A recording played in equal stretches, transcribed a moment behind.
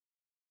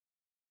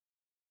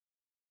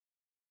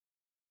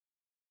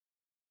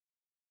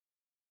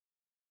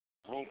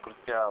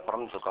ಕೃತ್ಯ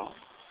ಪರಂ ಸುಖಂ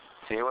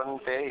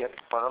ಸೇವಂತೆ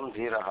ಯತ್ ಪದಂ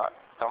ಧೀರಃ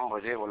ತಂ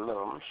ಭಜೆ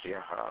ವಲ್ಲಭಂ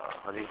ಶ್ರಿಯಃ.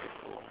 ಹರಿ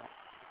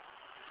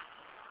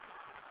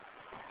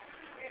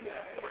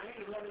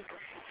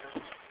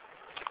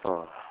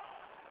ಓಂ.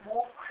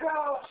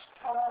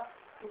 ಮೋಕ್ಷಾವಸ್ಥಾ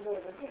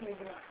ಇರೋದಕ್ಕೆ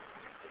ನಿಗ್ರಹ.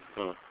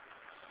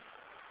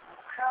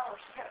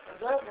 ಮೋಕ್ಷಾವಸ್ಥೆ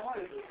ಅದ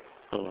ನೋಡಿ.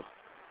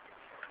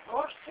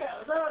 ಅವಸ್ಥೆ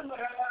ಅದ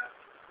ಅಂದ್ರೆ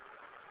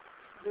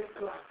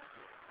ಬೇಕಲ್ಲ,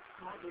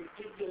 ಅದು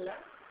ಇಟ್ಟಿದ್ದಿಲ್ಲ.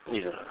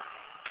 ಈಗ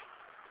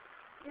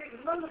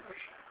ಇನ್ನೊಂದು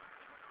ಪ್ರಶ್ನೆ,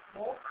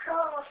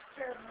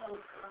 ಮೋಕ್ಷಾವಸ್ಥೆ ಅನ್ನೋ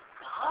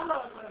ಕಾಲ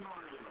ಅದ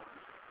ನೋಡಿಲ್ಲ.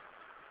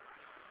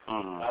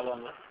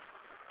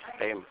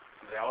 ಟೈಮ್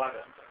ಯಾವಾಗ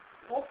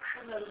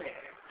ಮೋಕ್ಷದಲ್ಲೇ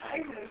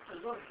ಟೈಮ್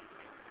ಇರ್ತದೋ ಇಲ್ಲ.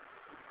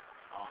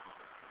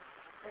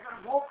 ಯಾಕಂದ್ರೆ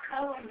ಮೋಕ್ಷ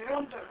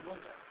ನಿರಂತರ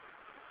ಬಂದ,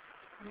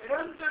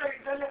 ನಿರಂತರ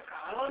ಇದ್ದಲ್ಲೇ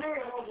ಕಾಲನೇ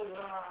ಇರೋದಿಲ್ಲ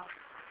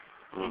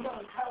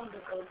ಅಂತ ಒಂದು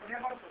ಕಲ್ಪನೆ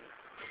ಮಾಡ್ತದೆ.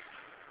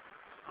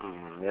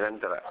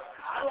 ನಿರಂತರ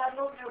ಕಾಲ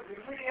ಅನ್ನೋದು ನೀವು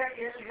ಬಿಡಿಬಿಡಿಯಾಗಿ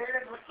ಎಲ್ಲಿ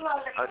ಹೇಳಕ್ ಬರ್ತಲ್ಲ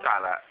ಅಲ್ಲೇ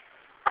ಕಾಲ,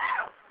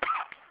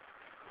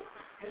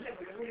 ಎಲ್ಲಿ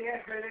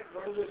ಬಿಡಿಬಿಡಿಯಾಗಿ ಹೇಳಕ್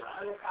ಬರುದಿಲ್ಲ,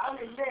 ಅಲ್ಲಿ ಕಾಲ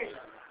ಇಲ್ಲೇ ಇಲ್ಲ.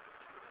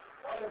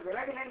 ಅದು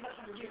ಬೆಳಗಿನಿಂದ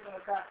ಸಂಜೆ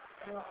ತನಕ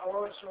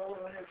ಅವರ್ಸ್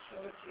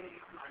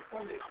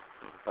ಮಾಡ್ಕೊಂಡಿಲ್ಲ.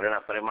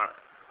 ಪರಿಮಾಣ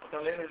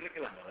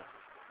ಇರ್ಲಿಕ್ಕಿಲ್ಲ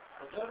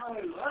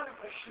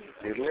ಪ್ರಶ್ನೆ,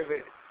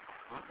 ಇರ್ಲೇಬೇಕು.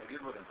 ಇಲ್ಲ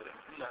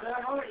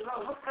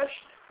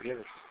ಪ್ರಶ್ನೆ.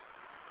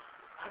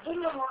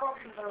 ಅದನ್ನ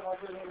ನೋಡೋಕ್ಕಿಂತ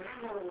ಮೊದಲು ಏನ್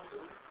ನೋಡುವುದು,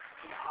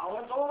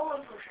 ಯಾವುದೋ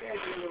ಒಂದು ವಿಷಯ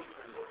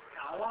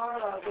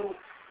ಯಾವಾಗ ಅದು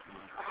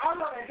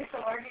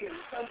ಕಾಲರಹಿತವಾಗಿ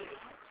ಇರ್ತದೆ.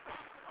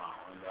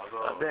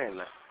 ಅದೇ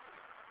ಇಲ್ಲ.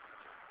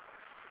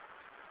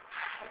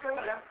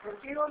 ಯಾಕಂದ್ರೆ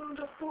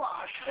ಪ್ರತಿಯೊಂದಕ್ಕೂ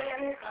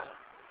ಆಶ್ರಯನೇ ಕಾಲ.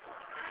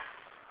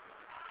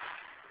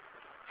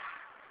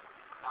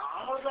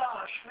 ಕಾಲದ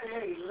ಆಶ್ರಯ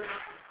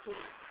ಇಲ್ಲದಿತ್ತು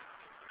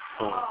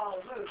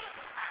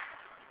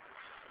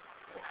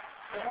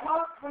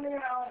ಪರಮಾತ್ಮನಿಗೆ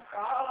ನಾವು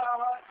ಕಾಲ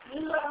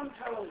ಇಲ್ಲ ಅಂತ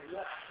ಹೇಳೋದಿಲ್ಲ.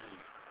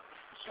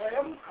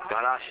 ಸ್ವಯಂ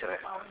ಕಾಲಾಶ್ರಯ,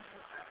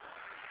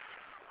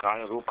 ಕಾಲ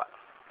ರೂಪ,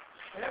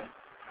 ಸ್ವಯಂ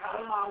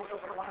ಕಾಲನಾಮಕ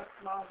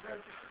ಪರಮಾತ್ಮ ಅಂತ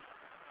ಹೇಳ್ತೀವಿ.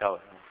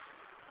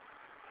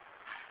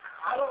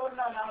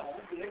 ಕಾಲವನ್ನ ನಾವು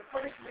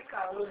ಬೇರ್ಪಡಿಸ್ಲಿಕ್ಕೆ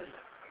ಆಗೋದಿಲ್ಲ.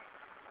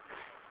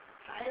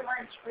 ಟೈಮ್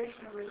ಅಂಡ್ ಸ್ಪೇಸ್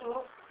ನಮ್ಮಿದು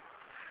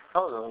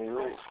ಹೌದು.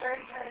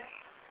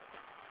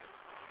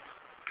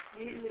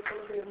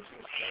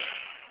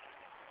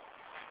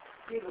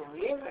 ಇದು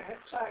ವೇಗ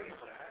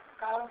ಹೆಚ್ಚಾಗಿದ್ರೆ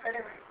ಕಾಲ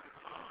ಕಡಿಮೆ,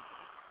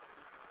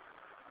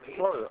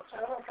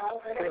 ಕಾಲ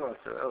ಕಡಿಮೆ.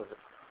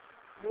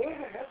 ವೇಗ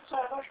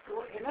ಹೆಚ್ಚಾದಷ್ಟು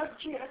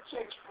ಎನರ್ಜಿ ಹೆಚ್ಚು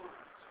ಎಕ್ಸ್ಪೋರ್ಟ್,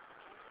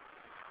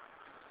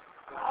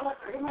 ಕಾಲ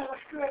ಕಡಿಮೆ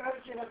ಆದಷ್ಟು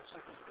ಎನರ್ಜಿ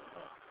ಹೆಚ್ಚಾಗುತ್ತೆ.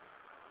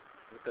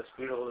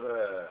 ಸ್ಪೀಡ್ ಹೋದ್ರೆ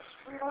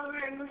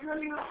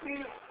ಯೂಶುವಲಿ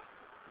ಫೀಲ್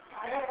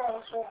ಟಯರ್ಡ್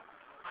ಆಲ್ಸೋ.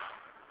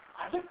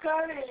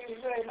 ಅದಕ್ಕಾಗಿ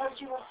ಇದು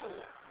ಎನರ್ಜಿ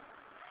ಬರ್ತದೆ.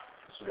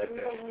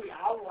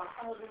 ಯಾವ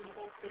ವಾಹನದಿಂದ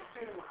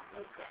ಹೋಗ್ತಿರ್ತೀರಿ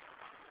ಅದಕ್ಕೆ,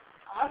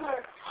 ಆದ್ರೆ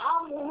ಆ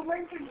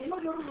ಮೂವ್ಮೆಂಟ್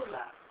ನಿಮಗಿರುವುದಿಲ್ಲ.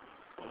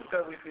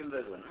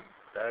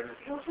 ಗಾಡಿ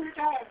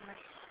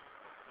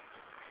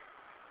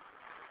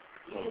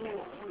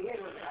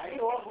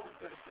ಒಳಗೆ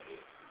ಹೋಗ್ತಿರ್ತೀರಿ,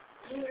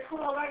 ನೀವು ಈ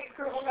ಕಡೆ ಹೋದಾಗ ಈ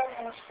ಕಡೆ ಹೋದಾಗ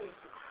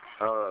ಅನಿಸ್ತಿರ್ತೀರಿ.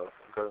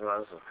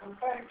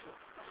 Compare to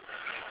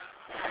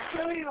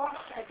actually you are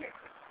static.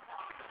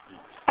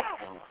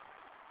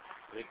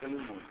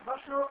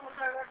 Bus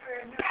ಹೋಗ್ಬೇಕಾಗ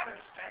train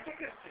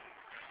static ಇರ್ತೀರಿ,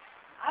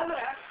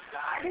 ಆದ್ರೆ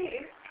ಗಾಡಿ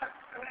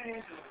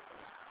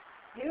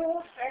ನೀವು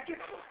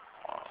ಸ್ಟ್ಯಾಟಿಕ್.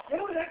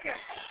 ನೀವು ಯಾಕೆ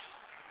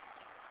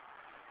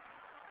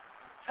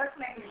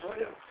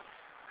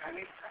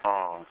ಗಾಡಿ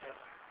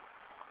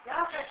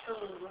ಯಾಕೆ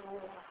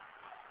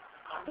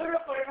ಅದರ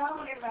ಪರಿಣಾಮ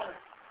ನಿಮ್ಮ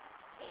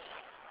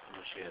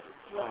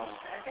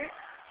static,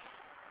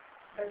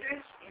 that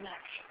is in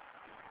action.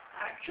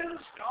 Action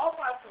stop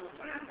ಆಗ್ತದೆ,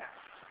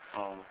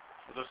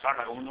 ಅದು ಸ್ಟಾರ್ಟ್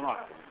ಆಗ ಮುಂದೆ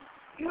ಆಗ್ತದೆ.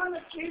 ಇವಾಗ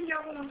ಚೇಂಜ್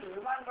ಆಗೋದು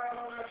ವಿಮಾನ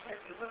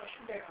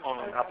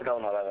ಅಪ್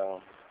ಡೌನ್ ಆದಾಗ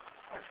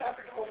ಪಟ್ಟ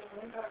ಬಿಟ್ಕೊಂಡು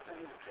ಮುಂದೆ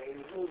ಆಗ್ತಾನೆ.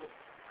 ಇದು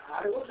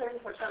ಯಾರಿಗೂ ಸರಿ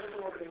ಪಟ್ಟ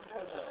ಬಿಟ್ಕೊಡ್ರಿ ಅಂತ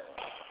ಹೇಳ್ತಾರೆ.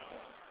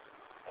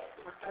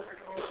 ಪಟ್ಟ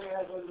ಬಿಟ್ಕೊಡ್ರಿ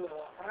ಅದೊಂದು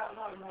ಅಪರಾಧ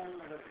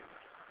ಮಾಡೋದು.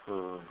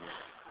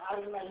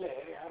 ಆದ್ಮೇಲೆ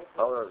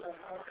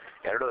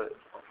ಎರಡು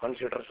ಒನ್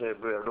ಸೀಟರ್ಸ್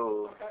ಎರಡು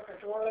ಪಟ್ಟ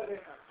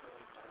ಕಟ್ಕೊಳ್ಳೇಬೇಕಾಗ್ತದೆ.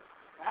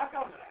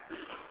 ಯಾಕಂದ್ರೆ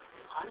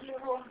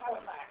ಅಲ್ಲಿರುವಂತಹ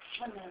ಒಂದು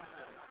ಆಕ್ಷನ್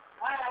ಏನಿದೆ,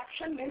 ಆ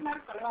ಆಕ್ಷನ್ ನಿಮ್ಮ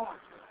ಪರಿಣಾಮ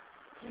ಆಗ್ತದೆ,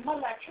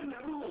 ನಿಮ್ಮಲ್ಲಿ ಆಕ್ಷನ್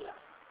ಇರುವುದಿಲ್ಲ.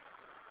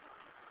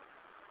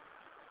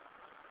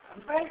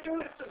 ಕಂಪ್ಯಾರಿಟಿವ್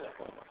ಇರ್ತದೆ.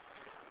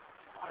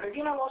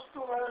 ಹೊರಗಿನ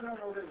ವಸ್ತುಗಳನ್ನು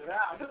ನೋಡಿದ್ರೆ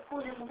ಅದಕ್ಕೂ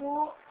ನಿಮಗೂ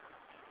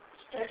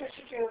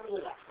ಸ್ಟ್ಯಾಟಿಸ್ಟಿಕ್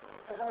ಇರುವುದಿಲ್ಲ,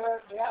 ಯಾಕಂದ್ರೆ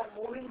they are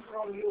moving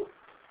from you.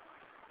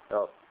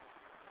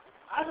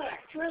 ಆದರೆ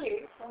actually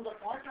from the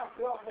point of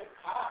view of the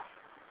car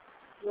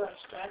you are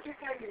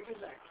static ಆಗಿ ಇಟ್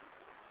ಇಸ್ ಆಕ್ಟ್.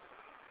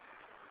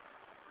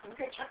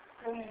 ಅದಕ್ಕೆ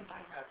ಚಕ್ಕನೆ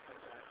ನಿಂತಂಗೆ ಆಗ್ತದೆ.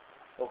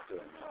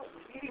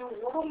 ಈಗ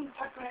ಓಡೋ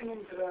ಚಕ್ಕನೆ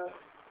ನಿಂತರ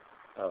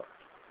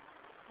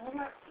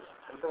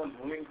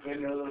ಮೂವಿಂಗ್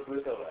ಟ್ರೈನ್ ಹೇಳಿದ್ರೆ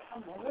ಬೀಳ್ತಾವೆ.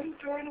 ಮೂವಿಂಗ್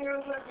ಟ್ರೈನ್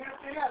ಹೇಳಿದ್ರೆ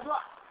ಬೀಳ್ತೀರಿ, ಅದು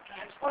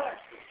ಟ್ರಾನ್ಸ್ಫರ್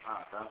ಆಗ್ತದೆ.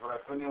 ಟ್ರಾನ್ಸ್ಫರ್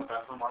ಆಗ್ತದೆ, ನೀವು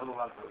ಟ್ರಾನ್ಸ್ಫರ್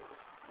ಮಾಡೋದಿಲ್ಲ ಅಂತ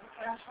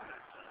ಟ್ರಾನ್ಸ್ಫರ್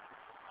ಆಗ್ತದೆ.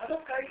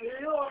 ಅದಕ್ಕಾಗಿ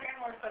ಇಳಿಯುವಾಗ ಏನ್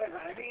ಮಾಡ್ತಾರೆ,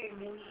 ಗಾಡಿ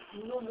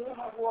ಇನ್ನೂ ಮೂವ್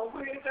ಆಗುವಾಗೂ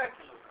ಇಳಿತಾ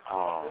ಇರ್ತದೆ.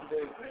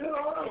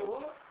 ಇಳಿಯುವವರು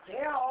they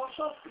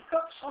also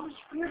pickup some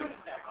speed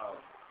ಇರುತ್ತೆ.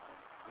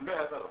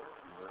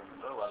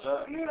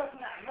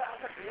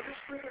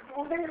 ಸ್ಪೀಡ್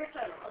ಇಟ್ಕೊಂಡೇ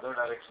ಇಳಿತಾರೆ. ಅದು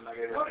ಡೈರೆಕ್ಷನ್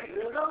ಆಗಿ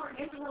ಇಳಿದವ್ರು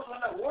ನಿಂತು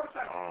ಬಿಡೋದಲ್ಲ,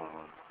 ಓಡ್ತಾರೆ.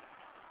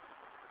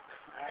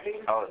 ಗಾಡಿ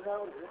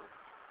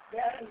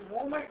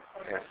ಮೂವ್ಮೆಂಟ್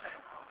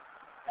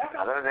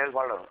ಅದರಲ್ಲಿ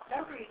ಹೇಳ್ಬಾರ್ದು.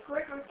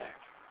 Equate with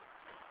that.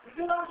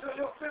 ಇದು ನಾವು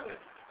ಸರಿ ಹೋಗ್ತೇವೆ.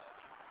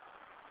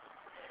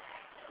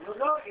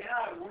 ಇವಾಗ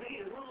ಏನಾರು ಗುಡಿ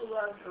ಇರುವುದಿಲ್ಲ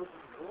ಅಂತ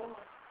ಹೇಳ್ಕೊಂಡು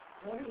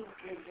ನೋಡಿ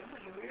ಮುಖ್ಯಂತ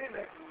ನೀವು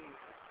ಇಳಿಬೇಕು.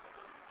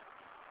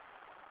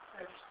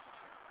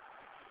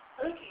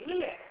 ಅದಕ್ಕೆ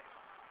ಇಲ್ಲೇ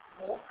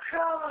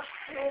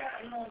ಮೋಕ್ಷಾವಸ್ಥೆ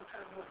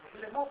ಅನ್ನುವಂಥದ್ದು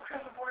ಇಲ್ಲಿ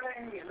ಮೋಕ್ಷದ ಕೂಡ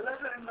ನಿಮ್ಗೆ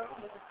ಎಲ್ಲದರಿಂದಲೂ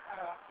ಮೋಕ್ಷ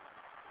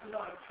ಅನ್ನೋ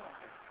ಅರ್ಥ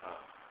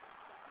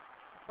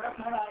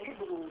ಬ್ರಹ್ಮನಾಗಿ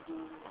ಬರುವುದು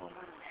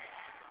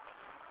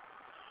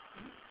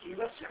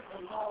ಜೀವಸ್ಯ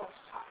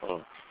ಬ್ರಹ್ಮಾವಸ್ಥಾ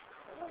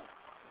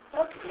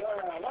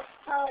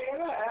ಅವಸ್ಥಾ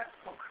ಏನ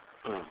ಮೋಕ್ಷ.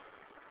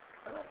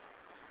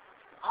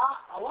 ಆ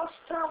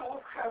ಅವಸ್ಥಾ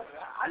ಮೋಕ್ಷ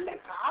ಅಲ್ಲಿ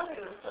ಕಾಲ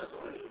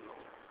ಇರ್ತದೋ ಇಲ್ಲೋ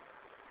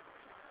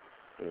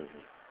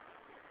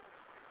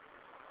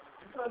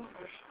ಅಂತ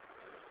ಪ್ರಶ್ನೆ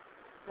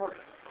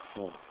ನೋಡ್ರಿ.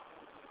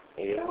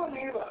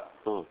 ಏವಮೇವ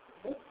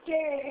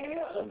ಮುಕ್ತೇಃ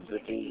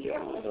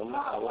ಅದ್ವಿತೀಯಂ ಬ್ರಹ್ಮ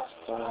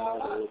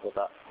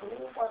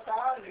ರೂಪತಾ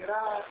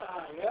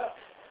ನಿರಾಸಾಯ.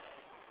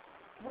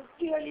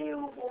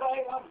 ಮುಕ್ತಿಯಲ್ಲಿಯೂ ಕೂಡ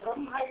ಇವ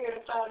ಬ್ರಹ್ಮ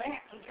ಇರ್ತಾನೆ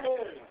ಅಂತ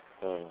ಹೇಳಿ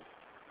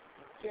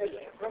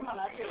ಮುಕ್ತಿಯಲ್ಲಿ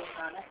ಬ್ರಹ್ಮನಾಗಿ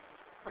ಇರ್ತಾನೆ.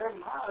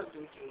 ಬ್ರಹ್ಮ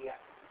ಅದ್ವಿತೀಯ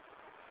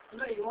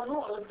ಅಂದ್ರೆ ಇವನು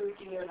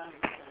ಅದ್ವಿತೀಯನಾಗಿ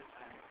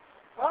ಇರ್ತಾನೆ.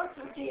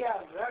 ಅದ್ವಿತೀಯ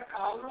ಅಂದ್ರೆ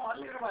ಕಾಲನು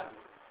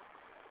ಅಲ್ಲಿರಬಾರ್ದು.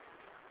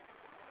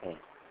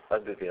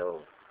 ಅದ್ವಿತೀಯ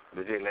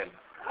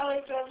ಕಾಲ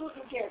ಇದ್ರೆ ಅದು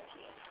ದ್ವಿತೀಯ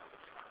ಆಗ್ತದೆ.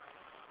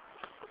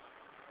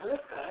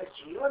 ಅದಕ್ಕೆ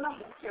ಜೀವನ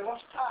ಮುಖ್ಯ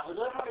ವ್ಯವಸ್ಥಾ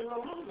ಅದನ್ನು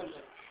ಇಲ್ಲವೂ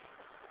ಬಂದಿದೆ.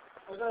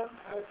 ಅದನ್ನು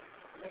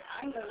ಹೇಳ್ತೀವಿ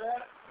ಹಂಗದ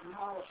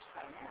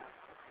ಬ್ರಹ್ಮಾವಸ್ಥಾನೆ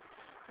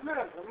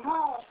ಅಂದ್ರೆ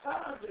ಬ್ರಹ್ಮಾವಸ್ಥಾ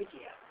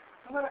ಅದ್ವಿತೀಯ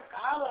ಅಂದ್ರೆ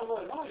ಕಾಲ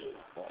ಅದನ್ನು ಇಲ್ಲ.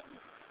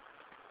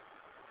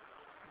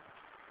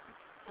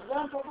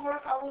 ಅದನ್ನು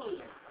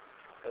ತಗೊಳಕ್ಕಾಗುವುದಿಲ್ಲ.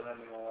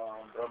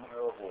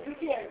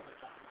 ದ್ವಿತೀಯ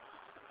ಆಗ್ಬಿಡ್ತಾನೆ.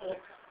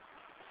 ಅದಕ್ಕೆ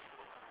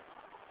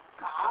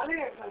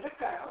ಕಾಲೇ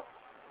ಅದಕ್ಕೆ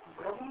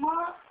ಬ್ರಹ್ಮ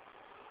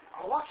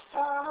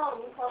ಅವಸ್ಥಾನ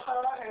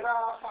ರೂಪಸಾರ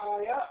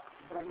ನಿರಾಸಾಯ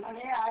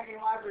ಬ್ರಹ್ಮನೇ ಆಗಿ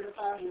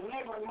ಮಾಡಿಬಿಡ್ತಾನೆ. ಇವನೇ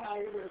ಬ್ರಹ್ಮ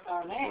ಆಗಿ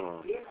ಬಿಡ್ತಾನೆ.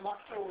 ಈಗ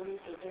ಮಾತ್ರ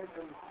ಉಳಿತದೆ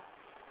ಬ್ರಹ್ಮ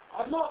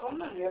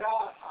ಅನ್ನೋದೊಂದು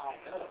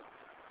ನಿರಾಸಾಯ.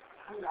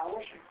 ಹಂಗೆ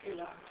ಅವಶ್ಯಕ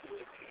ಇಲ್ಲ ಅಂತ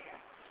ಹೇಳಿಕೆ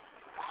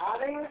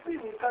ಕಾಲೇಪಿ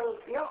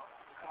ವಿಕಲ್ಪ್ಯ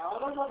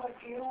ಕಾಲದ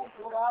ಬಗ್ಗೆಯೂ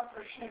ಕೂಡ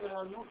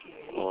ಪ್ರಶ್ನೆಗಳನ್ನು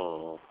ಕೇಳಿ.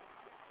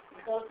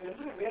 ವಿಕಲ್ಪ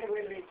ಅಂದ್ರೆ ಬೇರೆ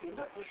ಬೇರೆ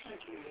ರೀತಿಯಿಂದ ಪ್ರಶ್ನೆ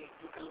ಕೇಳಿ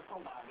ವಿಕಲ್ಪ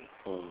ಮಾಡಿ.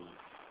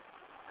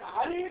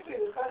 ಕಾಲೇಪಿ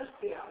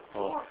ವಿಕಲ್ಪ್ಯ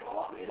ದೋಷೋ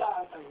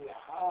ವಿಧಾತವ್ಯ.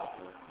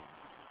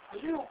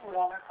 ಅಲ್ಲಿಯೂ ಕೂಡ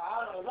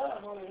ಕಾಲದ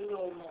ಅನ್ನೋ ಇಲ್ಲ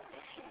ಅನ್ನೋ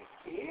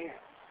ಪ್ರಶ್ನೆಗೆ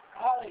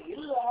ಕಾಲ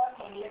ಇಲ್ಲ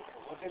ಅನ್ನಲಿಕ್ಕೆ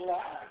ಹೋಗಿಲ್ಲ.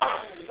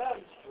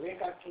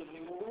 ಬೇಕಾಗ್ತದೆ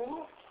ನಿಮಗೂ.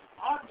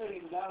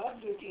 ಆದ್ದರಿಂದ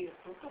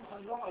ಅದ್ವಿತೀಯತ್ವಕ್ಕೆ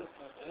ಭಂಗ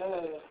ಬರ್ತದೆ.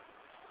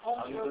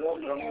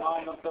 ಬ್ರಹ್ಮ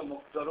ಮತ್ತು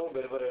ಮುಕ್ತರು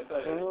ಬೇರೆ ಬೇರೆ ಅಂತ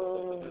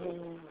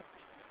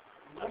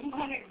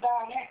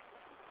ಬ್ರಹ್ಮನಿದ್ದಾನೆ,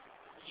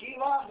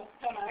 ಜೀವ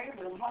ಮುಕ್ತನಾಗಿ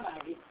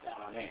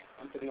ಬ್ರಹ್ಮನಾಗಿದ್ದಾನೆ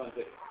ಅಂತ ನೀವು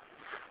ಅಂತೀರಿ.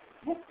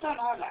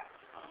 ಮುಕ್ತನಾಗ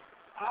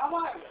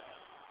ಆವಾಗ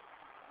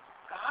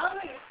ಕಾಲ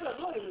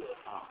ಇರ್ತದೋ ಇಲ್ಲೋ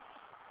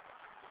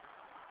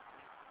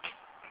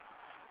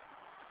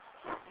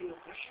ಈಗ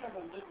ಪ್ರಶ್ನೆ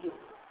ಬಂದದ್ದು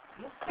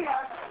ಮುಕ್ತಿ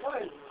ಆಗ್ತದೋ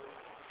ಇಲ್ಲೋ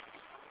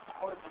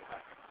ಅವ್ರ ಪ್ರಕಾರ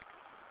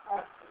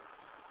ಆಗ್ತದೆ.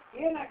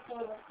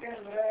 ಏನಾಗ್ತದೆ ಮುಕ್ತಿ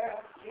ಅಂದ್ರೆ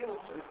ಜೀವ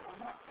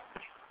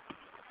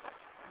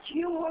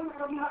ಹೋಗಿ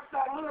ಬ್ರಹ್ಮ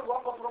ಆಗ್ತಾನ ಅಂದ್ರೆ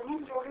ಒಬ್ಬ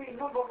ಬ್ರಹ್ಮನ್ ಜೋಡಿ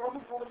ಇನ್ನೊಬ್ಬ ಬ್ರಹ್ಮ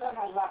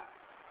ಕೂಡ್ತಾನಲ್ಲ.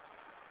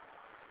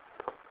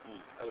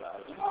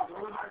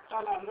 ಬ್ರಹ್ಮ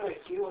ಆಗ್ತಾನ ಅಂದ್ರೆ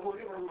ಜೀವ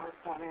ಹೋಗಿ ಬ್ರಹ್ಮ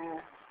ಆಗ್ತಾನೆ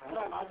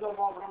ಅಂದ್ರೆ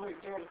ಮತ್ತೊಬ್ಬ ಬ್ರಹ್ಮ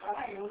ಇಟ್ಟೇ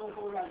ಇರ್ತಾನೆ ಇವನು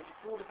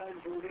ಕೂಡ್ತಾನೆ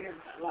ಜೋಡಿ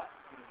ಅಂತಲ್ಲ.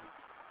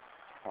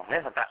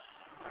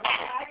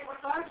 ಆಗಿ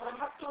ಬಿಡ್ತಾನೆ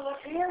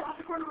ಬ್ರಹ್ಮತ್ವದಲ್ಲಿಯೇ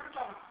ಹೊಂದ್ಕೊಂಡು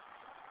ಬಿಡ್ತಾನೆ.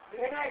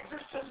 ಬೇರೆ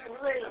ಎಕ್ಸಿಸ್ಟೆನ್ಸ್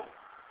ಇರುವುದೇ ಇಲ್ಲ.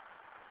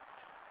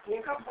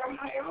 ಏಕ ಬ್ರಹ್ಮ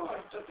ಏನೋ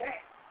ವರ್ತತೆ.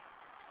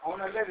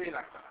 ಅವನಲ್ಲೇ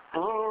ಏನಾಗ್ತಾನೆ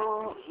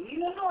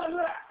ಏನೂ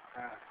ಅಲ್ಲ.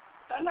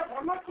 ತನ್ನ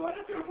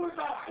ಬ್ರಹ್ಮತ್ವವನ್ನು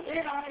ತಿಳ್ಕೊಳ್ತಾನೆ. ಅದೇ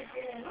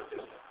ನಾನಿದ್ದೇನೆ ಎಂದು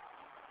ತಿಳ್ಕೊಳ್ತಾನೆ.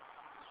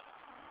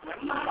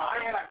 ಬ್ರಹ್ಮ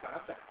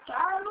ಏನಾಗ್ತಾನೆ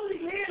ತಾನು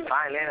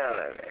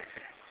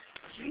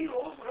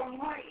ಜೀವೋ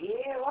ಬ್ರಹ್ಮ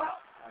ಏವ.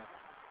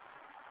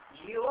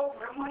 ಜೀವೋ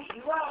ಬ್ರಹ್ಮ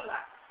ಇವ ಅಲ್ಲ.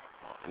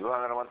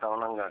 ಇವಾಗ ಮತ್ತೆ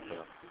ಅವನಂಗ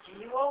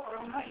ಜೀವೋ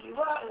ಬ್ರಹ್ಮ ಇವ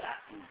ಅಲ್ಲ.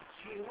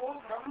 ಜೀವೋ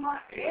ಬ್ರಹ್ಮ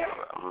ಏವ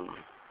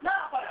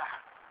ಅಪರ.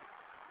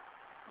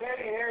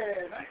 ಬೇರೆ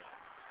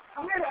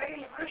ಆಮೇಲೆ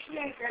ಈ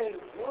ಪ್ರಶ್ನೆ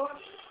ಕೇಳಿದ್ರು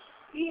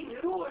ಈ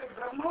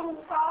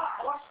ಬ್ರಹ್ಮರೂಪ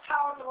ಅವಸ್ಥಾ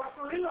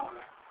ಬರ್ತದಿಲ್ಲ.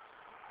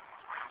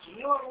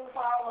 ಜೀವರೂಪ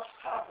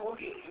ಅವಸ್ಥಾ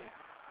ಹೋಗಿ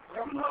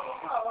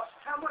ಬ್ರಹ್ಮರೂಪ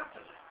ಅವಸ್ಥಾ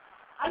ಬರ್ತದೆ.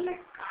 ಅಲ್ಲಿ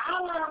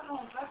ಕಾಲ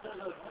ಅನ್ನುವಂಥದ್ದು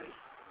ನೋಡಿ.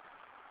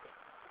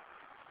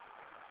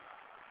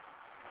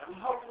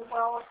 ಬ್ರಹ್ಮರೂಪ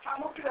ಅವಸ್ಥಾ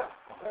ಮುಖ್ಯ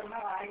ಬ್ರಹ್ಮ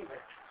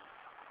ಆಗಿಬೇಕು.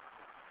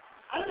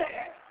 ಅಲ್ಲೇ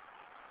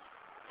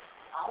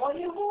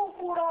ಅವನಿಗೂ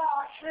ಕೂಡ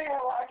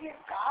ಆಶ್ರಯವಾಗಿ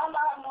ಕಾಲ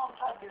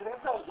ಅನ್ನುವಂಥದ್ದು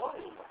ಇರೋದಲ್ಲೋ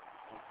ಇಲ್ಲ.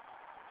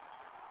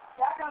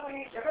 ಯಾಕಂದ್ರೆ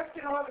ಈ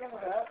ಜಗತ್ತಿನೊಳಗೆ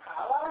ನಿಮ್ಗೆ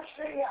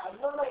ಕಾಲಾಶ್ರಯ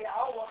ಅಲ್ಲದ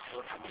ಯಾವ ವಸ್ತು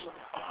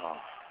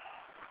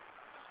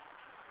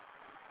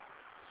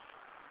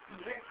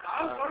ಅಂದ್ರೆ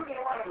ಕಾಲದೊಳಗೆ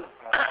ಇರಬಾರದು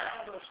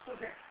ವಸ್ತು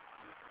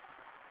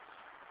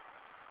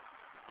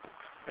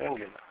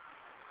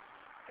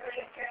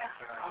ಹೇಳಲಿಕ್ಕೆ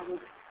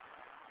ಆಗುದಿಲ್ಲ.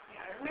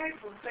 ಎರಡನೇ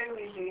ಗುರ್ತೇವೆ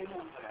ಇಲ್ಲಿ ಏನು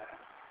ಅಂದ್ರೆ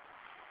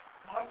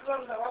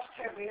ಮೊದಲೊಂದು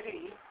ಅವಸ್ಥೆ ಬೇರೆ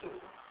ಇತ್ತು,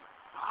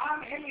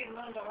 ಆಮೇಲೆ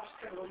ಇನ್ನೊಂದು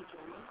ಅವಸ್ಥೆ ಬಂತು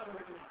ಅಂತ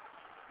ನೋಡಿ.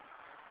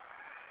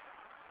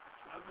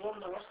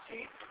 ಮೊದಲೊಂದು ಅವಸ್ಥೆ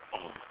ಇತ್ತು,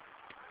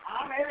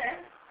 ಆಮೇಲೆ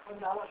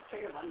ಒಂದು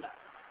ಅವಸ್ಥೆಗೆ ಬಂದ.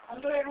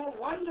 ಅಂದ್ರೆ ಏನು,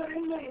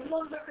 ಒಂದರಿಂದ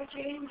ಇನ್ನೊಂದಕ್ಕೆ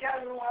ಚೇಂಜ್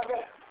ಆಗುವಾಗ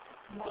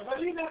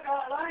ಮೊದಲಿನ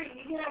ಕಾಲ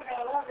ಈಗಿನ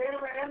ಕಾಲ ಬೇರೆ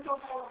ಬೇರೆ ಅಂತ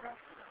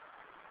ಹೋಗ್ಬೇಕು.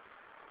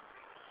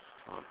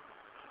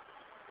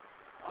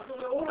 ಅದು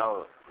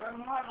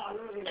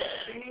ಬ್ರಹ್ಮನಲ್ಲಿ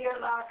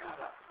ತಿಳಿಯದ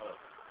ಕಾಲ,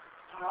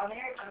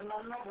 ತಾನೇ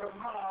ತನ್ನನ್ನು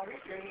ಬ್ರಹ್ಮನಾಗಿ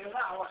ತಿಳಿಯದ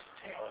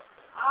ಅವಸ್ಥೆ.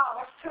 ಆ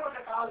ಅವಸ್ಥೆ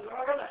ಒಂದು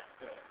ಕಾಲದೊಳಗಡೆ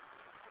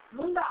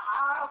ಮುಂದೆ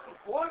ಆ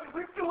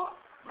ಹೋಗ್ಬಿಟ್ಟು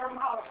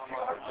ಬ್ರಹ್ಮಾವಸ್ಥೆ.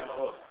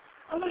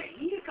 ಅಂದ್ರೆ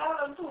ಈ ಕಾಲ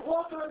ಅಂತೂ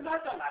ಹೋತು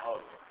ಅಂತಾಯ್ತಲ್ಲ,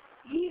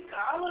 ಈ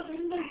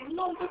ಕಾಲದಿಂದ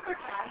ಇನ್ನೊಂದಕ್ಕೆ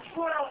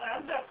ಟ್ರಾನ್ಸ್ಫರ್ ಅಲ್ಲ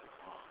ಅಂತ,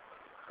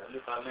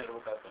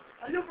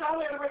 ಅಲ್ಲೂ ಕಾಲ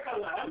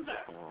ಇರ್ಬೇಕಲ್ಲ ಅಂತ.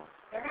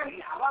 ಯಾಕಂದ್ರೆ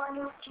ಯಾವಾಗ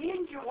ನೀವು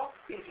ಚೇಂಜ್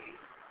ಹೋಗ್ತೀರಿ,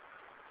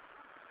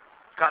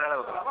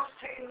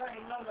 ಅವಸ್ಥೆಯಿಂದ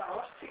ಇನ್ನೊಂದು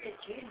ಅವಸ್ಥೆಗೆ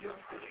ಚೇಂಜ್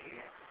ಹೋಗ್ತೀರಿ,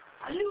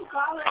 ಅಲ್ಲಿಯೂ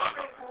ಕಾಲ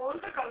ಇರಬೇಕು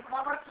ಅಂತ ಕಲ್ಪನಾ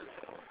ಬರ್ತದೆ.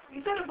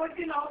 ಇದರ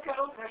ಬಗ್ಗೆ ನಾವು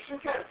ಕೆಲವು ಪ್ರಶ್ನೆ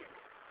ಕೇಳ್ತೀವಿ.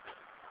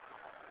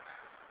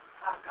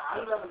 ಆ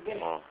ಕಾಲದ ಬಗ್ಗೆ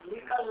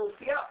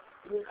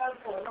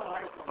ವಿಕಲ್ಪವನ್ನು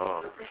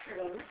ಮಾಡಿಕೊಂಡು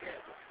ಪ್ರಶ್ನೆಗಳನ್ನು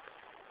ಕೇಳ್ತೀವಿ.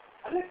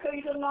 ಅದಕ್ಕೆ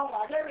ಇದನ್ನು ನಾವು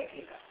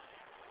ಮಾಡಲೇಬೇಕೀಗ.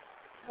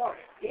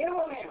 ನೋಡಿ,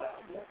 ಏವಮೇವ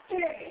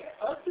ಮುಕ್ತಿಗೆ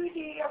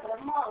ಅದ್ವಿತೀಯ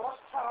ಬ್ರಹ್ಮ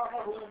ಅವಸ್ಥಾನ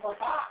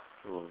ರೂಪತ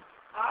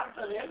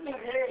ಆಗ್ತದೆ ಅಂತ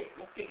ನೀವು ಹೇಳಿ.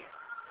 ಮುಕ್ತಿಗೆ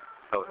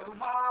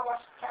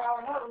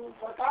ಬ್ರಹ್ಮಾವಸ್ಥಾನ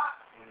ರೂಪತ,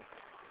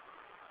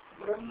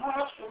 ಬ್ರಹ್ಮ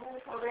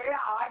ಸ್ವರೂಪವೇ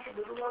ಆಗಿ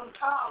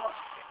ಬಿಡುವಂಥ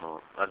ಅವಸ್ಥೆ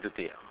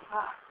ಅದ್ವಿತೀಯ,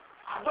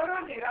 ಅದರ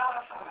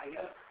ನಿರಾಸಾಯ.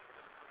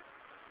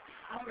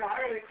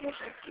 ಹಂಗಾಗಲಿಕ್ಕೆ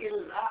ಶಕ್ತಿ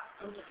ಇಲ್ಲ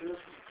ಅಂತ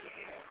ತಿಳಿಸಲಿಕ್ಕೆ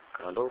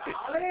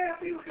ಕಾಲೇ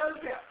ಅಪಿ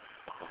ವಿಕಲ್ಪ,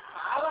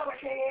 ಕಾಲ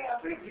ವಿಷಯ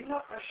ಅಪಿ ಭಿನ್ನ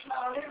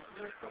ಪ್ರಶ್ನಾಲೇ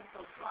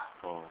ದೃಷ್ಟತ್ವ.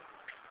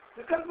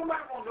 ವಿಕಲ್ಪ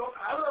ಮಾಡಿಕೊಂಡು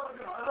ಕಾಲದ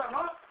ಬಗ್ಗೆ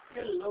ಅದನ್ನು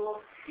ಎಲ್ಲೋ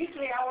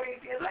ಇದ್ರೆ ಯಾವ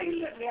ರೀತಿ ಅಲ್ಲ,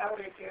 ಇಲ್ಲದ್ರೆ ಯಾವ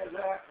ರೀತಿ ಅಲ್ಲ,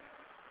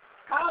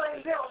 ಕಾಲ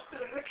ಇಲ್ಲದೆ ವಸ್ತು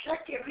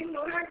ಶಕ್ತಿ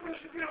ಇನ್ನೂರು ಹೇಗೆ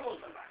ಪ್ರಶ್ನೆ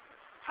ಕೇಳ್ಬೋದಲ್ಲ.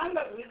 ಹಂಗ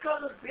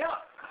ವಿಕಲ್ಪ್ಯ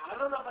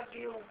ಕಾಲದ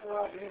ಬಗ್ಗೆಯೂ ಕೂಡ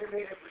ಬೇರೆ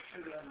ಬೇರೆ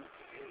ಪ್ರಶ್ನೆಗಳನ್ನು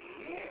ಕೇಳಿ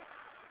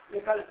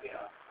ವಿಕಲ್ಪ್ಯ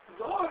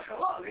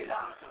ದೋಷವು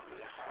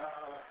ಅವಿಲಾಸವ್ಯ,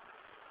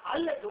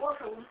 ಅಲ್ಲೇ ದೋಷ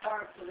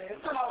ಉಂಟಾಗ್ತದೆ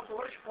ಅಂತ ನಾವು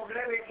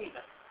ತೋರಿಸಿಕೊಡ್ಲೇಬೇಕೀಗ.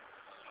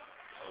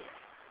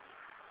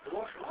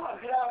 ದೋಷವು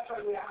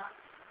ಅವಿಲಾಸವ್ಯ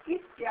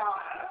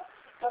ಇತ್ಯಾಹ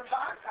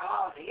ತಥಾ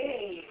ಕಾಲೇ.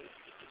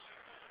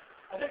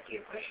 ಅದಕ್ಕೆ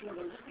ಪ್ರಶ್ನೆ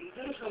ಬಂದದ್ದು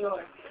ಇದರ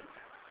ಸಲುವಾಗಿ ಅಂತ.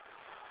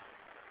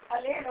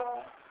 ಅಲ್ಲೇನು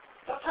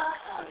ತಥಾ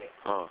ಕಾಲೇ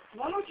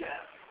ಮನುಷ್ಯ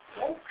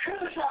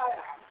ಮೋಕ್ಷದಶಾಯ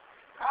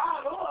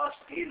ಕಾಲೋ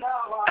ಅಸ್ತಿ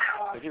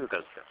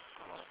ವಿಕಲ್ಪ,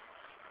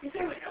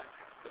 ಇದೇ ವಿಕಲ್ಪ.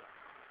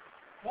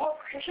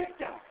 ಮೋಕ್ಷ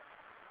ಶಕ್ತಿ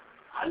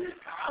ಅಲ್ಲಿ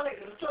ಕಾಲ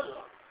ಇರ್ತದೋ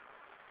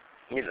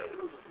ಇಲ್ಲ.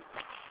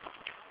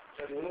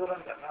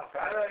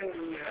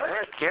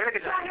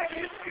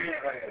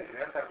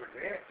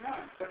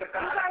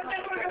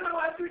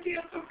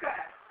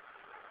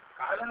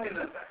 ಕಾಲನೂ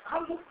ಇಲ್ಲಂತ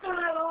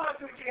ಮುಕ್ತನಾದ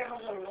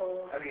ಅದ್ವಿತೀಯನಲ್ಲೋ,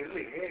 ಅದು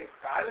ಇರ್ಲಿ.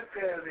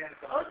 ಕಾಲಕ್ಕೆ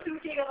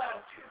ಅದ್ವಿತೀಯದ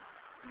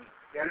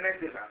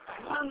ಎರಡನೇದಿಲ್ಲ,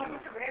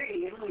 ಬಿಟ್ಟು ಬೇರೆ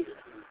ಏನೂ ಇಲ್ಲ.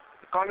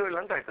 ಕಾಲು ಇಲ್ಲ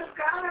ಅಂತ ಆಯ್ತು.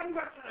 ಕಾಲ ಹೆಂಗ್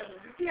ಬರ್ತದೆ,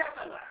 ದ್ವಿತೀಯ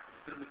ಆಗಲ್ಲ.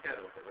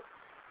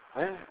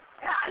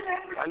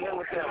 ಅಲ್ಲೇ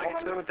ಮತ್ತೆ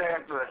ಮೋಕ್ಷ ಮಿಥ್ಯ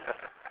ಆಗ್ತದೆ.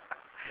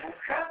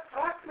 ಮೋಕ್ಷ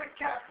ಪ್ರಾಕ್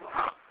ಮಿಥ್ಯಾತ್ವ,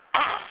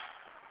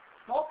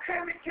 ಮೋಕ್ಷ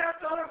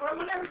ಮಿಥ್ಯಾತ್ವ ಅಂದ್ರೆ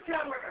ಬ್ರಹ್ಮನೇ ಮಿಥ್ಯ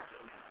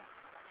ಆಗ್ಬೇಕಾಗ್ತದೆ.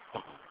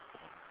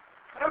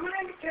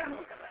 ಬ್ರಹ್ಮನೇ ಮಿಥ್ಯ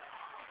ಆಗ್ಬೇಕಲ್ಲ.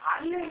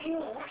 ಅಲ್ಲಿ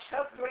ನೀವು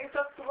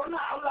ಸದ್ವೈತತ್ವವನ್ನು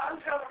ಅಲ್ಲ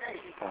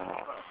ಅನ್ಸಬೇಕಾಗಿದೆ.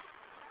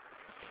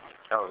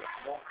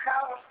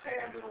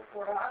 ಮೋಕ್ಷಾವಸ್ಥೆಯಲ್ಲೂ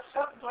ಕೂಡ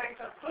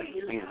ಸದ್ವೈತತ್ವ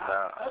ಇಲ್ಲ,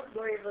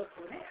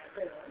 ಅದ್ವೈತತ್ವನೇ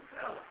ಅದೇ ಅಂತ.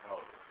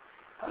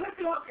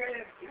 ಅದಕ್ಕೆ ನಾವು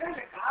ಕೇಳಿರ್ತೀವಿ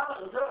ಅಲ್ಲಿ ಕಾಲ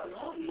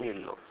ಅದನ್ನು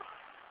ಇಲ್ಲ.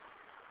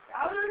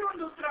 ಯಾವುದಾದ್ರೂ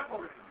ಒಂದು ಉತ್ತರ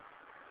ಕೊಡ್ರಿ,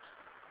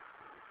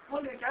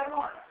 ಒಂದು ವಿಚಾರ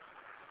ಮಾಡ.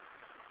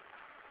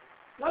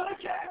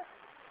 ಮನುಷ್ಯ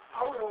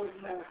ಅವರು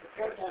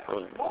ಕೇಳ್ತಾರೆ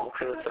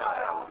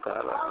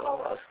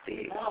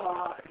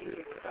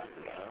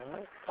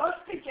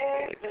ಅಸ್ತಿ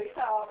ಚೇತ್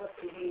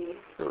ದ್ವೈತಾವತಿ,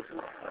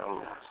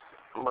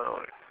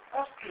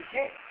 ಅಸ್ತಿ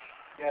ಚೇತ್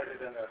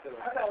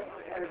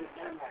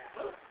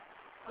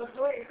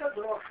ಅದ್ವೈತ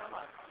ದೋಷ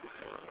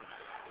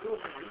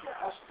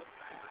ಅಸ್ತು,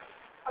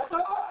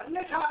 ಅಥವಾ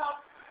ಅನ್ಯಥಾ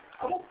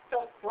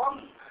ಅಮುಕ್ತತ್ವಂ.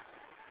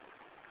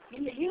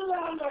 ಇಲ್ಲಿ ಇಲ್ಲ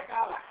ಅಂದ್ರೆ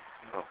ಕಾಲ,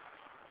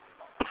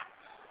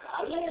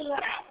 ಕಾಲೇ ಇಲ್ಲ,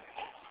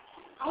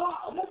 ಅವ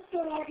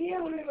ಅಮುಕ್ತರಾಗಿಯೇ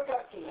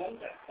ಉಳಿಬೇಕಾಗ್ತದೆ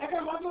ಅಂತ.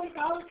 ಯಾಕಂದ್ರೆ ಮೊದಲು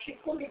ಕಾಲಕ್ಕೆ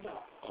ಸಿಕ್ಕೊಂಡಿದ್ದಾವ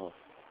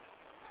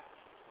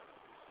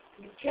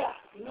ಮಿಥ್ಯ.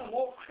 ಇನ್ನು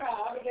ಮೋಕ್ಷ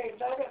ಆಗದೆ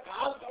ಇದ್ದಾಗ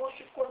ಕಾಲದವ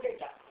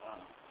ಸಿಕ್ಕೊಂಡಿದ್ದ.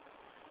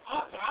 ಆ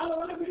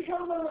ಕಾಲವನ್ನು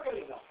ಬಿಡಿಸ್ಕೊಂಡು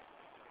ಬರ್ಬೇಕಲ್ಲ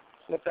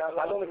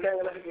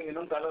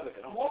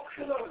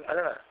ಮೋಕ್ಷದೊಳಗೆ.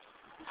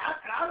 ಆ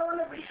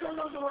ಕಾಲವನ್ನು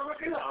ಬಿಡಿಸ್ಕೊಂಡು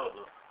ಬರ್ಬೇಕಿಲ್ಲ.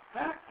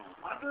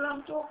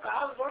 ಮೊದಲಂತೂ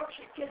ಕಾಲದೊಳಗೆ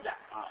ಸಿಕ್ಕಿದ್ದ,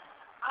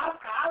 ಆ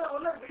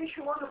ಕಾಲವನ್ನು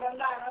ಬಿಡಿಸಿಕೊಂಡು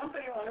ಬಂದಾಗ ಅಂತ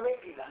ನೀವು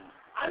ಅನ್ಬೇಕೀಗ.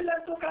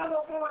 ಅಲ್ಲಂತೂ ಕಾಲ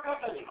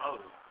ಒಪ್ಪಬೇಕಾಗ್ತದೆ,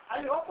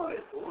 ಅಲ್ಲಿ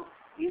ಒಪ್ಪಬೇಕು.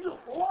 ಇದು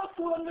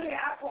ಹೋತು ಅಂದ್ರೆ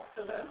ಯಾಕೆ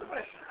ಹೋಗ್ತದೆ ಅಂತ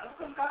ಪ್ರಶ್ನೆ.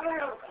 ಅದಕ್ಕೊಂದು ಕಾರಣ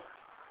ಹೇಳ್ಬೇಕಲ್ಲ.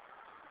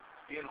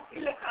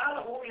 ಇಲ್ಲ ಕಾಲ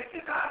ಹೋಗ್ಲಿಕ್ಕೆ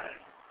ಕಾರಣ,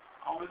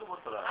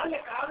 ಅಲ್ಲೇ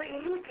ಕಾಲ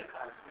ಇರ್ಲಿಕ್ಕೆ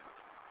ಕಾರಣ,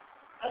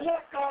 ಅಲ್ಲೇ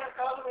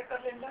ಕಾಲ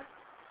ಬೇಕಲ್ಲಿಂದ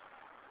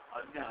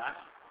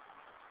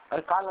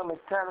ಅದು ಕಾಲ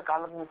ಮಿಥ್ಯ, ಅದು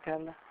ಕಾಲದ ಮಿಥ್ಯ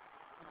ಅಲ್ಲ.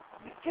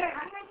 ಮಿಥ್ಯ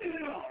ಹಂಗಂತೀವಿ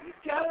ನೀವು.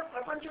 ಮಿಥ್ಯ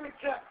ಪ್ರಪಂಚ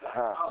ಮಿಥ್ಯ ಆಗ್ತದೆ.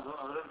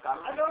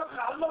 ಅದು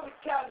ಕಾಲ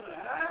ಮಿಥ್ಯ ಅಂದ್ರೆ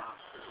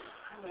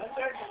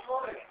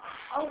ಅವ್ರಿಗೆ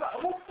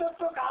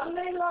ಅಮುಕ್ತತ್ವ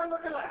ಕಾಲನೇ ಇಲ್ಲ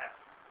ಆಗ್ಬೇಕಲ್ಲ.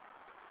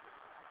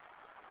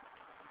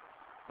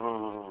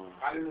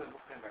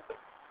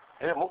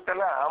 ಮುಕ್ತ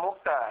ಅಲ್ಲ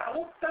ಅಮುಕ್ತ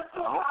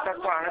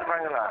ಅಮುಕ್ತತ್ವ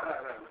ಆಗಿರಂಗಿಲ್ಲ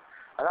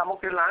ಅದು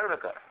ಅಮುಕ್ತ ಇಲ್ಲ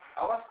ಆಗ್ಬೇಕು.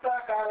 ಅವಸ್ಥಾ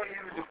ಕಾಲ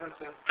ಏನು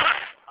ಡಿಫ್ರೆನ್ಸ್?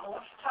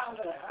 ಅವಸ್ಥಾ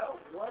ಅಂದ್ರೆ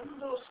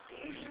ಒಂದು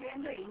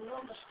ಸ್ಟೇಜ್ನಿಂದ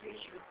ಇನ್ನೊಂದು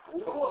ಸ್ಟೇಜ್ಗೆ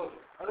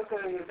ಅದಕ್ಕೆ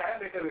ಟೈಮ್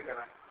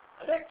ಬೇಕಲ್ಲ.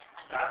 ಅದೇ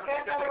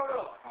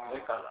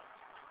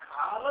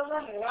ಕಾಲದ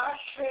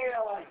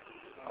ನಿರಾಶ್ರಯವಾಗಿ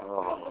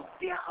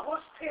ಮುಕ್ತಿಯ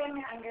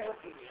ಅವಸ್ಥೆಯನ್ನೇ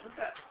ಹಂಗಿರ್ತೀವಿ ಅಂತ.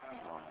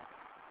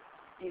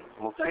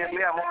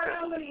 ಮುಕ್ತಿಯಲ್ಲಿ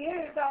ಅಮುಕ್ತ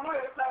ಏನಿದ್ದಾನೋ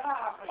ಇರ್ತಾನ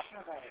ಆ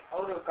ಪ್ರಶ್ನೆ.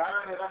 ಅವರು ಕಾಲ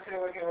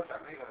ನಿರಾಶ್ರಯವಾಗಿ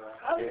ಹೇಳ್ತಾರೆ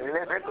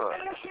ಹೇಳಲೇಬೇಕು.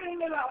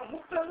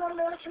 ಮುಕ್ತದ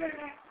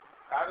ನಿರಾಶ್ರಯನೇ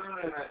ಕಾನೂನು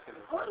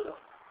ನಿರಾಶ್ರಯ ಹೌದು.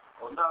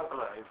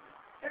 ಒಂದಾಗಲ್ಲ.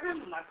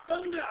 ಯಾಕಂದ್ರೆ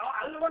ಮತ್ತೊಂದು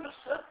ಅಲ್ಲಿ ಒಂದು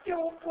ಸತ್ಯ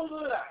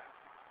ಒಪ್ಪುವುದಿಲ್ಲ.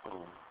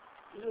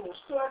 ಇದು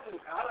ವಸ್ತು ಆಗ್ತದೆ.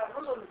 ಕಾಲ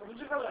ಅನ್ನೋದು ಒಂದು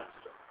ಪ್ರಿನ್ಸಿಪಲ್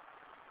ಆಗ್ತದೆ.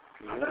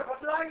 ಅದರ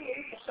ಬದಲಾಗಿ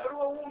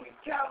ಸರ್ವವು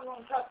ಮಿಥ್ಯಾ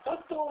ಅನ್ನುವಂಥ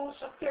ತತ್ವವು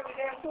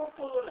ಸತ್ಯವಿದೆ ಅಂತ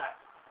ಒಪ್ಪುವುದಿಲ್ಲ.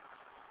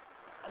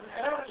 ಅದು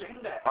ಹೇಳೋದಿಲ್ಲ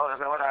ಹಿಂದೆ.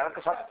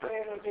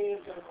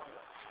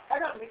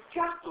 ಹಾಗಾದ್ರೆ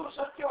ಮಿಥ್ಯಾತ್ವ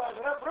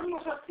ಸತ್ಯವಾದ್ರೆ ಬ್ರಹ್ಮ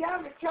ಸತ್ಯ,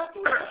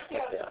 ಮಿಥ್ಯಾತ್ವ ಸತ್ಯ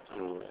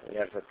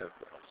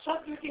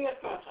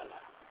ಸದ್ವಿತೀಯತ್ವ ಅಂತಲ್ಲ.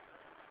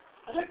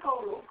 ಅದಕ್ಕೆ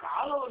ಅವರು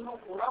ಕಾಲವನ್ನು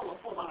ಕೂಡ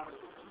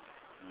ಒಪ್ಪಬಾರದು.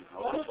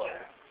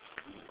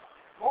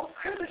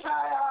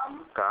 ಮೋಕ್ಷದಶಾಯಾಂ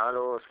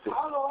ಕಾಲೋ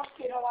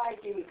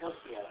ಸ್ಥಿರವಾಯಿತಿ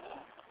ವಿಕಲ್ಪ್ಯ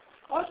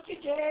ಅಸ್ತಿ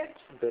ಚೇತ್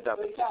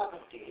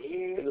ದ್ವೈತಾಪತ್ತಿ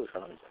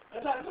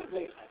ತದಂದ್ರೆ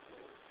ದ್ವೈತ.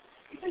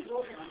 ಇದು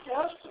ದೋಷವಂತೆ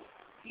ಅಸ್ತು,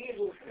 ಈ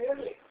ದೋಷ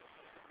ಇರಲಿ.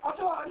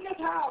 ಅಥವಾ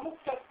ಅನ್ಯಥಾ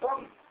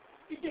ಅಮುಕ್ತತ್ವಂ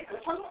ಇದು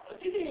ಕಥಂ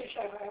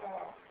ಅತಿದೇಶಃ.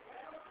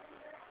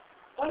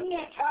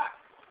 ಅನ್ಯಥಾ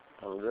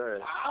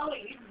ಕಾಲ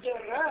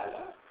ಇದ್ದರೆ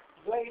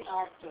ದ್ವೈತ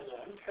ಆಗ್ತದೆ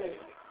ಅಂತ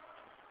ಹೇಳಿದೆ.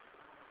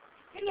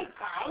 ಇನ್ನು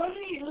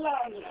ಕಾಲನೇ ಇಲ್ಲ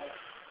ಅಂದ್ರೆ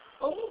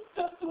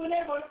ಅಮುಕ್ತತ್ವನೇ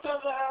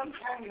ಬರ್ತದ ಅಂತ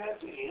ಹೆಂಗೆ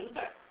ಹೇಳ್ತೀವಿ ಅಂತ.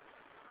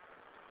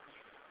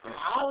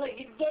 ಕಾಲ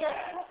ಇದ್ದರೆ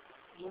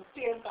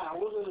ಮುಕ್ತಿ ಅಂತ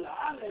ಆಗುದಿಲ್ಲ,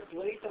 ಅಂದ್ರೆ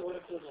ದ್ವೈತ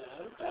ಬರ್ತದೆ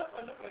ಅಂತ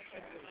ಒಂದು ಪ್ರಶ್ನೆ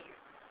ಹೇಳಿದೆ.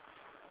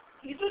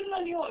 ಇದನ್ನ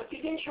ನೀವು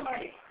ಅತಿದೇಶ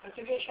ಮಾಡಿ.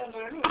 ಅತಿದೇಶ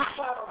ಅಂದ್ರೆ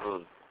ವಿಸ್ತಾರ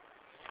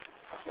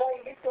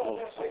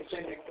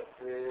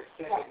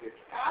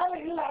ಕಾಲ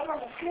ಇಲ್ಲ ಅಂದ್ರೆ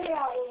ಮುಕ್ತಿನೇ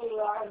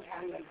ಆಗುದಿಲ್ಲ ಅಂತ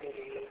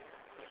ಹೆಂಗಂತೀರಿ.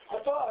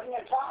 ಅಥವಾ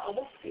ಅನ್ಯಥಾ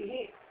ಅಮುಕ್ತಿ.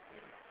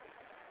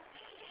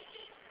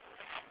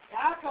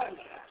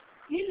 ಯಾಕಂದ್ರೆ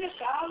ಇಲ್ಲಿ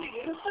ಕಾಲ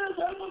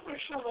ಇರ್ತದೆ ಅನ್ನೋ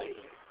ಪ್ರಶ್ನೆ ಬರೀ.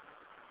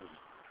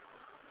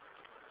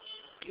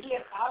 ಇಲ್ಲಿ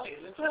ಕಾಲ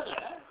ಇರ್ತದೆ,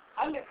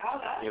 ಅಲ್ಲಿ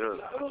ಕಾಲ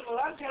ಇರುವುದಿಲ್ಲ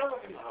ಅಂತ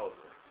ಹೇಳ್ಬೇಕಿಲ್ಲ.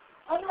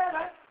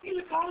 ಅಂದ್ಮೇಲೆ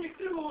ಇಲ್ಲಿ ಕಾಲ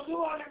ಇಟ್ಟಿರ್ಬೋದು,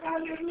 ಅಲ್ಲಿ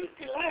ಕಾಲ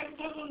ಇರ್ಲಿಕ್ಕಿಲ್ಲ,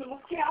 ಇಂಥದ್ದೊಂದು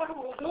ಮುಕ್ತಿ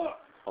ಆಗಬಹುದು.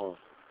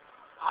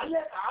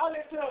 ಅಲ್ಲೇ ಕಾಲ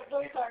ಇಟ್ಟರೆ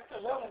ಅದ್ವೈತ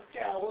ಆಗ್ತದೆ, ಮುಕ್ತಿ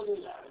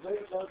ಆಗೋದಿಲ್ಲ.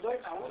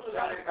 ಅದ್ವೈತ ಆಗೋದಿಲ್ಲ,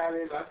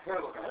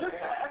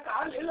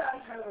 ಕಾಲ ಇಲ್ಲ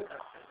ಅಂತ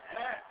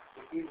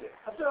ಹೇಳ್ಬೇಕಾಗ್ತದೆ.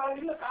 ಅಥವಾ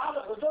ಇಲ್ಲ ಕಾಲ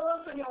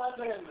ಹೃದಯವಂತ ನೀವು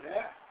ಅಂದ್ರೆ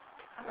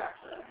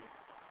ಹಾಗಾಗ್ತದೆ.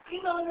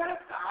 ಇನ್ನೊಂದ್ರೆ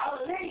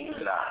ಕಾಲನೇ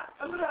ಇಲ್ಲ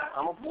ಅಂದ್ರೆ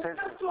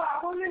ಮುಕ್ತತ್ವ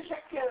ಆಗೋದೇ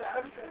ಶಕ್ಯ ಇಲ್ಲ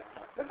ಅಂತ.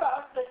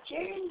 Because the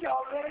change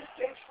always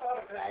takes for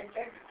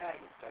granted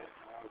time.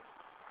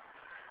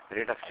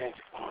 Rate of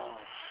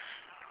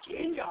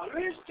change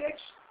always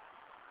takes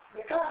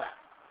ವಿಕಾರ.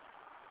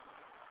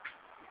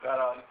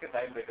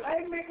 ಟೈಮ್ ಬೇಕು.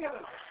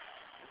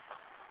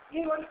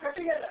 ಈಗ ಒಂದು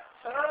ಕಟ್ಟಿಗೆ ಅಲ್ಲ,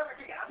 ಸರಳ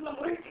ಕಟ್ಟಿಗೆ, ಅದನ್ನ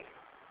ಮುರಿತೀವಿ,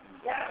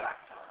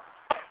 ಎರಡಾಗ್ತಾವ.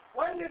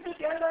 ಒಂದು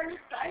ಇದ್ದದ್ದು ಎರಡಾಗಿ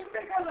ಟೈಮ್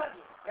ಬೇಕಲ್ಲ.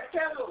 ಅದು ಗಟ್ಟೆ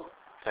ಅದು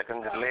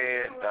second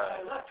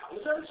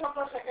thousands of the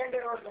second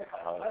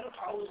ಇರೋದ್ಬೇಕಲ್ಲ.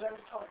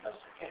 1000s of the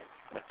second.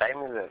 Time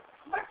ಇದೆ.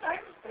 ಬಟ್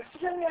ಟೈಮ್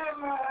ಪ್ರೆಸಿಷನ್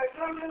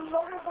ಇದರಲ್ಲಿ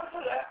ನೋಡ್ರೆ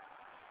ಬರ್ತದೆ.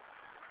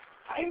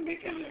 ಟೈಮ್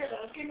ಬೇಕಿಲ್ಲ.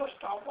 ಅದಕ್ಕೆ ನೀವು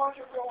ಸ್ಟಾಪ್ ವಾಚ್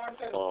ಉಪಯೋಗ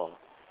ಮಾಡ್ತೇವೆ.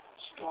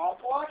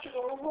 ಸ್ಟಾಪ್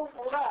ವಾಚ್ಗಳಿಗೂ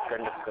ಕೂಡ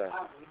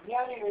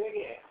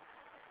ವಿಜ್ಞಾನಿಗಳಿಗೆ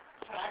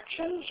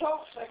ಫ್ರಾಕ್ಷನ್ಸ್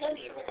ಆಫ್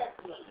ಸೆಕೆಂಡ್ಸ್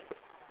ಬೇಕಾಗ್ತದೆ.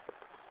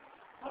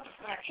 ಮತ್ತು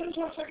ಫ್ರಾಕ್ಷನ್ಸ್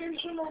ಆಫ್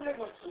ಸೆಕೆಂಡ್ಸ್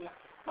ನೋಡ್ಲಿಕ್ಕೆ ಬರ್ತದೆ.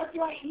 ಮತ್ತು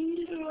ಇವಾಗ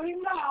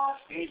ಹಿಂದಿನಿಂದ ಆ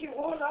ಸ್ಟೇಜಿಗೆ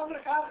ಹೋದಾದ್ರೆ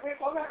ಕಾರ್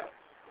ಬೇಕು ಹೋಗಬೇಕು,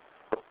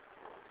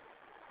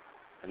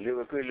 ಅಲ್ಲಿ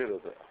ಬೇಕು ಇಲ್ಲಿ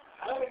ಬೇಕು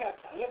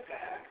ಅದಕ್ಕೆ.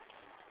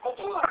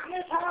 ಅಥವಾ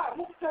ಅನ್ಯಥಾ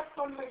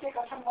ಅಮುಕ್ತತ್ವಕ್ಕೆ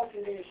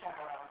ಕಸಂಬಂಧಿದೆ ಸಹ.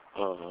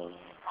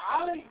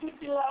 ಕಾಲ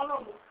ಇದ್ದಿದ್ದಿಲ್ಲ ಅನ್ನೋ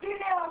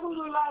ಮುಕ್ತಿನೇ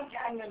ಆಗುದಿಲ್ಲ ಅಂತ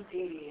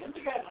ಹೆಂಗಂತೀರಿ ಅಂತ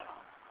ಕೇಳ್ತಾರ.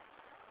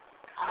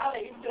 ಕಾಲ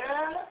ಇದ್ರೆ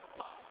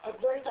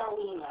ಅದ್ವೈತ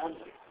ಆಗುದಿಲ್ಲ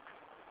ಅಂದ್ರೆ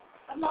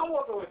ನಾವು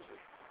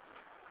ಒಪ್ಪಿಕೊಳ್ತೀವಿ.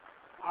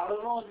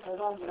 ಕಾಲನು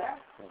ಅಂತದ ಅಂದ್ರೆ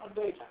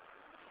ಅದ್ವೈತ.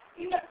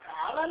 ಇನ್ನು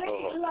ಕಾಲನೇ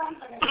ಇಲ್ಲ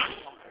ಅಂತ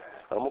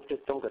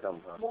ಅಮುಕ್ತತ್ವ ಕಥಂ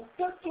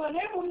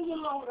ಮುಕ್ತತ್ವನೇ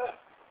ಬರುವುದಿಲ್ಲ ಅವ್ರ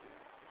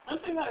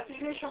ಅಂತ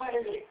ಅತಿದೇಶ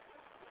ಮಾಡಿದ್ರಿ.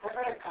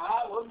 ಯಾಕಂದ್ರೆ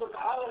ಒಂದು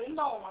ಕಾಲದಿಂದ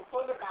ನಾವು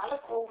ಮತ್ತೊಂದು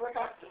ಕಾಲಕ್ಕೆ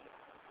ಹೋಗ್ಬೇಕಾಗ್ತದೆ.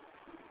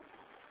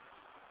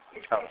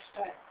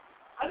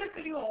 ಅದಕ್ಕೆ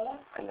ನೀವು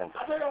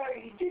ಅದರ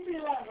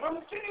ಇದ್ದಿದ್ದಿಲ್ಲ ಅಂದ್ರೆ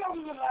ಮುಕ್ತಿನೇ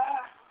ಹೋಗುದಿಲ್ಲ.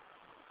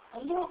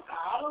 ಅಂದ್ರೂ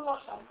ಕಾಲದ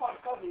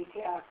ಸಂಪರ್ಕ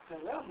ಬೇಕೇ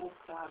ಆಗ್ತದೆ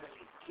ಮುಕ್ತ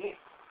ಆಗಲಿಕ್ಕೆ,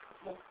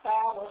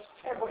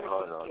 ಮುಕ್ತಾವಸ್ಥೆ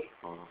ಬರಲಿಕ್ಕೆ.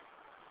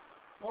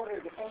 ನೋಡ್ರಿ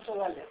ಡಿಫೆನ್ಸ್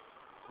ಅಲ್ಲಿ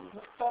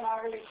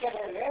ಮುಕ್ತನಾಗಲಿಕ್ಕೆ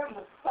ಹೇಳಿ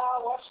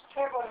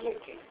ಮುಕ್ತಾವಸ್ಥೆ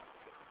ಬರಲಿಕ್ಕೆ.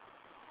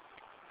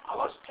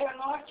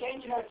 ಅವಸ್ಥೆಯನ್ನು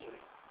ಚೇಂಜ್ ಹೇಳ್ತೀವಿ.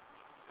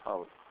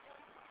 ಹೌದು,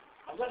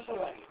 ಅದರ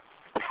ಸಲುವಾಗಿ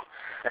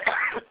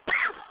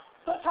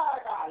ತಥಾ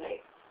ಕಾಲೇ.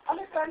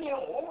 ಅದಕ್ಕೆ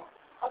ನೀವು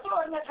ಅಥವಾ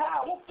ಅನ್ಯಥಾ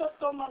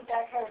ಅಮುಕ್ತತ್ವ ಅಂತ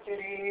ಯಾಕೆ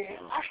ಹೇಳ್ತೀರಿ?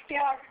 ಅಷ್ಟೇ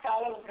ಯಾಕೆ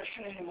ಕಾಲದ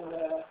ಪ್ರಶ್ನೆ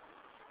ನಿಮಗೆ?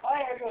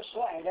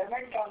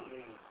 ಎಲಿಮೆಂಟ್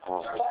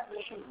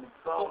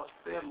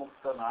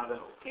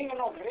ಮುಕ್ತನಾಗಲು. ಈಗ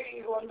ನೋಡ್ರಿ,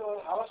 ಈಗ ಒಂದು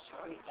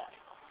ಅವಸ್ಥೆ ಇದ್ದಾರೆ,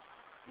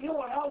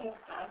 ಇವನ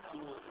ಮುಕ್ತ ಅಂತ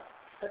ಅನ್ನೋದಿಲ್ಲ,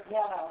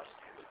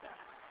 ಪ್ರಜ್ಞಾನಾವಸ್ಥೆ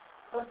ಇದ್ದಾರೆ.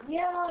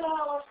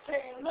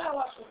 ಪ್ರಜ್ಞಾನಾವಸ್ಥೆಯಿಂದ ಅವ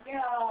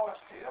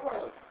ಸುಜ್ಞಾನಾವಸ್ಥೆಗೆ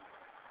ಬರೋದು.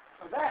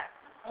 ಹೌದಾ?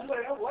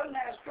 ಅಂದ್ರೆ one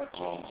has to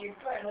change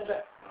into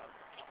another.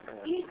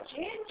 ಈ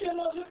ಚೇಂಜ್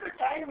ಅನ್ನೋದಕ್ಕೆ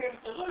ಟೈಮ್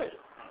ಇರ್ತದೋ ಇದು.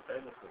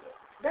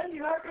 Then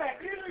you have to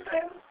agree with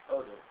time.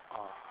 ಹೌದು.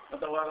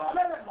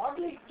 ಆಮೇಲೆ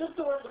ಮೊದಲು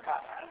ಇದ್ದದ್ದು ಒಂದು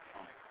ಕಾಲ,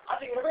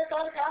 ಅದು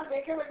ಇರಬೇಕಾದ ಕಾಲ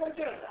ಬೇಕೇ ಬೇಕಂತ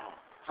ಹೇಳಿದ.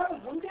 ಅದು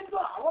ಮುಂದಿದ್ದು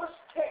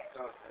ಅವಸ್ಥೆ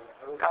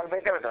ಕಾಲ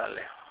ಬೇಕೇ ಬೇಕಲ್ಲ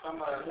ಅಲ್ಲಿ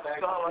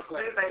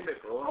ಟೈಮ್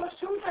ಬೇಕು.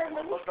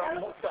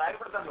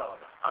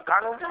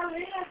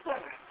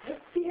 ಏನಾಗ್ತಾರೆ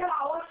ವ್ಯಕ್ತಿಯ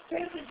ಅವಸ್ಥೆ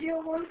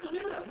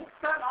ಜೀವಗೊಳಿಸುವುದಿಲ್ಲ.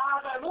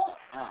 ಮುಕ್ತನಾದನು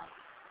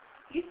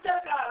ಇದ್ದ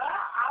ಕಾಲ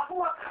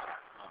ಆಗುವ ಕಾಲ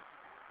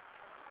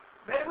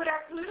ಬೇರೆ ಬೇರೆ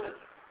ಆಗ್ತದಿಲ್ಲ.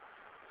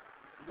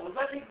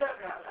 ಮೊದಲಿದ್ದ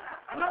ಕಾಲ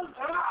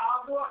ಅನಂತರ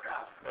ಆಗುವ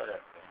ಕಾಲ ಬೇರೆ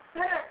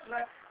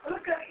ಆಗ್ತದೆ.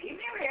 ಅದಕ್ಕೆ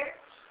ಇನಿವೇ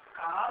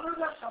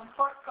ಕಾಲದ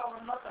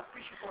ಸಂಪರ್ಕವನ್ನು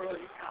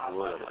ತಪ್ಪಿಸಿಕೊಳ್ಳಲಿಕ್ಕೆ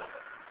ಆಗುವುದಿಲ್ಲ.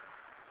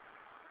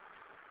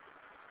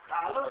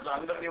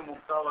 ಅಂದ್ರೆ ನೀವು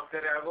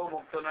ಮುಕ್ತಾವಸ್ಥೆರೇ ಆಗೋ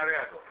ಮುಕ್ತನರೇ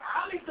ಆಗೋ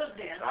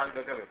ಕಾಲಿದ್ದದ್ದೇ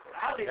ಆಗ್ಬೇಕೇ ಬೇಕು.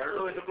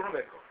 ಎರಡೂ ಇದಕ್ಕೂ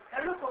ಬೇಕು.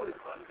 ಎರಡೂ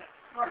ಹೋಗ್ಬೇಕು ಅಂತ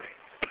ನೋಡ್ರಿ.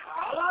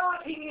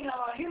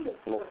 ಕಾಲಾಧೀನವಾಗಿ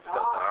ಮುಕ್ತ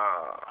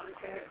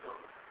ಅದಕ್ಕೆ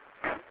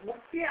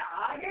ಮುಕ್ತಿ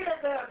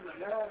ಆಗಿರದೆ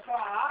ಅಂದ್ಮೇಲೆ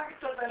ಅಥವಾ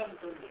ಆಗ್ತದೆ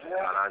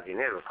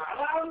ಅಂತಂದ್ರೆ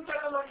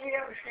ಕಾಲಾಂತರದಲ್ಲಿಯ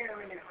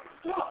ವಿಷಯವನ್ನೇ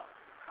ಹೊರತು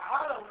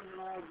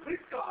ಕಾಲವನ್ನು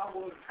ಬಿಟ್ಟು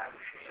ಆಗುವಂತಹ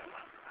ವಿಷಯವಲ್ಲ.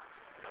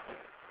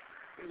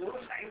 ಇದು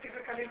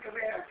scientifically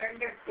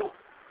attended to.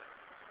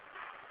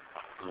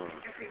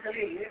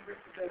 Scientifically,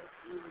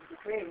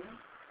 between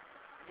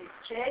the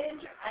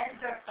change and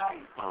the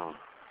time.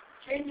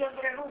 Change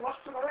ಅಂದ್ರೇನು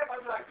ವಸ್ತುಗಳೇ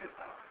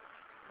ಬದಲಾಗ್ತಿರ್ತಾವೆ.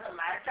 The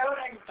matter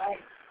and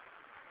time.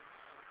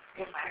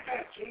 The matter,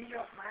 change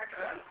of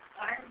matter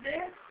and the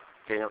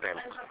change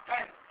of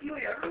time. ಇವು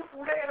ಎರಡೂ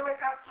ಕೂಡ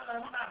ಇರಬೇಕಾಗ್ತದೆ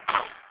ಅಂತ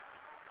ನಾನು.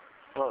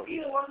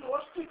 ಈಗ ಒಂದು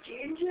ವಸ್ತು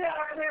ಚೇಂಜೇ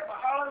ಆಗದೆ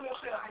ಬಹಳ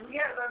ದಿವಸ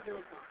ಹಂಗೆ ಅದ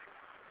ತಿಳ್ಕೊಂಡು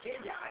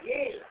ಚೇಂಜ್ ಆಗೇ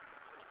ಇಲ್ಲ.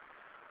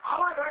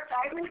 ಆವಾಗ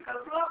ಟೈಮಿನ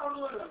ಕಲ್ಪನಾ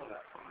ಬರುವುದಿಲ್ಲ ನಮಗೆ.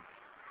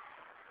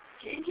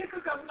 ಚೇಂಜಕ್ಕೆ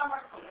ಕಲ್ಪನಾ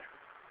ಮಾಡ್ತಾರೆ.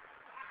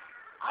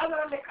 ಆದ್ರೆ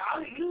ಅಲ್ಲಿ ಕಾಲ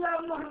ಇಲ್ಲ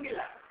ಅನ್ನೋ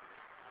ಹಂಗಿಲ್ಲ.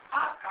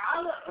 ಆ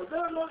ಕಾಲ ಅದು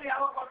ಅನ್ನೋದು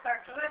ಯಾವಾಗ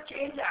ಗೊತ್ತಾಗ್ತದೆ?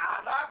 ಚೇಂಜ್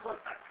ಆದಾಗ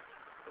ಗೊತ್ತಾಗ್ತದೆ.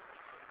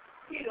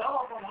 ಈಗ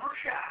ಒಬ್ಬ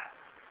ಮನುಷ್ಯ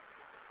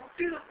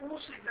ಹುಟ್ಟಿದ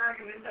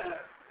ಕೂಸಿದ್ದಾಗಿನಿಂದ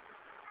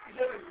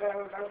ಇದರ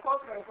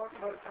ಬೆಳ್ಕೋತ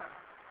ಬರ್ತಾನೆ,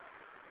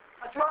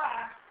 ಅಥವಾ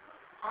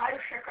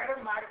ಆಯುಷ್ಯ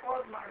ಕಡಿಮೆ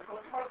ಮಾಡ್ಕೋತ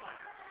ಬರ್ತಾನೆ.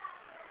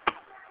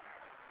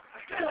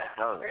 ಅಷ್ಟೇ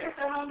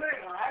ಬೆಳಿತಾನ ಅಂದ್ರೆ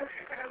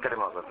ಆಯುಷ್ಯ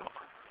ಕಡಿಮೆ ಆಗೋದು.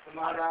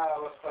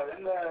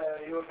 ಸುಮಾರಾವಸ್ಥದಿಂದ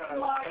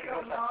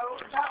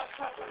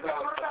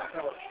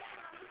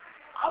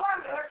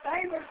ಅವಾಗ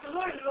ಟೈಮ್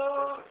ಇರ್ತದೋ ಇಲ್ಲೋ?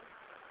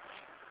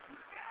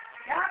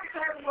 ಯಾಕೆ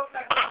ಟೈಮ್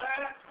ಗೊತ್ತಾಗ್ತದೆ?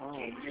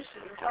 ಚೇಂಜಸ್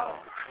ಇರ್ತಾವ.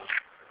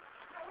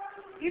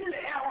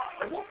 ಇಲ್ಲಿ ಅವ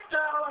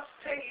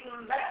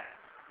ಮುಕ್ತಾವಸ್ಥೆಯಿಂದ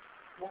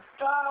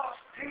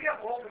ಮುಕ್ತಾವಸ್ಥೆಗೆ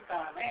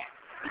ಹೋಗ್ತಾನೆ.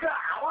 ಈಗ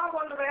ಅವಾಗ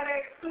ಒಂದು ಬೇರೆ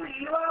ಇತ್ತು,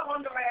 ಇವಾಗ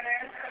ಒಂದು ಬೇರೆ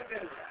ಅಂತ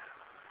ಹೇಳ್ತಿಲ್ಲ.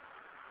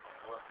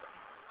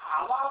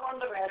 ಅವಾಗ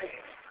ಒಂದು ಬೇರೆ,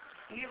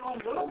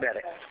 ಈಗೊಂದು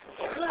ಬೇರೆ.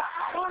 ಎಲ್ಲ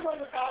ಅವಾಗ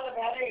ಒಂದು ಕಾಲ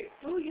ಬೇರೆ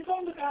ಇತ್ತು,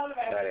 ಇದೊಂದು ಕಾಲ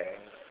ಬೇರೆ.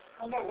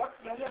 ಅಂದ್ರೆ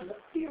ಒಟ್ಟಿನಲ್ಲಿ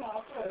ಮುಕ್ತಿ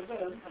ಮಾತ್ರ ಇದೆ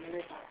ಅಂತ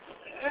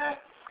ಹೇಳಬೇಕಾಗ್ತದೆ.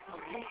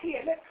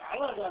 ಮುಕ್ತಿಯಲ್ಲೇ ಕಾಲ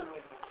ಅದ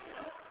ಅನ್ಬೇಕು.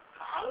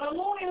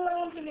 ಕಾಲನೂ ಇಲ್ಲ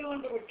ಅಂತ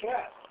ನೀವೊಂದು ಬಿಟ್ರೆ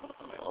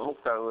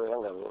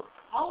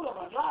ಅವನ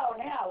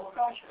ಬದಲಾವಣೆ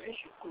ಅವಕಾಶವೇ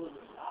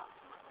ಸಿಕ್ಕುವುದಿಲ್ಲ.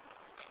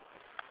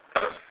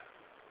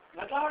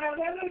 ಬದಲಾವಣೆ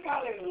ಅದೇ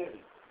ಕಾಲ ಇರಲಿಲ್ಲ.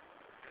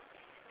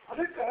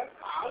 ಅದಕ್ಕೆ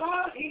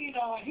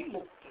ಕಾಲಾಧೀನಾಗಿ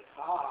ಮುಕ್ತಿ.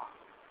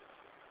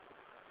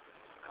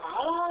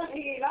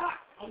 ಕಾಲಾಧೀನ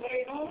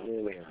ಅಂದ್ರೇನು?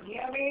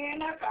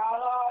 ನಿಯಮೇನ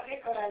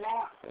ಕಾಲಾಧಿಕರಣ.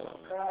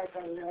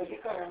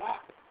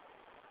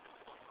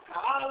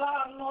 ಕಾಲ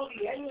ಅನ್ನೋದು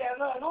ಎಲ್ಲಿ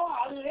ಅದನೋ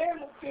ಅಲ್ಲೇ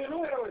ಮುಕ್ತಿನೂ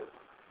ಇರಬೇಕು.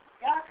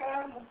 ಯಾಕೆ?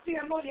 ಮುಕ್ತಿ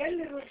ಅನ್ನೋದು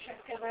ಎಲ್ಲಿರ್ಬೇಕು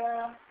ಶಕ್ಯದ?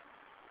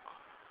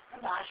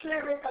 ಒಂದು ಆಶ್ರಯ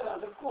ಬೇಕಲ್ಲ.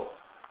 ಅದಕ್ಕೂ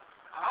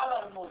ಕಾಲ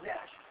ಅನ್ನೋದೇ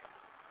ಆಶ್ರಯ.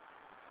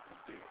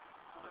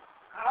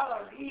 ಕಾಲ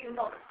ಈಗ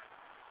ನೋಡ್ಬೇಕು,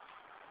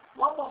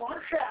 ಒಬ್ಬ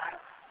ಮನುಷ್ಯ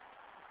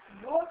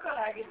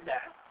ಯುವಕನಾಗಿದ್ದ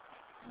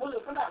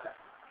ಮುದುಕನಾದ.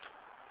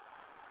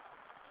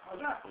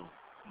 ಹೌದಾ?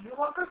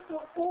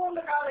 ಯುವಕತ್ವಕ್ಕೂ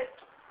ಒಂದು ಕಾಲ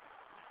ಇತ್ತು,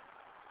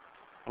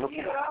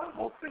 ಈಗ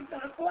ಮುಪ್ಪಿನ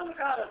ತನಕ್ಕೂ ಒಂದು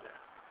ಕಾಲ ಅದ.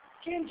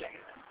 ಚೇಂಜ್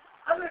ಆಗಿದೆ.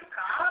 ಆದ್ರೆ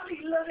ಕಾಲ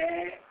ಇಲ್ಲದೆ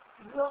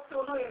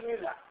ಯುವತ್ವನೂ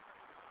ಇರಲಿಲ್ಲ,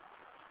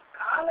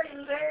 ಕಾಲ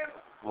ಇಲ್ಲದೆ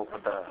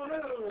ಮುಕ್ತತ್ವನೂ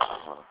ಇರಲಿಲ್ಲ.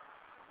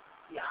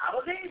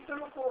 ಯಾವುದೇ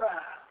ಇದ್ರೂ ಕೂಡ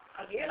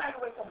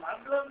ಅದೇನಾಗಬೇಕು?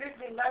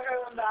 ಮೊದಲೊಂದಿದ್ದಾಗ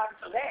ಒಂದು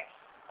ಆಗ್ತದೆ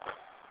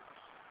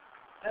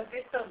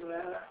ಅಂತಿತ್ತಂದ್ರೆ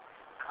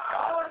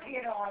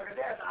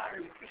ಕಾಲಾಧೀನವಾಗದೆ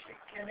ಅದಾಗಲಿಕ್ಕೆ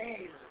ಶಕ್ಯನೇ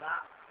ಇಲ್ಲ.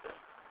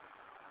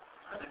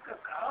 ಅದಕ್ಕೆ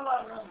ಕಾಲ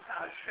ಅನ್ನುವಂಥ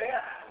ಆಶ್ರಯ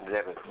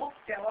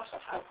ಮುಕ್ತಿ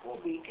ಅವಸ್ಥಾಕ್ಕೂ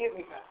ಬೇಕೇ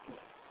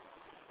ಬೇಕಾಗ್ತದೆ.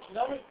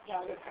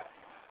 ಜಾಗಕ್ಕೆ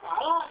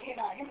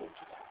ಕಾಲಾಧೀನಾಗಿ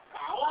ಮುಕ್ತ.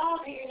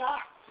 ಕಾಲಾಧೀನ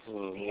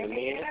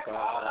ನಿಯಮೇನ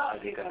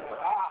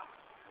ಕಾಲಾಧಿಕರಣ.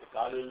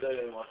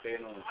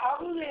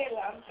 ಆಗುವುದೇ ಇಲ್ಲ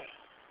ಅಂತ.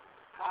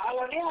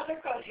 ಕಾಲನೇ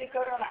ಅದಕ್ಕೆ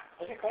ಅಧಿಕರಣ.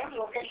 ಅಧಿಕರಣ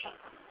ಲೊಕೇಶನ್.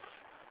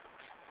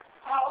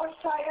 ಆ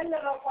ಅವಸ್ಥಾ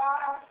ಎಲ್ಲದಪ್ಪ?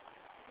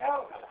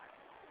 ಯಾವಾಗಲ್ಲ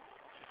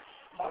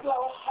ಮೊದಲ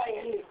ಅವಸ್ಥಾ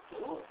ಎಲ್ಲಿತ್ತು,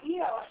 ಈ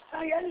ಅವಸ್ಥಾ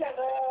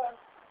ಎಲ್ಲದ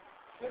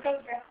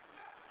ವಿಕಲ್ಪ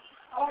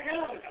ಅವಾಗ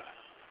ಹೇಳಬೇಕಲ್ಲ.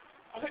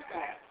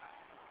 ಅದಕ್ಕೆ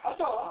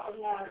ಅದು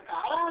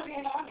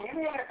ಕಾಲಾಧೀನ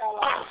ನೇಮೇನ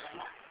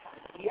ಕಾಲಾಧೀನ.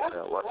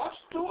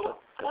 ವಸ್ತು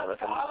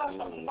ಕಾಲ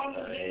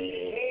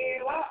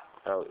ಸಂಬಂಧೇವ.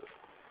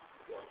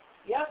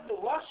 ಯದ್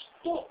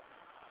ವಸ್ತು,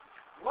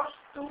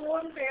 ವಸ್ತು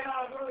ಅಂತ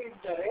ಏನಾದರೂ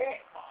ಇದ್ದರೆ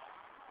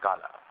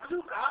ಕಾಲ ಅದು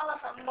ಕಾಲ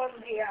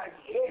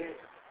ಸಂಬಂಧಿಯಾಗಿ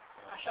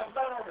ಆ ಶಬ್ದ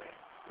ನೋಡ್ರಿ,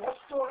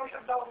 ವಸ್ತು ಅನ್ನೋ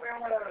ಶಬ್ದ ಉಪಯೋಗ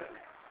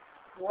ಮಾಡೋದ್ರಲ್ಲಿ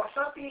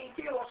ವಸತಿ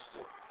ಇತಿ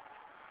ವಸ್ತು,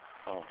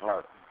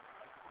 ಹೌದು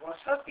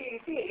ವಸತಿ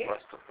ಇತಿ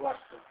ವಸ್ತು.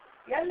 ವಸ್ತು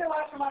ಎಲ್ಲಿ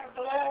ವಾಸ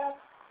ಮಾಡ್ತದೆ?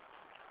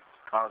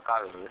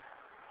 ಕಾಲದಲ್ಲಿ.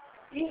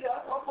 ಈಗ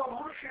ಒಬ್ಬ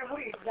ಮನುಷ್ಯನು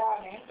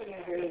ಇದ್ದಾನೆ ಅಂತ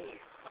ನೀವು ಹೇಳಿದ್ರಿ,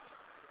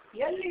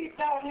 ಎಲ್ಲಿ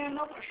ಇದ್ದಾನೆ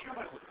ಅನ್ನೋ ಪ್ರಶ್ನೆ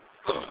ಬರ್ತದೆ.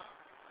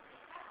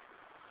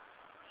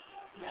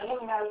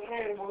 ನೆಲದ ಮೇಲೆ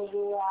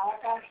ಇರ್ಬೋದು,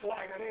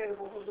 ಆಕಾಶದಾಗಡೆ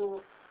ಇರಬಹುದು,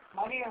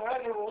 ಮನೆಯ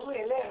ಒಳಗಿರ್ಬೋದು,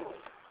 ಎಲ್ಲೇ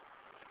ಇರ್ಬೋದು.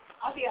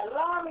 ಅದು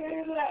ಎಲ್ಲಾ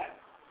ಮೇಲಿದ್ರೆ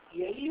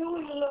ಎಲ್ಲಿಯೂ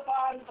ಇಲ್ಲಪ್ಪ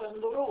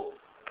ಅಂತಂದ್ರು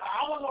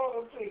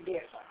ಕಾಲದೊಳಗಂತೂ ಇದ್ದೇ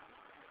ಸರ್.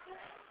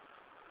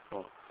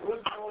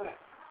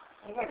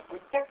 ಅಂದ್ರೆ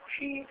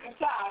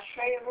ಪ್ರತ್ಯಕ್ಷೀಕೃತ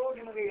ಆಶ್ರಯಗಳು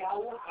ನಿಮಗೆ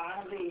ಯಾವುವು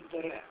ಕಾಣದೇ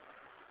ಇದ್ದರೆ,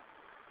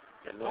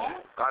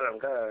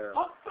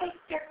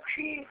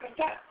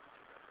 ಅಪ್ರತ್ಯಕ್ಷೀಕೃತ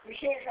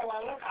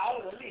ವಿಶೇಷವಾದ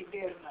ಕಾಲದಲ್ಲಿ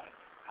ಇದ್ದೇ ಇರ್ತಾರೆ.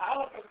 ಕಾಲ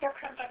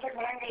ಪ್ರತ್ಯಕ್ಷ ಅಂತ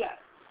ಬರಂಗಿಲ್ಲ.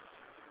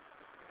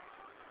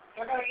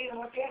 ಯಾಕಂದ್ರೆ ಇದು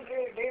ಮತ್ತೇನ್ರಿ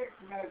ಡೇಟ್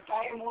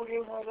ಟೈಮ್ ಹೋಗಿ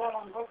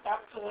ನಮ್ಗೆ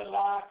ಗೊತ್ತಾಗ್ತದಲ್ಲ,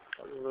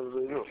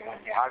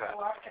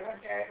 8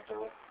 ಗಂಟೆ ಆಯ್ತು.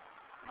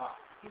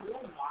 ಇದು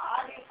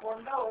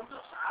ಮಾಡಿಕೊಂಡ ಒಂದು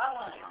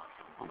ಸಾಧನ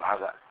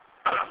ಭಾಗ.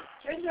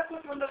 ಚೇಂಜ್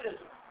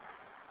ಕೂತ್ಕೊಂಡದ್ದು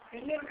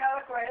ಹಿಂದಿನ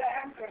ಕಾಲಕ್ಕೆ ಎಲ್ಲ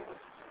ಹೆಂಗ್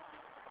ಕೇಳ್ಕೊತಿತ್ತು,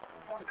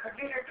 ಒಂದು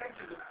ಕಡ್ಡಿ ರೇಟ್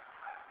ಅಂತಿದ್ರು.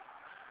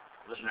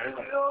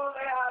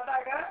 ಸೂರ್ಯೋದಯ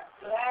ಆದಾಗ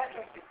ಲೈಟ್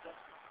ಇರ್ತಿತ್ತು,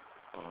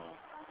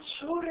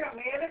 ಸೂರ್ಯ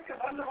ಮೇಲಕ್ಕೆ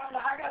ಬಂದು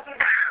ಹಾಗೆ ಅದ್ರ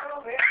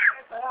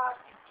ತರ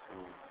ಆಗ್ತಿತ್ತು.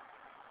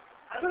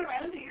 ಅದ್ರ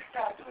ಮೇಲೆ ಇಷ್ಟ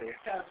ಆಯ್ತು.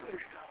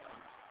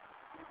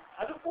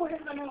 ಅದಕ್ಕೂ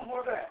ಹಿಂದೆ ನೀವು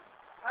ಹೋದ್ರೆ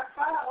ಅಪ್ಪ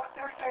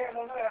ಅವತ್ತೆಷ್ಟ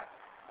ಏನಂದ್ರೆ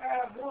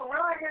 3 ಹುಳ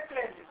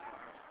ಆಗೈತ್ರಿ ಅಂತಿತ್ತು.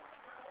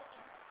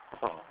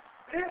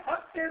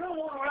 ಹೊತ್ತೇನು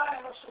 3 ಹುಳ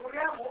ಏನೋ,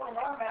 ಸೂರ್ಯ 3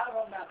 ಹುಳ ಮ್ಯಾಲ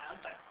ಬಂದಾನ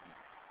ಅಂತ.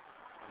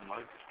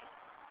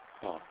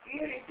 ಈ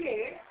ರೀತಿ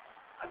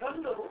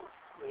ಅದೊಂದು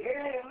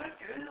ಬೇರೆಯನ್ನ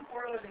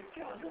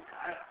ತಿಳಿದುಕೊಳ್ಳೋದಕ್ಕೆ ಒಂದು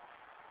ಕಾರಣ.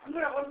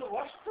 ಅಂದ್ರೆ ಒಂದು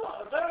ವಸ್ತು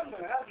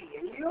ಅದರಂದ್ರೆ ಅದು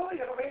ಎಲ್ಲಿಯೋ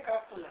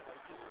ಇರಬೇಕಾಗ್ತದೆ,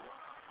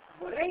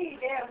 ಬರೇ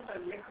ಇದೆ ಅಂತ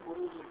ಅನ್ಲಿಕ್ಕೆ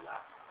ಬರುವುದಿಲ್ಲ.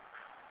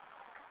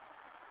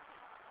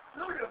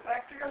 ನೋಡ್ರಿ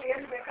ಪ್ರಾಕ್ಟಿಕಲ್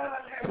ಏನ್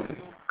ಬೇಕಾದ್ರೆ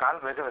ಕಾಲ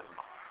ಬೇಕಾಗುತ್ತೆ.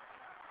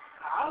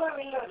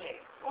 ಕಾಲವಿಲ್ಲದೆ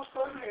ವಸ್ತು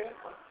ಅಂದ್ರೆ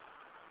ಹೇಳ್ತಾರೆ.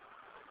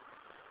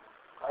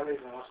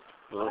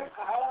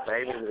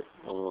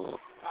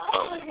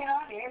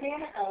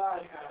 ಏನೇನ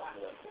ಕಾಲಾಧಿಕಾರ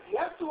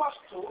ಎಷ್ಟು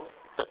ವಸ್ತು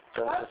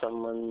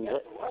ಸಂಬಂಧ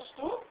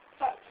ವಸ್ತು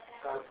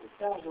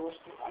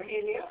ವಸ್ತು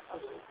ಆಗಿದೆಯೋ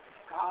ಅದು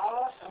ಕಾಲ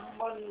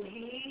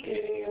ಸಂಬಂಧಿ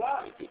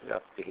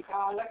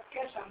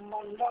ಕಾಲಕ್ಕೆ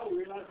ಸಂಬಂಧ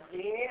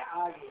ಉಳ್ಳದ್ದೇ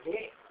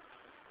ಆಗಿದೆ.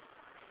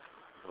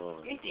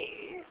 ಇತಿ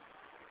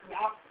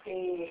ವ್ಯಾಪ್ತೇ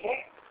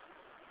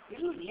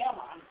ಇದು ನಿಯಮ.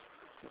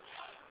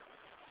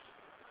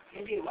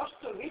 यदि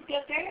वस्तु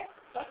विद्यते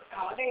तत्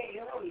काले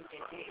एव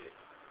विद्यते,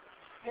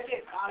 यदि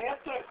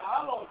यत्र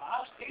कालो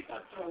नास्ति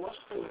तत्र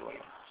वस्तु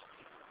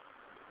नास्ति.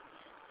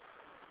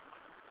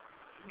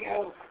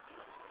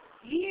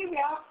 ಈ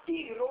ವ್ಯಾಪ್ತಿ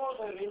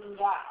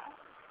ಇರೋದರಿಂದ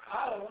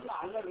ಕಾಲವನ್ನು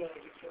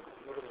ಅಲ್ಲಗಲಿಕ್ಕೆ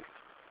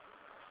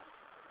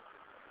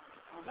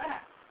ಹೌದಾ?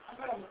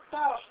 ಅಂದ್ರೆ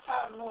ಮುಕ್ತಾವಸ್ಥಾ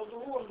ಅನ್ನೋದು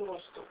ಒಂದು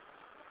ವಸ್ತು,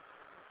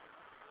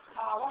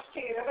 ಆ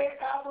ಅವಸ್ಥೆ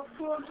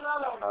ಇರಬೇಕಾದದ್ದು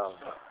ಅಂತಲ್ಲ ಒಂದು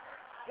ವಸ್ತು.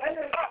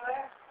 ಎಲ್ಲಿರ್ತದೆ?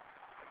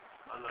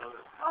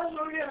 ಅದು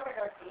ನೋಡಿ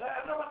ಇರಬೇಕಾಗ್ತದೆ.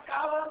 ಅಂದ್ರೆ ಒಂದು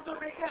ಕಾಲ ಅಂತೂ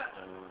ಬೇಕೇ.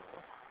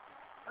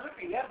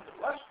 ಅದಕ್ಕೆ ಎದ್ದು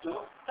ವಸ್ತು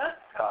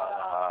ತತ್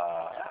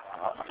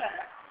ಅಂತ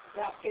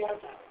ವ್ಯಾಪ್ತಿ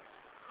ಹೇಳ್ತಾರೆ.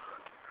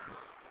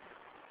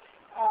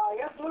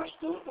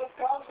 ಯದ್ವಸ್ತು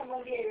ತತ್ಕಾಲ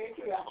ಸಂಬಂಧಿ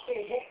ವ್ಯಾಪ್ತಿ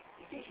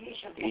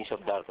ಈ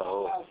ಶಬ್ದಾರ್ಥ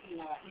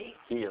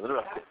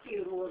ವ್ಯಾಪ್ತಿ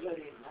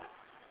ಇರುವುದರಿಂದ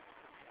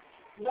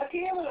ನ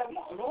ಕೇವಲ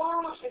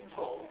ಅನುಮಾನ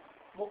ಸಿದ್ಧೋ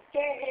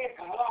ಮುಕ್ತೇ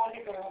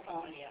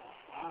ಕಾಲಾಧಿಕರಣತಾನಿಯ.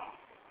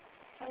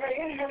 ಅಂದ್ರೆ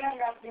ಏನ್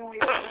ಹೇಳಂಗಾತ ನೀವು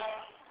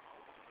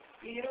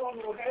ಇದು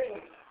ಒಂದು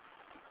ಹೇಳಿಲ್ಲ,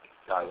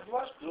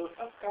 ವಸ್ತು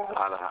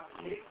ತತ್ಕಾಲ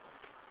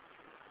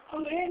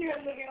ಅಂದ್ರೆ ಏನ್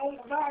ಹೇಳಿದ್ರಿ ನೀವು?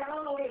 ಉದಾಹರಣೆ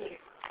ನೋಡಿದ್ರಿ,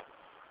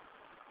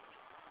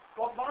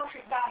 ಒಬ್ಬ ಮನುಷ್ಯ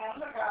ಇದ್ದಾನೆ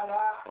ಅಂದ್ರೆ ಕಾಲ,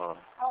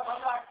 ಅವ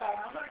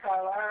ಬದಲಾಗ್ತಾನೆ ಅಂದ್ರೆ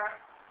ಕಾಲ,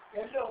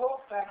 ಎಲ್ಲೋ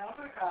ಹೋಗ್ತಾನೆ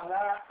ಅಂದ್ರೆ ಕಾಲ.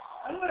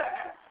 ಅಂದ್ರೆ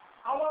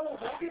ಅವನು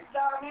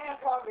ಹೋಗಿದ್ದಾನೆ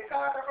ಅಥವಾ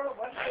ವಿಕಾರಗಳು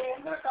ಬಂದಿದೆ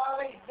ಅಂದ್ರೆ ಕಾಲ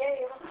ಇದ್ದೇ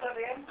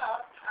ಇರುತ್ತದೆ ಅಂತ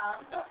ಅರ್ಥ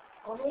ಅಂತ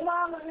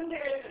ಅನುಮಾನದಿಂದ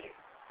ಹೇಳಿದ್ರಿ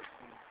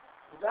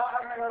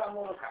ಉದಾಹರಣೆಗಳ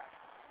ಮೂಲಕ.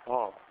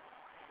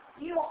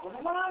 ನೀವು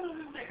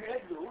ಅನುಮಾನದಿಂದ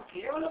ಹೇಳಿದ್ದು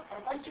ಕೇವಲ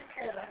ಪ್ರಪಂಚಕ್ಕೆ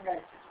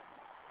ಹೇಳಿದಂಗಾಯ್ತು.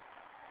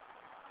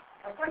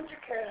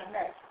 ಪ್ರಪಂಚಕ್ಕೆ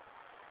ಹೇಳಿದಂಗಾಯ್ತು.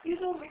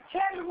 ಇದು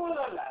ಮಿಥ್ಯಾ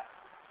ಇರ್ಬೋದಲ್ಲ,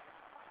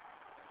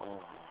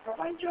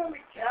 ಪ್ರಪಂಚವು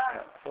ಮಿಥ್ಯಾ,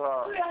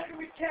 ಯಾಕೆ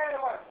ಮಿಥ್ಯಾ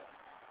ಇರಬಾರ್ದು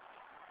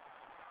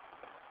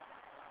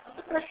ಅಂತ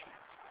ಪ್ರಶ್ನೆ.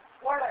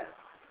 ಒಳ್ಳೆಯದು,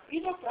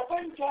 ಇದು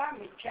ಪ್ರಪಂಚ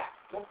ಮಿಥ್ಯಾ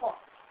ಒಪ್ಪ,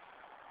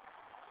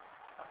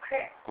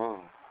 ಅಕ್ಷಯ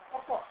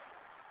ಒಪ್ಪ.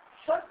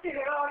 ಸತ್ಯ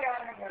ಹೇಳೋರು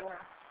ಯಾರು ಹೇಳ?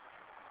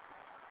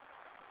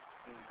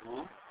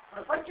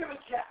 ಪ್ರಪಂಚ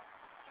ಮಿಥ್ಯ.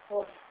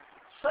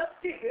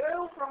 ಸತ್ಯ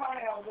ಹೇಳುವ ಪ್ರಮಾಣ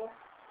ಯಾವುದು?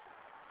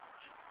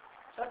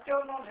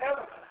 ಸತ್ಯವನ್ನು ಒಂದು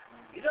ಹೇಳ್ಬೇಕಲ್ಲ.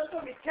 ಇದಂತೂ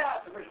ಮಿಥ್ಯಾ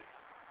ಆಯ್ತು ಬಿಡಿ.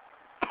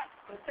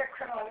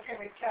 ಪ್ರತ್ಯಕ್ಷನ ಅದಕ್ಕೆ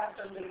ಮಿಥ್ಯಾ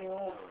ಅಂತಂದ್ರೆ ನೀವು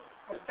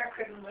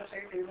ಪ್ರತ್ಯಕ್ಷದಿಂದ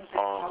ಸಹಿತ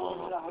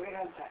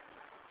ಅವೇನಂತ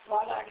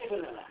ಸ್ವಾದ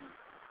ಹಾಕಿದಿಲ್ಲ.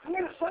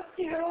 ಅಂದ್ರೆ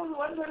ಸತ್ಯ ಹೇಳೋದು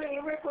ಒಂದರಲ್ಲಿ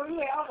ಇರಬೇಕು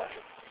ಇಲ್ಲ ಯಾವ್ದು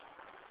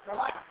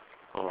ಪ್ರಮಾಣ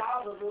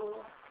ಯಾವುದು?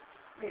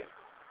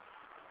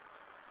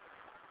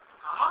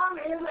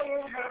 ಆಮೇಲೆ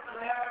ಏನ್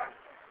ಹೇಳ್ತದೆ?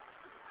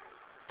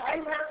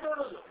 ಟೈಮ್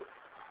ಹೇಳ್ತೋದು.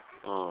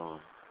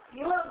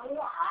 ಇವನು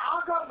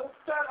ಆಗ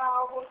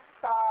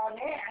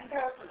ಮುಕ್ತನಾಗುತ್ತಾನೆ ಅಂತ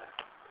ಹೇಳ್ತದೆ.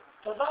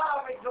 ಸದಾ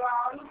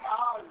ವಿದ್ವಾನ್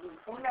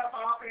ಪುಣ್ಯ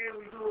ಪಾಪೇ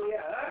ವಿಧೂಯ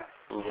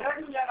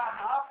ನಿರಂಜನ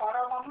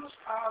ಪರಮಂ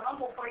ಸ್ಥಾನಂ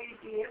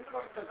ಉಪೈತಿ ಅಂತ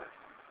ಬರ್ತದೆ.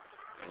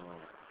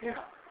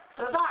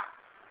 ಸದಾ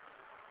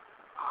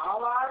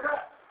ಆವಾಗ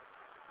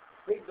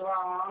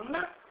ವಿದ್ವಾನ್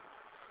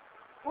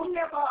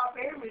ಪುಣ್ಯ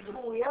ಪಾಪೇ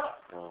ವಿಧೂಯ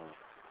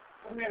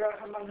ಪುಣ್ಯಗಳ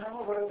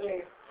ಸಂಬಂಧನೂ ಬರದೆ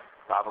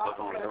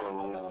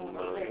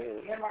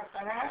ಏನ್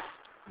ಮಾಡ್ತಾನೆ,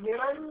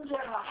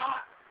 ನಿರಂಜನ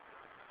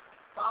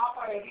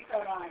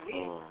ಪಾಪರಹಿತನಾಗಿ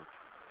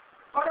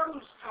ಪರಂ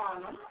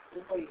ಸ್ಥಾನಂ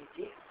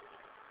ಉಪಯುಕ್ತಿ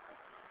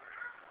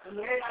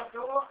ಅಂದ್ರೆ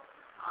ಏನಾಯ್ತು,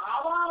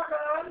 ಆವಾಗ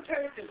ಅಂತ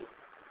ಹೇಳ್ತಿದ್ರು.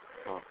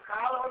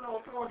 ಕಾಲವನ್ನು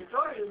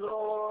ಒಪ್ಪಿಕೊಂಡಿತೋ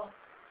ಇಲ್ಲೋ,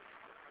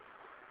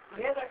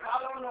 ವೇದ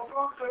ಕಾಲವನ್ನು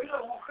ಒಪ್ಪಿಕೊಂಡಿತೋ ಇಲ್ಲೋ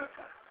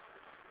ಮುಖಕ್ಕೆ.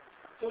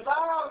 ಸುಧಾ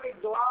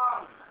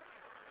ವಿದ್ವಾನ್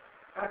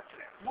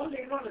ಅಷ್ಟೇ. ಮುಂದೆ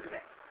ಇನ್ನೊಂದು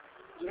ಕಡೆ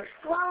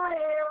ದೃಷ್ಟ್ವಾ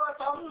ಏವ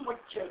ತಂ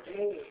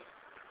ಮುಚ್ಯತೆ,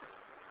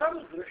 ತಂ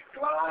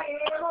ದೃಷ್ಟ್ವಾ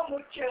ಏವ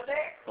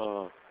ಮುಚ್ಯತೆ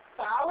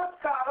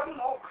ತಾವತ್ಕಾಲಂ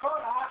ಮೋಕ್ಷೋ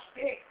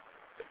ನಾಸ್ತಿ.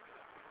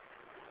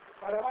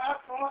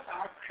 ಪರಮಾತ್ಮ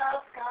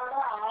ಸಾಕ್ಷಾತ್ಕಾರ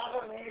ಆದ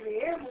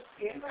ಮೇಲೆಯೇ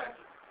ಮುಕ್ತಿ ಅಂತ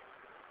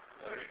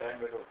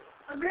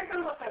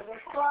ಬೇಕಲ್ಲ. ಮತ್ತೆ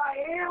ದೃಷ್ಟ್ವಾ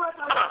ಏವ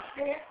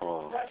ತಮ್ಮಷ್ಟೇ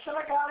ದರ್ಶನ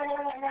ಕಾಲ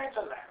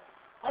ಹೇಳಿದಂಗಾಯ್ತಲ್ಲ,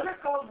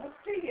 ಅದಕ್ಕೆ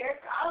ಮುಕ್ತಿಗೆ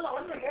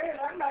ಕಾಲವನ್ನು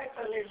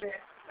ಹೇಳಿದಂಗಾಯ್ತಲ್ಲ. ಇಲ್ಲಿ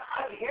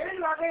ಅದು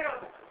ಹೇಳಿದಾಗೆ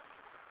ಹೇಳ್ಬೇಕು,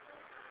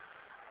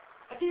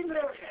 ಅತೀಂದ್ರ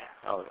ವಿಷಯ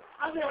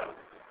ಅದು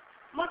ಹೇಳ್ಬೇಕು.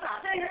 ಮತ್ತೆ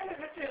ಅದೇ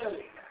ಹೇಳಿರಲ್ಲ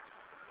ಈಗ.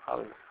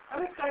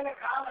 ಅದಕ್ಕಾಗಿ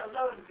ಕಾಲ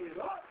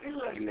ಅದಂತೀರೋ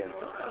ಇಲ್ಲ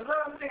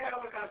ಅದಂತೆ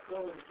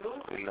ಹೇಳ್ಬೇಕಾಗ್ತದೆ,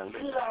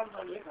 ಇಲ್ಲ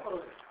ಅಂತಲಿಕ್ಕೆ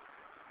ಬರೋದಿಲ್ಲ.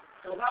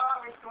 ಸದಾ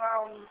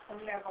ವಿಶ್ವಾಂ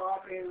ಪುಣ್ಯ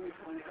ಪಾಪೇ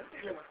ವಿಷ್ಣು ಅಂತ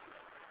ತಿಳಿಬರ್ತದೆ.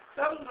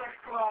 ತಂ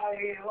ದೃಷ್ಟ್ವಾ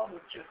ಏವ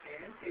ಮುಚ್ಯತೆ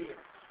ಅಂತ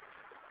ತಿಳಿಬರ್ತದೆ.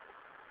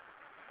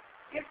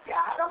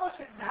 ಇತ್ಯಾಗಮ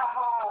ಸಿದ್ಧಃ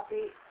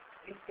ಅಪಿ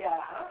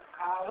ಇತ್ಯಾಹ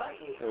ಕಾಲ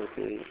ಏವ.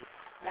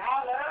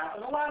 ಕಾಲ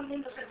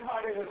ಅನುಮಾನದಿಂದ ಸಿದ್ಧ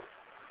ಮಾಡಿದರು.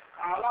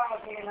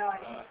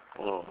 ಕಾಲಾಧೀನಾನಿ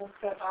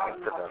ಮುಕ್ತತಾ.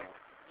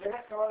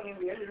 ಜಗತ್ತೊಳಗೆ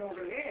ನೀವು ಎಲ್ಲಿ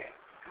ನೋಡ್ರಿ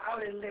ಕಾಲ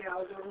ಇಲ್ಲದೆ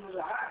ಯಾವುದು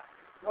ಇರುವುದಿಲ್ಲ.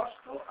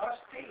 ವಸ್ತು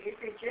ಅಸ್ತಿ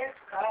ಇತಿ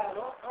ಚೇತ್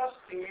ಕಾಲೋ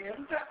ಅಸ್ತಿ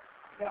ಅಂತ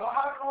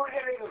ವ್ಯವಹಾರ ನೋಡಿ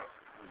ಹೇಳಿದರು.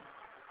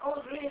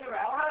 ಹೌದ್ರಿ, ಇದು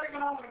ವ್ಯವಹಾರಕ್ಕೆ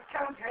ನಾವು ಮುಖ್ಯ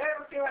ಅಂತ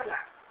ಹೇಳಿರ್ತೀವಲ್ಲ.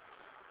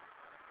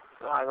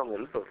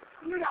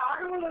 ಈಗ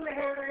ಆಗಮದಲ್ಲಿ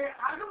ಹೇಳ್ರಿ,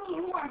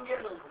 ಆಗಮದೂ ಹಂಗೆ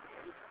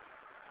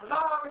ಸದಾ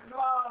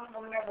ವಿದ್ವಾನ್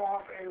ಪುಣ್ಯ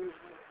ಪಾಪೇ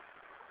ವಿಷ್ಣು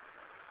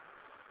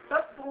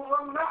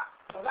ತತ್ಪೂರ್ವಂಗ.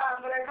 ಸದಾ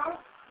ಅಂದ್ರೆ ನಾವು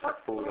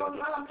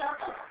ತತ್ಪೂರ್ವಂಗ ಅಂತ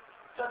ಹೇಳ್ತಾರೆ.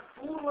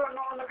 ತತ್ಪೂರ್ವ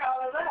ಅನ್ನೋ ಒಂದು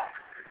ಕಾಲದ,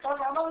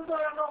 ತದನಂತರ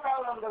ಅನ್ನೋ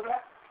ಕಾಲ ಅಂದ್ರೆ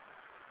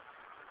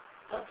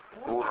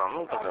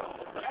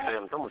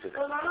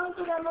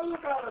ತದನಂತರ ಅನ್ನೋದು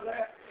ಕಾಲದ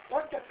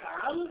ಒಟ್ಟು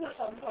ಕಾಲದ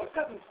ಸಂಪರ್ಕ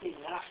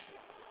ಬಿಟ್ಟಿಲ್ಲ.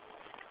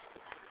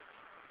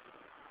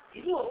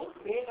 ಇದು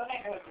ವೇದನೆ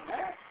ಹೇಳ್ತದೆ.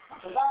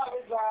 ಸದಾ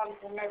ವಿದ್ವಾನ್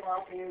ಪುಣ್ಯ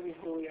ಪಾಪೇ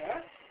ವಿಧೂಯ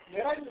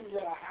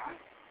ನಿರಂಜನ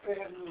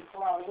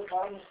ಅದು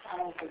ಪರಮ ಸ್ಥಾನ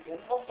ಅಂತ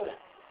ಹೋಗ್ತದೆ.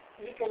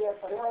 ಇದಕ್ಕೆಲ್ಲ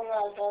ಪರಿವಾರ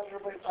ಆಚಾರ್ಯರು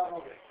ಬರೀತಾರೆ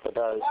ನೋಡ್ರಿ.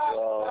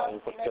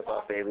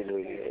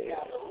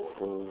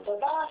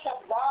 ಸದಾ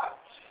ಶಬ್ದ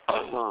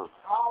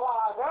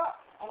ಆವಾಗ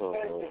ಅಂತ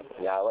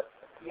ಹೇಳ್ತೇವೆ.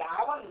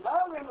 ಯಾವನ್ನ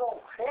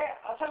ವಿಮೋಕ್ಷೆ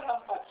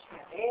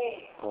ಅಸಂಪತ್ಸ್ಯತೆ,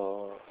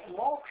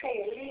 ಮೋಕ್ಷ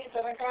ಎಲ್ಲಿ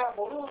ತನಕ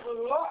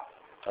ಬರುವುದಿಲ್ಲೋ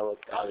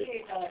ಅಲ್ಲಿ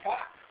ತನಕ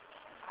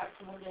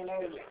ಅಷ್ಟು ಮುಂದೆನೇ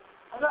ಇರಲಿ.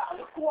 ಅಂದ್ರೆ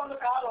ಅದಕ್ಕೂ ಒಂದು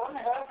ಕಾಲವನ್ನು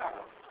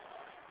ಹೇಳ್ತಾರೆ.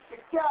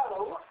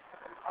 ಇತ್ಯಾದವು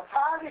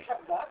ಅಥಾದಿ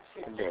ಶಬ್ದ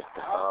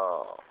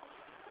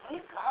ಈ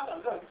ಕಾಲ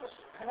ಅಂತೂ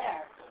ಸಿದ್ಧನೇ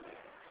ಆಗ್ತದೆ.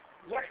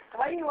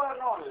 ದೃಷ್ಟೈವ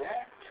ಅನ್ನೋಲ್ಲೇ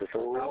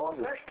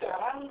ದೃಷ್ಟ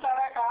ಅನಂತರ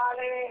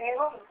ಕಾಲೇ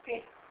ಏವ ಮುಕ್ತಿ.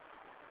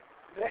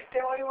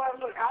 ದೃಷ್ಟವೈವ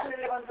ಅಂದ್ರೆ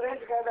ಕಾಲದಲ್ಲಿ ಬಂದ್ರೆ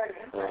ಅಂತ ಕೇಳಿದಾಗ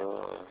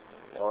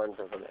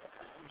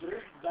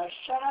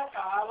ದರ್ಶನ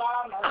ಕಾಲ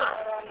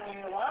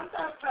ನಂತರನೇವ ಅಂತ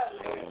ಅರ್ಥ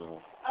ಅಲ್ಲಿ.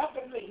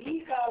 ಆದ್ದರಿಂದ ಈ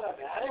ಕಾಲ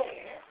ಬೇರೆ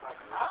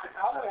ಆ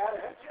ಕಾಲ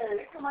ಬೇರೆ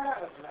ಹೇಳಲಿಕ್ಕೆ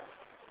ಮಾಡಾಗಲ್ಲ.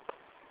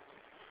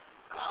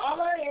 ಕಾಲ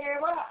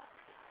ಏವ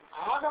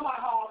ಆಗಮ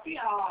ಅಪಿ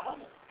ಆಹ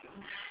ಮುಕ್ತಿ.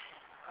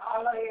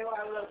 ಕಾಲ ಏವ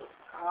ಅಲ್ಲದು,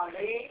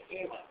 ಕಾಲೇ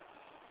ಏವ.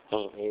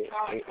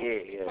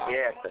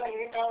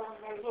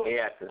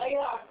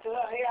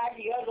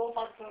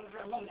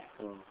 ಮೊನ್ನೆ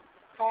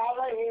ಕಾಲ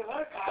ಏವ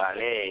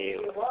ಕಾಲೇ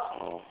ಏವ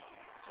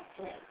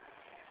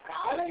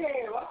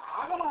ಕಾಲಯೇವ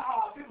ಆಗಮ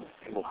ಅಪಿ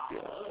ಮುಕ್ತಿ.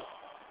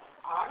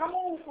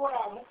 ಆಗಮವೂ ಕೂಡ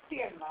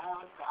ಮುಕ್ತಿಯನ್ನ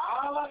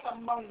ಕಾಲ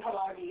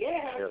ಸಂಬಂಧವಾಗಿಯೇ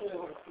ಹೇಳುತ್ತದೆ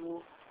ಹೊರತು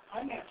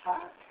ಅನ್ಯಥಾ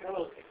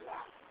ಹೇಳುವುದಿಲ್ಲ.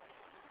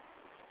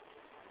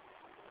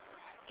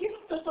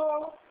 ಕಿಂತೋ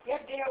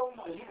ಯದ್ಯೇವಂ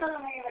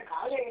ಅಧಿಕರಣೇನ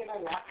ಕಾಲೇನ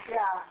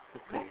ವ್ಯಾಖ್ಯಾ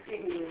ಮುಕ್ತಿ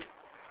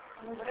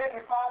ಅಂದ್ರೆ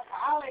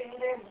ಕಾಲ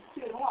ಇಲ್ಲದೆ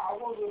ಮುಕ್ತಿನೂ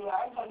ಆಗುವುದಿಲ್ಲ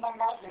ಅಂತ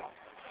ಅಂದಂಗಾಗ್ತದೆ.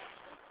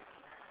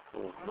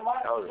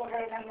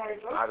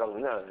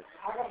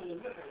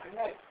 ಆಗಮದಿಂದ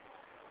ಹಂಗಾಯ್ತು.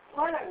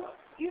 ಒಳ್ಳೆಯದು.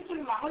 ಇದು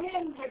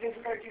ನಮಗೇನು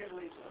ಡಿಫಿಕಲ್ಟಿ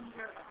ಇರಲಿಲ್ಲ ಅಂತ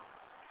ಹೇಳ್ತಾರೆ.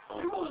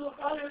 ಇರ್ಬೋದು,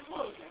 ಕಾಲ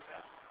ಇರ್ಬೋದು,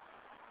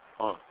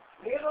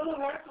 ಬೇರೆಯವರು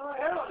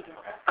ಹೇಳೋದು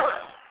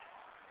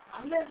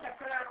ಅಲ್ಲೇ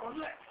ತಕ್ಕಡೆ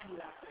ಒಂದೇ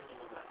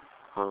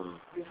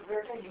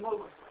ಡಿಫಿಕಲ್ಟಿ ನಿಮಗೂ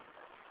ಬರ್ತದೆ.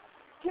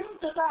 ಕಿಂ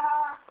ತತಃ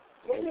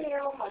ಎಲ್ಲಿ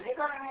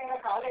ಅಧಿಕರಣೇನ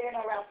ಕಾಲ ಏನ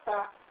ವ್ಯಾಪ್ತ,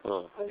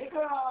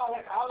 ಅಧಿಕರಣವಾದ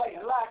ಕಾಲ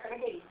ಎಲ್ಲ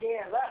ಕಡೆಗೆ ಇದ್ದೇ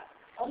ಅದ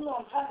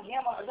ಅನ್ನುವಂಥ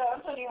ನಿಯಮ ಅದ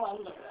ಅಂತ ನೀವು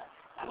ಅಂದಾಗ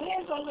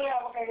ನಮಗೇನು ತೊಂದರೆ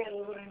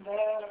ಆಗಬೇಕಾಗಿರೋದ್ರಿಂದ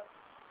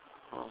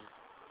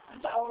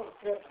ಅಂತ ಅವರು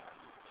ಕೇಳ್ತಾರೆ.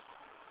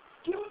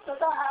 ಕಿಂ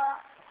ತತಃ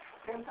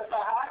किं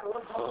ततः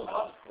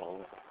ऊर्ध्वं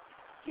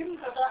किं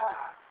ततः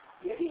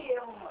यदि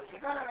एवं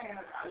अधिकरणेन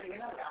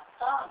कालेन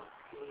व्याप्ता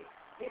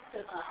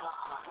इत्यतः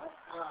आह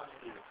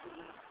कालयति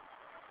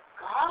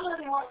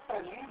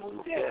ಕಾಲನಿವರ್ತನೆ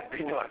ಮುಂದೆ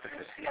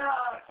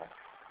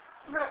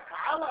ಅಂದ್ರೆ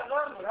ಕಾಲ ಅದ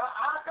ಅಂದ್ರೆ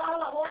ಆ ಕಾಲ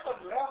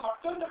ಹೋತಂದ್ರೆ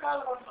ಮತ್ತೊಂದು ಕಾಲ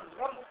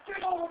ಬಂತಂದ್ರೆ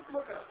ಮುಕ್ತಿನ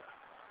ಹೋಗ್ಬೇಕಲ್ಲ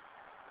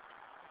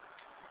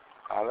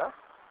ಕಾಲ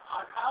ಆ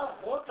ಕಾಲ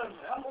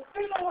ಹೋತಂದ್ರೆ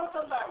ಮುಕ್ತಿನ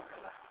ಹೋಗ್ತಂದ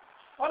ಆಗ್ಬೇಕಲ್ಲ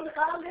ಒಂದು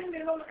ಕಾಲದಿಂದ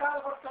ಇನ್ನೊಂದು ಕಾಲ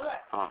ಬರ್ತದೆ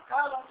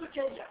ಕಾಲ ಅಂತೂ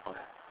ಚೇಂಜ್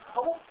ಆಗ್ತದೆ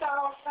ಅಮುಕ್ತ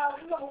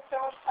ಅವಸ್ಥಾದಿಂದ ಮುಕ್ತ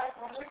ಅವಸ್ಥಾಕ್ಕೆ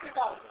ಬರ್ಲಿಕ್ಕೆ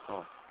ಕಾಲ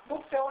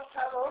ಮುಕ್ತ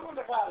ಅವಸ್ಥಾದೊಳಗೆ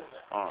ಒಂದು ಕಾಲ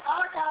ಇದೆ ಆ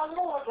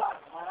ಕಾಲನೂ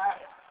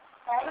ಬದಲಾಗ್ತದೆ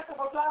ಕಾಲಕ್ಕೆ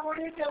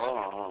ಬದಲಾವಣೆ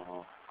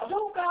ಅದು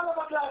ಕಾಲ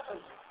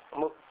ಬದಲಾಗ್ತದೆ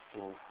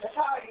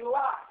ಯಥಾ ಯುವ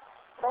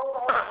ಪ್ರೌಢ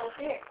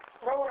ಭವತಿ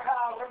ಪ್ರೌಢ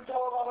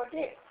ವೃದ್ಧೋ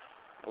ಭವತಿ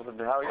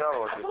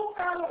ಅದು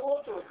ಕಾಲ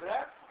ಹೋತು ಅಂದ್ರೆ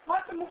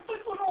ಮತ್ತೆ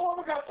ಮುಕ್ತಕ್ಕೂ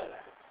ಹೋಗ್ಬೇಕಾಗ್ತದೆ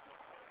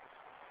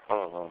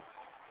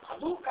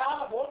ಅದು ಕಾಲ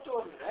ಹೋತು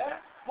ಅಂದ್ರೆ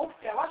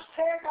ಮುಕ್ತಿ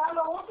ಅವಸ್ಥೆ ಕಾಲ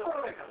ಹೋತು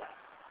ಬರ್ಬೇಕಲ್ಲ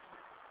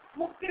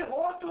ಮುಕ್ತಿ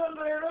ಹೋತು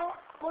ಅಂದ್ರೆ ಏನು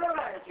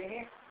ಪುನರಾಗತೀನಿ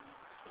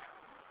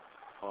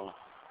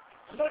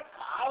ಅಂದ್ರೆ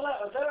ಕಾಲ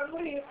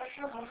ಅದರಂದ್ರೆ ಈ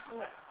ಪ್ರಶ್ನೆ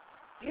ಬರ್ತದೆ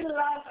ಇಲ್ಲ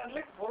ಅಂತ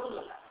ಅನ್ಲಿಕ್ಕೆ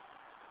ಬರುದಿಲ್ಲ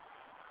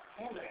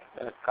ಏನ್ರಿ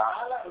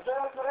ಕಾಲ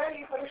ಅದರಂದ್ರೆ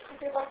ಈ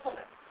ಪರಿಸ್ಥಿತಿ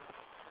ಬರ್ತದೆ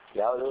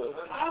ಯಾವುದು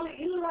ಕಾಲ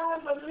ಇಲ್ಲ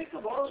ಅಂತ ಅನ್ಲಿಕ್ಕೆ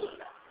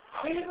ಬರೋದಿಲ್ಲ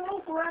ಅಲ್ಲಿಗೂ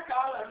ಕೂಡ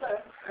ಕಾಲ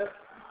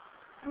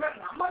ಅಂದ್ರೆ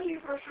ನಮ್ಮಲ್ಲಿ ಈ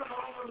ಪ್ರಶ್ನೆ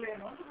ಬರೋದಿಲ್ಲ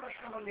ಏನು ಅಂತ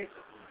ಪ್ರಶ್ನೆ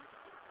ಬಂದಿತ್ತು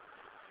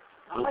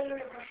ನಮ್ಮಲ್ಲಿ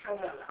ಈ ಪ್ರಶ್ನೆ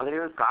ಅದಲ್ಲ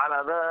ಅಂದ್ರೆ ಕಾಲ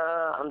ಅದ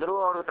ಅಂದ್ರೂ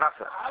ಅವ್ರಿಗೆ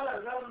ತ್ರಾಸ ಕಾಲ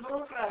ಅದ ಅಂದ್ರೂ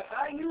ತ್ರಾಸ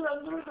ಇಲ್ಲ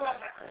ಅಂದ್ರೂ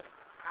ತ್ರಾಸ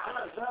ಕಾಲ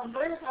ಅದ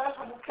ಅಂದ್ರೆ ತ್ರಾಸ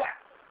ಮುಖ್ಯ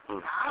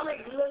ಕಾಲ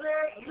ಇಲ್ಲದೆ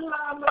ಇಲ್ಲ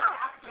ಅಂದ್ರೆ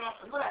ಯಾಕೆ ತ್ರಾಸ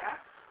ಅಂದ್ರೆ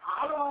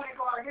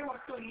ಆನುಮಾನಿಕವಾಗಿ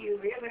ಮತ್ತು ಈ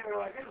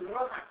ವೇದಗಳಾಗಿ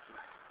ವಿರೋಧ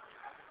ಆಗ್ತದೆ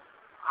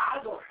ಆ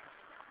ದೋಷ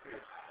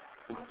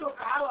ಮತ್ತು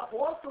ಕಾಲ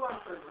ಹೋತು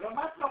ಅಂತಂದ್ರೆ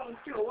ಮತ್ತೆ ನಾವು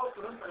ಮುಕ್ತಿ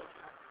ಹೋತು ಅಂತ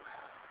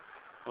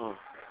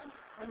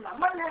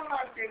ನಮ್ಮಲ್ಲಿ ಹೆಂಗ್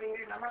ಮಾಡ್ತೀವಿ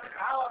ನಮ್ಮಲ್ಲಿ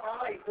ಕಾಲ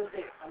ಬಾಲ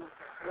ಇದ್ದದ್ದೇ ನಮಗೆ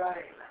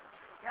ಅಭಿಪ್ರಾಯ ಇಲ್ಲ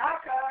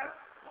ಯಾಕ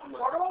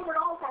ಕೊಡೋ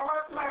ಬಿಡೋ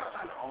ಪರಮಾತ್ಮ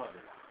ಇರ್ತಾನೆ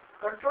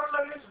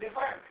controller is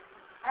different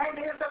and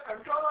is the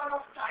controller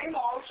of time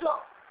also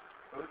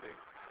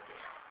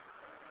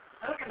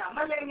ಅದಕ್ಕೆ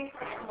ನಮ್ಮಲ್ಲಿ ಈ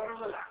ಪ್ರಶ್ನೆ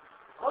ಬರುವುದಿಲ್ಲ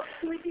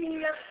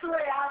ವಸ್ತುವಿತೀಯತ್ವ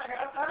ಯಾರು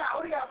ಹೇಳ್ತಾರೆ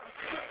ಅವ್ರಿಗೆ ಆ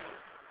ಪ್ರಶ್ನೆ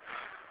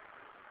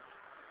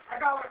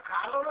ಯಾಕೆ ಅವ್ರ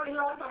ಕಾಲವೂ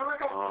ಇಲ್ಲ ಅಂತ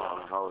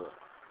ಬರ್ಬೇಕಾಗ್ತದೆ ಹೌದು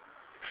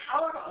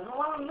ಅವಾಗ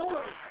ಅನುಮಾನವೂ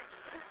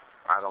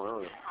ಆಗಲೂ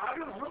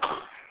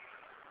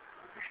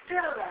ಇಷ್ಟೇ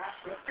ಅಲ್ಲ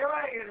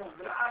ಸತ್ಯವಾಗಿ ಏನು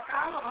ಅಂದ್ರೆ ಆ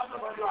ಕಾಲ ಮಾತ್ರ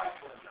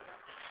ಬದಲಾಗ್ತದೆ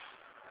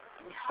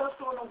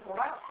ನಿಷ್ಠತ್ವನು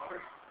ಕೂಡ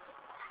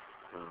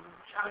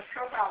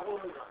ಶಾಶ್ವತ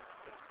ಆಗುವುದಿಲ್ಲ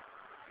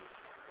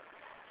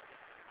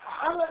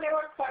ಕಾಲ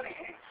ನಿವರ್ತನೆ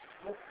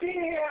ಮುಕ್ತಿ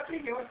ಅತಿ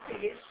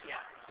ನಿವೃತ್ತಿಗೆ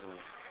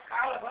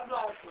ಕಾಲ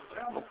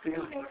ಬದಲಾಗ್ತಂದ್ರೆ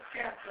ಮುಕ್ತಿಯು ನಿವೃತ್ತಿ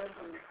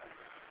ಆಗ್ತದೆ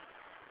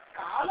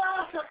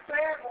ಕಾಲಾಸಕ್ತೆ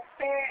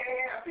ಮುಕ್ತೇ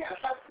ಅತಿ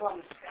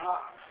ಅಸತ್ವಂಶ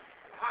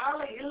ಕಾಲ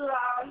ಇಲ್ಲ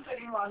ಅಂತ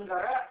ನೀವು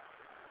ಅಂದ್ರೆ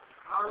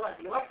ಕಾಲ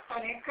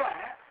ನಿವರ್ತನೆಕ್ಕ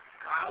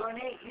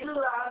ಕಾಲನೇ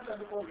ಇಲ್ಲ ಅಂತ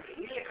ಅಂದ್ಕೊಂಡ್ರಿ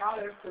ಇಲ್ಲಿ ಕಾಲ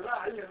ಇರ್ತದ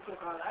ಅಲ್ಲಿ ಇರ್ತದ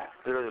ಕಾಲ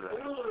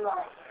ಇರುವುದಿಲ್ಲ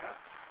ಅಂದ್ರೆ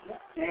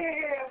ಮುಕ್ತೇ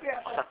ಅತಿ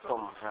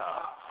ಅಸತ್ವಂಶ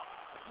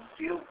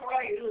ಮುಕ್ತಿಯೂ ಕೂಡ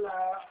ಇಲ್ಲ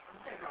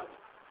ಅಂತ ಹೇಳೋದು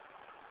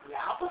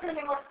ವ್ಯಾಪಕ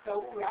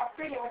ನಿವರ್ತವು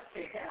ವ್ಯಾಪ್ತಿ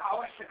ನಿವರ್ತೆಗೆ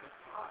ಅವಶ್ಯಕತೆ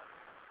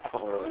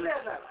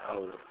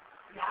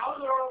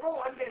ಯಾವುದ್ರೊಳಗೂ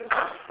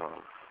ಒಂದಿರ್ತಾರೆ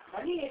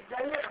ಮನಿ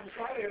ಇದ್ದರೆ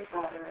ಸಂಸಾರ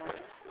ಇರ್ತಾರೆ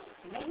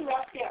ಇನ್ನೊಂದು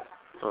ವ್ಯಾಪ್ತಿ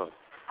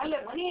ಅಲ್ಲೇ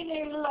ಮನಿನೇ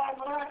ಇಲ್ಲ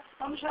ಅಂದ್ರೆ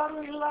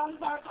ಸಂಸಾರ ಇಲ್ಲ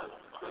ಅಂತ ಆಗ್ತಲ್ಲ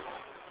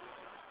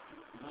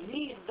ಮನಿ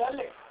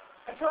ಇದ್ದಲ್ಲೇ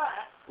ಅಥವಾ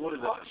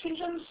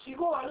ಆಕ್ಸಿಜನ್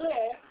ಸಿಗೋ ಅಲ್ಲೇ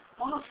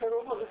ಮನುಷ್ಯರು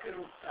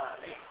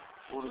ಬದುಕಿರುತ್ತಾರೆ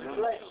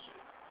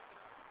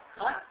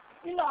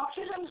ಇನ್ನು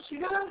ಆಕ್ಸಿಜನ್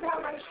ಸಿಗದಂತಹ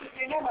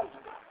ಪರಿಸ್ಥಿತಿನೇ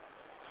ಬರ್ತದೆ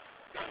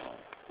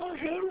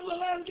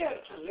ಹೇಳುವುದಲ್ಲ ಅಂತ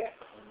ಹೇಳ್ತಲ್ಲೇ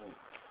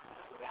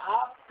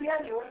ವ್ಯಾಪ್ಯ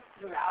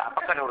ನಿವೃತ್ತಿ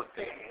ವ್ಯಾಪಕ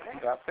ನಿವೃತ್ತಿ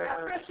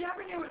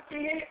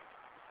ನಿವೃತ್ತಿ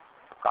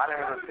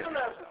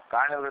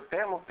ಕಾಲನಿವೃತ್ತಿ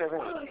ಮುಕ್ತಿ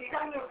ಈಗ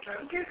ನೀವು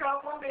ಟ್ರಂಕಿ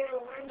ಕಳ್ಕೊಂಡು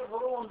ಊರಿಂದ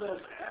ಬರುವಂದ್ರೆ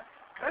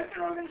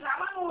ಟ್ರಂಕಿನೊಳಗಿನ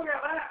ಸಾಮಾನು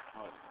ಹೋಗ್ಯಾವ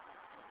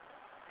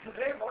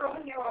ಅಂದ್ರೆ ಬರೋ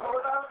ನೀವು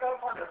ಹೊರಡಾಗ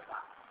ಕಳ್ಕೊಂಡಿರ್ತ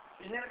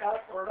ಇನ್ನೇನು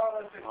ಕಾಲಕ್ಕೆ ಹೊರಡೋದು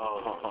ಅಂತ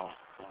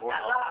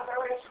ಎಲ್ಲ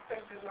ಅದರೊಳಗೆ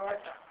ಸುತ್ತಿರ್ತಿದ್ರು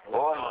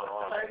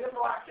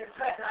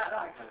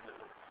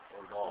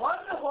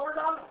ಒಂದು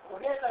ಹೊರಡಾಗ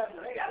ಹೋಗ್ಯದ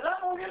ಅಂದ್ರೆ ಎಲ್ಲ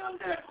ಹೋಗ್ಯದ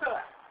ಅಂತ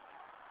ಇರ್ತದೆ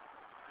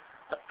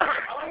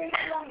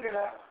ಅವಾಗಿಲ್ಲ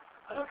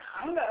ಅದಕ್ಕೆ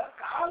ಹಂಗ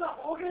ಕಾಲ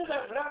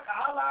ಹೋಗಿದ್ರೆ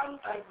ಕಾಲ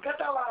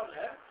ಅಂತರ್ಗತವಾದ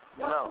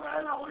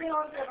ವಸ್ತುಗಳನ್ನ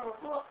ಉಳಿಯುವಂತ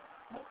ಇರಬೇಕು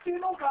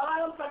ಮುಕ್ತಿನೂ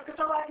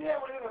ಕಾಲಾಂತರ್ಗತವಾಗಿಯೇ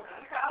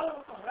ಉಳಿಬೇಕು ಕಾಲ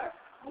ಅಂತಂದ್ರೆ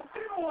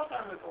ಮುಕ್ತಿನೂ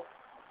ಓದ್ತಾಗಬೇಕು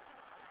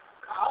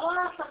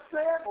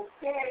ಕಾಲಾಸಕ್ತೆ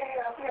ಮುಕ್ತೇ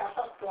ಅತಿ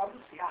ಅಸತ್ವಂ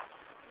ಸ್ಯಾತ್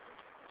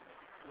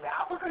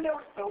ವ್ಯಾಪಕ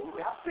ನಿವೃತ್ತವು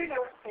ವ್ಯಾಪ್ತಿ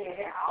ನಿವೃತ್ತೇ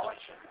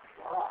ಅವಶ್ಯಕ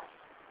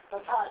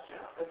ತಥಾ ಚ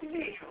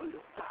ಪ್ರತಿದೇಶು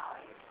ಯುಕ್ತ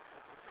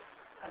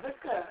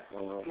ಅದಕ್ಕೆ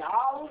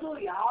ಯಾವುದು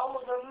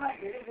ಯಾವುದನ್ನ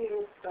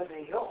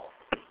ಹಿಡಿದಿರುತ್ತದೆಯೋ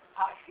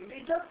ಆ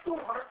ಹಿಡಿದದ್ದು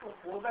ಹೊರಟು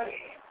ಹೋದರೆ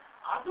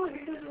ಅದು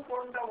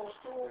ಹಿಡಿದುಕೊಂಡ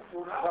ವಸ್ತುವು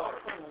ಕೂಡ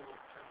ಹೊರಟು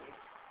ಹೋಗುತ್ತದೆ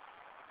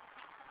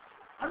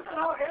ಅಂತ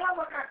ನಾವು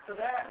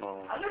ಹೇಳಬೇಕಾಗ್ತದೆ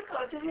ಅದಕ್ಕೆ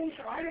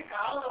ಅತಿದೇಶವಾಗಿ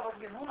ಕಾಲದ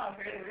ಬಗ್ಗೆನೂ ನಾವು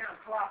ಹೇಳಿದ್ರೆ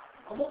ಅಥವಾ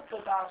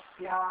ಅಮುಕ್ತತಾ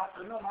ಸ್ಯಾತ್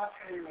ಅನ್ನೋ ಮಾತು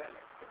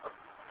ಹೇಳಿದ್ಮೇಲೆ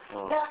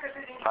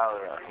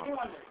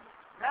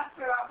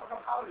ವ್ಯಾಪ್ತಿ ವ್ಯಾಪಕ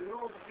ಭಾವ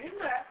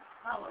ಇರುವುದರಿಂದ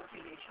ನಾವು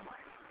ಅತಿದೇಶ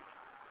ಮಾಡಿದ್ವಿ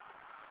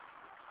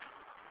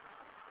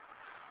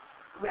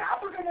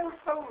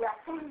व्यापकनिवृत्तौ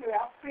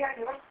व्याप्या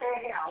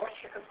निवृत्तेः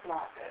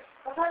आवश्यकत्वात्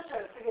तथा च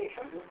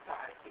अतिदेशं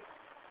युक्तः इति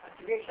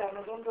अतिदेश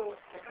ಅನ್ನೋದೊಂದು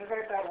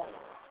ಟೆಕ್ನಿಕಲ್ ಟರ್ಮ್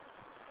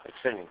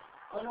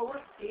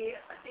ಅನುವೃತ್ತಿ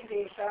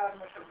ಅತಿದೇಶ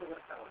ಅನ್ನೋ ಶಬ್ದ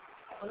ಬರ್ತಾವೆ.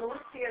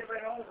 ಅನುವೃತ್ತಿ ಅಂದ್ರೆ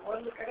ನಾವು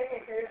ಒಂದು ಕಡೆಗೆ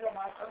ಹೇಳಿದ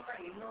ಮಾತನ್ನ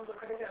ಇನ್ನೊಂದು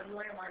ಕಡೆಗೆ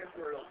ಅನ್ವಯ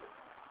ಮಾಡಿಕೊಳ್ಳೋದು.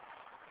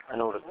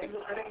 ಒಂದು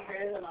ಕಡೆಗೆ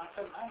ಹೇಳಿದ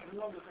ಮಾತನ್ನ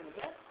ಇನ್ನೊಂದು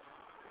ಕಡೆಗೆ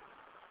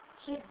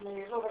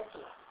ಇದು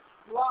ಬರ್ತದೆ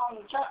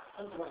ಯುವಾಂಚ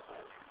ಅಂತ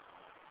ಬರ್ತದೆ.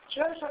 ಚ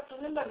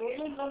ಶಬ್ದದಿಂದ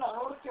ಮೇಲಿಂದ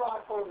ಅನುವೃತ್ತಿ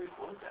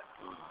ಮಾಡ್ಕೊಳ್ಬೇಕು ಅಂತ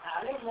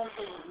ನಾಳೆಗೆ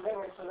ಮುಂದೆ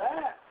ಬರ್ತದೆ.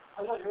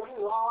 ಅದರ ಜೋಡಿ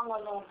ಯುವಾಂಗ್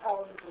ಅನ್ನುವಂಥ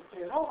ಒಂದು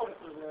ಕೃತಿಯೂ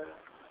ಬರ್ತದೆ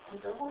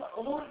ಅಂತ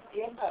ಅನುವೃತ್ತಿ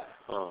ಅಂತ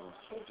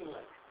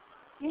ಸೂಚಿಸಲಾಗಿದೆ.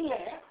 ಇಲ್ಲೇ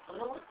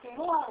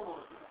ಅನುವೃತ್ತಿನೂ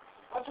ಆಗಬಹುದು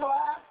ಅಥವಾ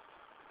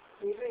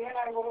ಇದು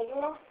ಏನಾಗಬಹುದು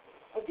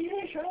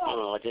ಅತಿದೇಶನೂ.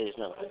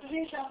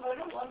 ಅತಿದೇಶ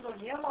ಅಂದ್ರೆ ಒಂದು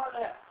ನಿಯಮದ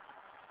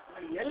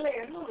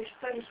ಎಲ್ಲೆಯನ್ನು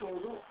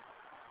ವಿಸ್ತರಿಸುವುದು.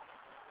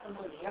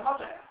 ಒಂದು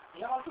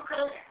ನಿಯಮಕ್ಕೂ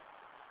ಕಡಿಮೆ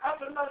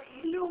ಆದ್ರಿಂದ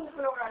ಇಲ್ಲಿಯೂ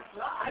ಉಪಯೋಗ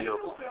ಆಗ್ತದ ಅಲ್ಲಿಯೂ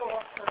ಉಪಯೋಗ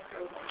ಆಗ್ತದೆ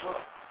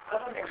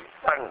ಅದನ್ನೇ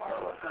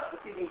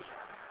ಅತಿದೇಶ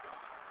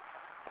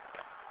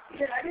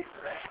ಇದು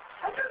ನಡೀತದೆ.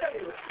 ಅದು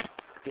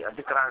ನಡೀತದೆ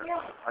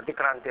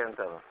ಅತಿಕ್ರಾಂತಿ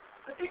ಅಂತ.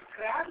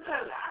 ಅತಿಕ್ರಾಂತ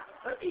ಅಲ್ಲ,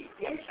 ಅತಿ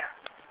ದೇಶ.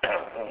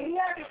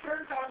 ಏರಿಯಾ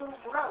ಡಿಫ್ರೆಂಟ್ ಆದರೂ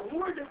ಕೂಡ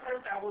ರೂಲ್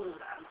ಡಿಫ್ರೆಂಟ್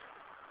ಆಗುವುದಿಲ್ಲ ಅಂತ.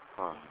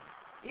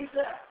 If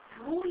the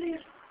rule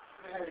is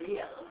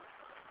real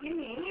in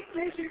any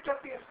place it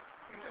appears.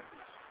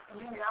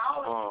 ನೀವು ಯಾವ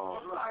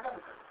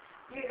ಆಗಬೇಕು.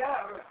 ಈಗ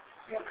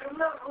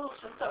ಕ್ರಿಮಿನಲ್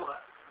ರೂಲ್ಸ್ ಅಂತವ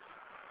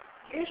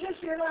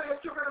ಕೇಸಸ್ ಏನೋ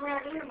ಹೆಚ್ಚು ಕಡಿಮೆ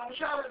ಆಗಲಿ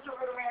ಮನುಷ್ಯ ಹೆಚ್ಚು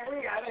ಕಡಿಮೆ ಆಗಲಿ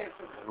ಯಾರೇ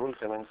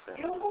ಇರ್ತದೆ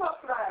ಇವಗೂ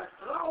ಅಪ್ಲೈ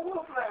ಆಗ್ತದೆ ಅವಗೂ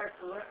ಅಪ್ಲೈ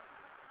ಆಗ್ತದೆ.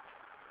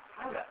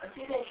 ಹಂಗ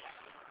ಅತಿದೇಶ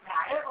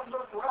ಯಾರೇ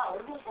ಬಂದರೂ ಕೂಡ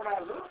ಅವ್ರಿಗೂ ಕೂಡ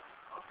ಅದು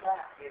ಅಪ್ಲೈ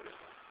ಆಗಿದೆ.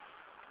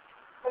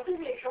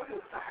 ಅತಿದೇಶ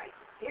ಯುಕ್ತ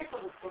ಆಯಿತು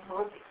ಏತದುಕ್ತ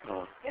ಭವತಿ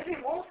ಯದಿ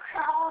ಮೋಕ್ಷ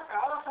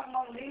ಕಾಲ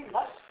ಸಂಬಂಧಿ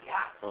ನ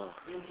ಸ್ಯಾತ್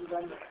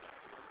ಎಂಬುದಂದ್ರೆ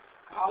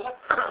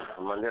ಕಾಲಕ್ಕೆ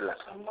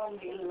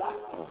ಸಂಬಂಧ ಇಲ್ಲ.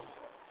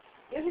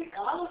 यदि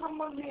काल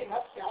संबंधी न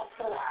स्यात्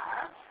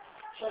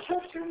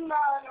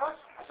शशशृंगार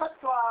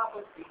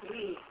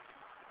असत्वापत्ति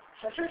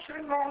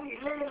शशशृंग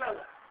इल्ले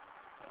इಲ್ಲಲ್ಲ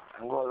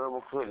ಹಂಗೂ ಅದು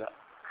ಮುಖ್ಯ ಇಲ್ಲ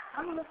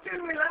ಹಂಗೆ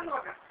ಮುಖ್ಯವೂ ಇಲ್ಲ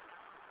ಅನ್ವಾಗ.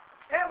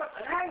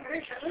 ಮತ್ತೆ ಹೆಂಗ್ರಿ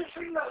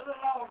ಶಶಶೃಂಗ ಅದು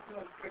ನಾವು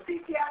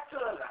ಪ್ರತೀತಿ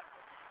ಆಗ್ತದಲ್ಲ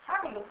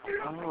ಹಾಗೆ ಮುಖ್ಯ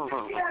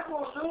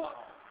ಆಗುವುದು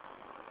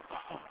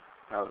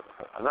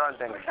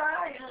ಶಃ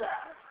ಇಲ್ಲ.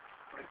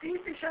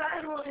 ಪ್ರತೀತಿ ಶಃ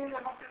ಇರುವುದಿಲ್ಲ.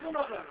 ಮತ್ತೆ ಇದು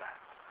ನೋಡಲ್ಲ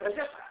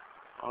ರಜತ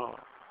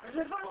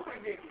ರಜತನೂ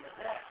ಪ್ರತೀತಿ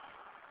ಇದೆ.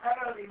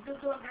 ಅದು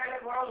ಇದ್ದದ್ದು ಅಂತ ಹೇಳಿ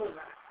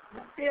ಬರೋದಿಲ್ಲ.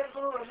 ಮುಕ್ತಿ ಅಂತೂ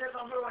ರಜತ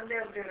ಅಂದ್ರೂ ಒಂದೇ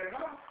ಅಂತ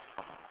ಹೇಳೋಣ.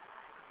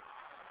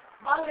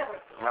 ಬಾಲ್ಯ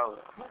ಬರ್ತದೆ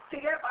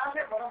ಮುಕ್ತಿಗೆ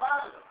ಬಾಲ್ಯ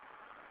ಬರಬಾರದು.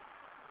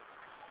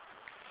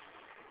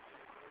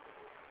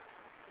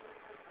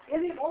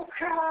 यदि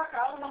मोक्षः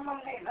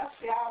कालसम्बन्धे न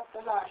स्यात्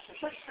तदा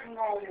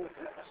शशशृङ्गादिवत्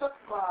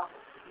असत्त्वात्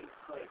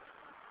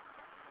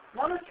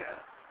ननु च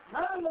न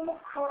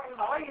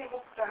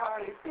मुमुक्षुर्नवैर्मुक्तः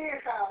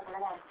इत्येषः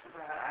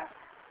परमार्थतः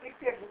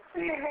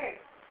इत्यमुक्तेः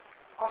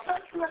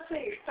असत्त्वस्य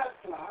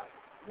इष्टत्वात्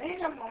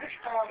नैनं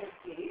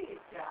मनुष्यावृत्तिः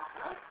इत्याह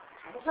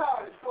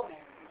संसारितो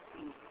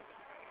नैति.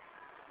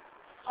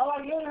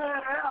 ಅವಾಗ ಏನು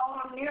ಹೇಳ್ಯಾರ ಅವನ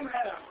ನಿಯಮ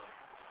ಹೇಳ್ಯಾರ.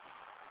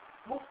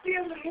 ಮುಕ್ತಿ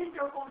ಅಂದ್ರೆ ಏನ್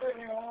ತಿಳ್ಕೊಂಡ್ರಿ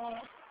ನೀವು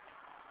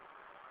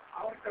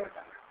ಅವ್ರು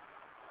ಕೇಳ್ತಾರೆ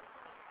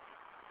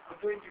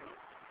ಅದ್ವೈತಿಗಳು.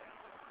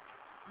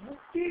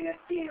 ಮುಕ್ತಿ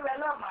ವ್ಯಕ್ತಿ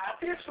ಇವೆಲ್ಲ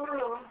ಮಾತೇ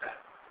ಸುಳ್ಳು ಅಂತ.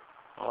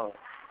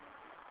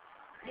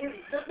 ನೀವು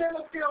ಇದ್ದದ್ದೇ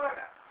ಮುಕ್ತಿ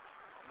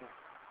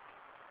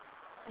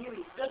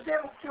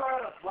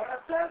ಒಳಗ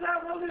ಬರ್ತದ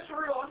ಅನ್ನೋದೇ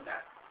ಸುಳ್ಳು ಅಂತ.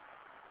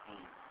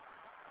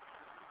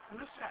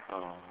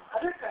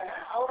 ಅದಕ್ಕೆ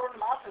ಅವ್ರೊಂದು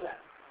ಮಾತದ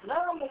ನ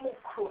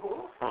ಮುಮುಕ್ಷು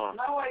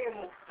ನ ವೈ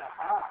ಮುಕ್ತ.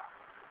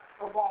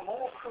 ಒಬ್ಬ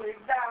ಮುಮುಕ್ಷು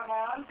ಇದ್ದಾನ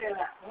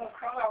ಅಂತಿಲ್ಲ.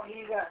 ಮುಮುಕ್ಷ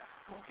ಅವನೀಗ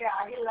ಮುಕ್ತಿ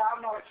ಆಗಿಲ್ಲ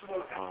ಅನ್ನೋ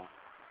ಅರ್ಥದೊಳಗ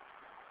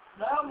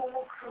ನ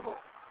ಮುಮುಕ್ಷು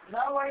ನ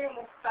ವೈ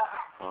ಮುಕ್ತ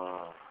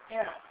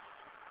ಏನು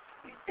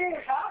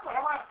ಇತ್ತೇಷ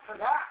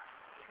ಪರಮಾರ್ಥದ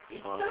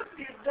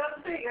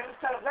ಇದ್ದಂತೆ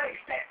ಇರ್ತದ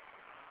ಇಷ್ಟೇ.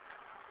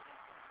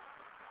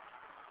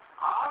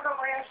 ಆಗ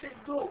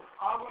ವಯಸ್ಸಿದ್ದು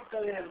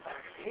ಆಗುತ್ತದೆ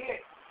ಅಂತಾಗಲಿ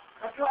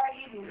ಅಥವಾ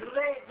ಈ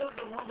ನಿಲ್ಲೇ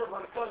ಇದ್ದದ್ದು ಮುಂದೆ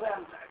ಬರ್ತದೆ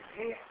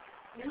ಅಂತಾಗಲಿ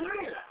ಇಲ್ಲವೇ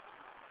ಇಲ್ಲ.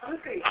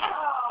 ಅದಕ್ಕೆ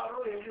ಯಾರು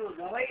ಎಲ್ಲಿಯೂ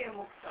ನವಯ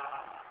ಮುಕ್ತ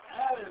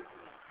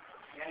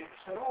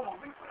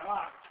ಸರ್ವಮಿ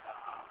ಪರಮಾರ್ಥ.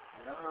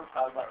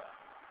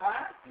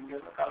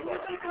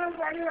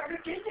 ಅದು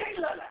ಚೇಂಜ್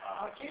ಇಲ್ಲಲ್ಲ,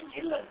 ಆ ಚೇಂಜ್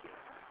ಇಲ್ಲ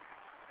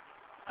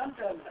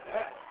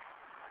ಅಂತಂದ್ರೆ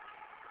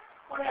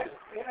ಒಳ್ಳೆಯದು,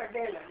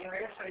 ಏನಡ್ಡೇ ಇಲ್ಲ. ನೀವು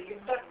ಹೇಳಿ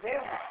ಇದ್ದದ್ದೇ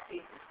ಮುಕ್ತಿ.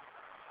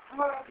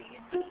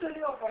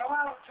 ಇದ್ದದ್ದು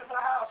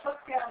ಪರಮಾರ್ಥತಃ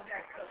ಅಸತ್ಯ ಅಂತ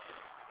ಹೇಳ್ತಾರೆ.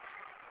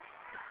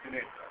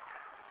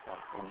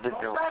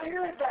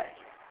 ಸಂಸಾರಿಗಳು ಇದ್ದಾರೆ,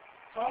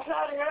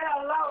 ಸಂಸಾರಿಗಳೇ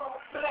ಅಲ್ಲ ಅವರು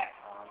ಮುಕ್ತರೇ.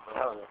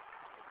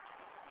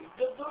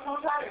 ಇದ್ದದ್ದು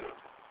ಸಂಸಾರಿಗಳು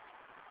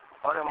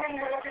ಏನ್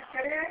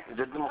ಹೇಳಕತ್ತಾರೆ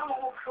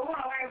ಮುಕ್ಷು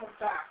ನವೇ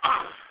ಮುಕ್ತ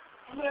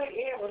ಅಂದ್ರೆ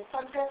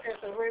ವರ್ತಂತೆ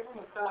ಸರ್ವೈಗೂ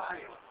ಮುಕ್ತ.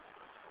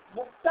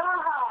 ಮುಕ್ತಾ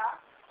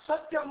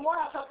ಸತ್ಯಂ ವಾ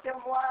ಅಸತ್ಯಂ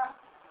ವಾ?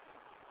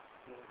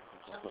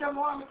 ಸತ್ಯಂ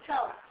ವಾ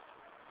ಮಿಥ್ಯಾವ?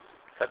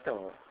 ಸತ್ಯಂ.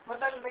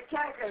 ಮತ್ತೆ ಅಲ್ಲಿ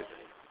ಮಿಥ್ಯಾ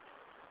ಕೇಳ್ತದೆ.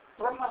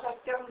 ಬ್ರಹ್ಮ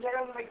ಸತ್ಯಂ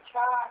ಜಗನ್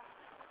ಮಿಥ್ಯಾ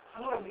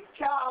ಅಂದ್ರೆ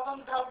ಮಿಥ್ಯಾ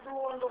ಆದಂತಹದ್ದು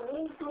ಒಂದು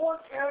ಉಂಟು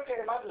ಅಂತ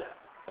ಹೇಳ್ತೇವೆ ಮೊದಲು.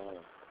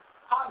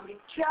 ಆ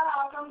ಮಿಥ್ಯಾ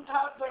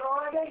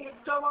ಆದಂತಹದ್ದರೊಳಗೆ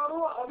ಇದ್ದವರು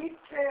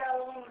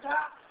ಅಮಿಥ್ಯೆಯಾದಂತಹ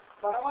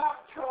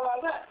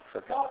ಪರಮಾರ್ಥವಾದ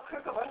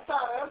ಮೋಕ್ಷಕ್ಕೆ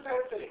ಬರ್ತಾರೆ ಅಂತ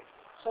ಹೇಳ್ತೀರಿ,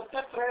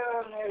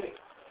 ಸತ್ಯತ್ರಯವನ್ನು ಹೇಳಿ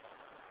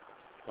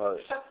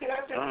ಸತ್ಯ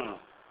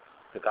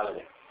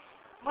ಹೇಳ್ತೀರಿ.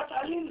 ಮತ್ತೆ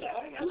ಅಲ್ಲಿಂದ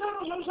ಎಲ್ಲರೂ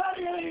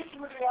ಸಂಸಾರಿಗಳೇ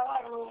ಇಟ್ಬಿಟ್ರಿ.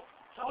 ಯಾವಾಗಲೂ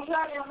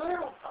ಸಂಸಾರಿ ಅಂದ್ರೆ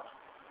ಹೋಗ್ತಾರೆ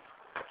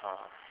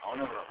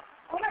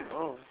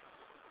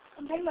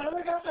ಅಂತ ಹೆಂಗ್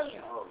ಹೇಳ್ಬೇಕಾಗ್ತಲ್ಲ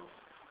ನೀವು.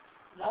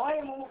 ನವಯ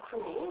ಮುಮುಕ್ಷು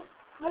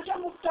ನಚ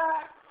ಮುಕ್ತ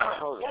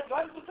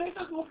ಯದ್ವದ್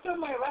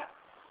ಮುಕ್ತಮೇವ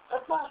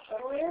ತತ್ವ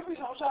ಸರ್ವೇಪಿ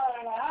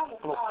ಸಂಸಾರಣ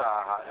ಮುಕ್ತ.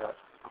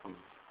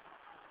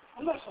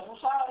 ಅಂದ್ರೆ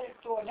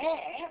ಸಂಸಾರಿತ್ವನೇ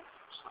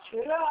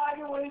ಸ್ಥಿರ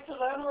ಆಗಿ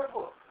ಉಳಿತದ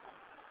ಅನ್ಬೇಕು.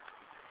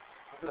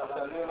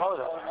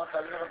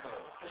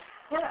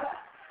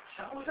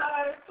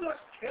 ಸಂಸಾರಿತ್ವ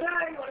ಸ್ಥಿರ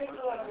ಆಗಿ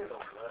ಉಳಿತದ ಅನ್ನಬೇಕು,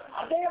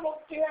 ಅದೇ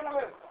ಮುಕ್ತಿ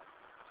ಅನ್ನಬೇಕು.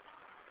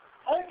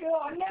 ಅದಕ್ಕೆ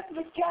ಅನ್ಯತ್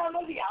ಮಿಥ್ಯಾ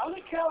ಅನ್ನೋದು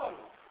ಯಾವುದಕ್ಕೆ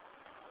ಹೇಳೋದು?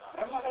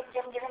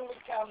 ಬ್ರಹ್ಮಸತ್ಯಂ ಜಗನ್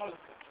ಮಿಥ್ಯಾ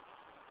ಅನ್ನೋದಕ್ಕೆ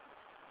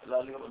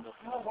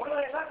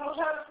ಎಲ್ಲ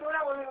ಸಂಸಾರತ್ವನೇ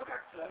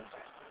ಉಳಿಬೇಕಾಗ್ತದೆ ಅಂತ.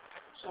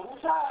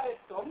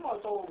 ಸಂಸಾರಿತ್ವ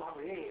ಅಥೋ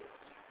ಭವೇ.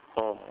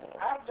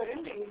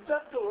 ಆದ್ದರಿಂದ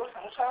ಇದ್ದದ್ದು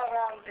ಸಂಸಾರ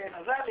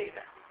ಅಂತೇನದ ಈಗ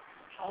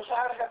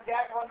ಸಂಸಾರ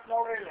ಸದ್ಯಾಕೆ ಅಂತ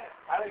ನೋಡ್ರಿಲ್ಲ,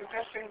 ಬಹಳ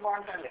ಇಂಟ್ರೆಸ್ಟಿಂಗ್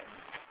ಪಾಯಿಂಟ್ ಅಲ್ಲಿ.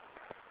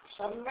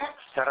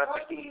 ಸಮ್ಯಕ್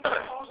ಸರತಿ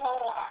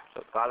ಸಂಸಾರ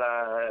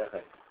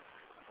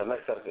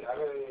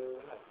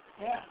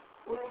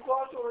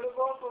ಉಳ್ಕೋತು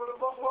ಉಳ್ಕೋತು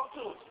ಉಳ್ಕೋತ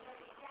ಹೋಗ್ತದೆ.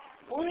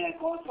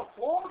 ಉಳಿಕೋತು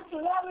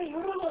ಹೋಗ್ತದ, ಅದು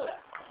ಇರುವುದಿಲ್ಲ,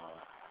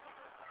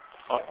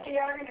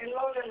 ಗಟ್ಟಿಯಾಗಿ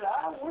ನಿಲ್ಲೋದಿಲ್ಲ,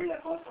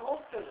 ಉಳ್ಕೋತು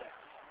ಹೋಗ್ತದೆ.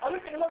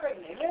 ಅದಕ್ಕೆಲ್ಲ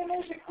ನೆಲೆನೇ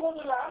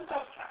ಸಿಕ್ಕೋದಿಲ್ಲ ಅಂತ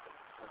ಅರ್ಥ.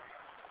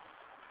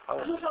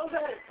 ಅದು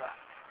ಸಂಸಾರಿತ್ವ.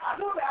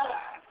 ಅದು ಬೇಡ,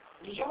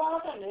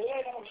 ನಿಜವಾದ ನೆಲೆ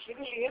ನಮಗೆ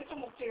ಸಿಗಲಿ ಅಂತ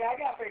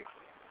ಮುಕ್ತಿಗಾಗಿ ಅಪೇಕ್ಷೆ.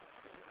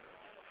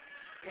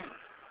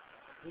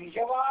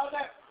 ನಿಜವಾದ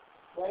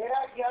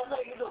ವೈರಾಗ್ಯ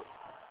ಅಂದ್ರೆ ಇದು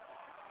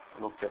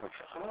ಮುಖ್ಯ ಪಕ್ಷ.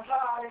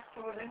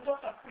 ಸಂಸಾರಿತ್ವದಿಂದ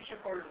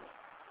ತಪ್ಪಿಸಿಕೊಳ್ಳು,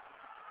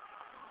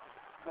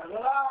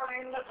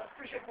 ಬದಲಾವಣೆಯಿಂದ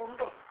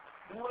ತಪ್ಪಿಸಿಕೊಂಡು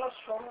ಮೂಲ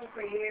ಸ್ವರೂಪ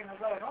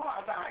ಏನದನೋ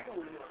ಅದಾಗಿ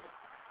ಉಳಿಯೋದು.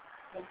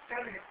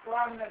 ಮುಕ್ತರ್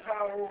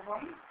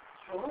ಹಿತ್ವಾನ್ಯಥಾರೂಪಂ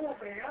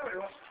ಸ್ವರೂಪೇಣ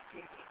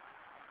ವ್ಯವಸ್ಥಿತಿ.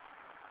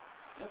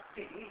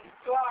 ಮುಕ್ತಿ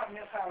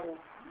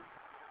ಹಿತ್ವಾನ್ಯಥಾರೂಪಂ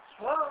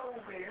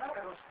ಸ್ವರೂಪೇಣ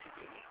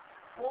ವ್ಯವಸ್ಥಿತಿ.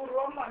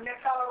 ಪೂರ್ವಂ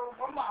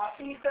ಅನ್ಯಥಾರೂಪಂ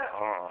ಆಸೀತ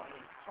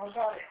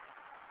ಸಂಸಾರ,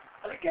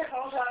 ಅದಕ್ಕೆ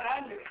ಸಂಸಾರ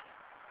ಅಂದ್ವಿ,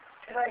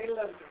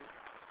 ಇಲ್ಲಂತೀವಿ.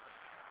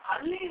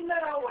 ಅಲ್ಲಿಂದ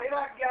ನಾವು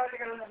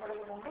ವೈರಾಗ್ಯಾದಿಗಳನ್ನು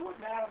ಪಡೆದುಕೊಂಡು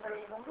ಜ್ಞಾನ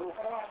ಪಡೆದುಕೊಂಡು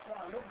ಪರಮಾತ್ಮನ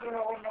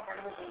ಅನುಗ್ರಹವನ್ನು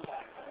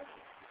ಪಡೆದುಕೊಂಡಾಗ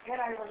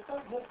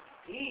ಏನಾಗಿಬಿಡ್ತದೆ?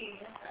 ಮುಕ್ತಿ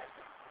ಅಂತ.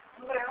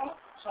 ಅಂದ್ರೆ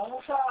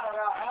ಸಂಸಾರ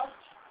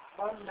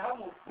ಬಂಧ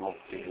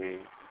ಮುಕ್ತಿ.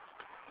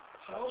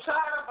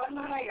 ಸಂಸಾರ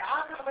ಬಂಧನ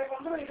ಯಾಕಬೇಕು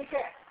ಅಂದ್ರೆ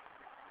ಇದಕ್ಕೆ.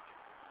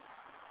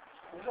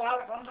 ಸಂಸಾರ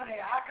ಬಂಧನ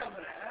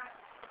ಯಾಕಂದ್ರೆ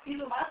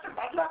ಇದು ಮಾತ್ರ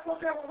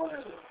ಬದಲಾಕೋತೆ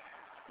ಹೋಗೋದಿಲ್ಲ,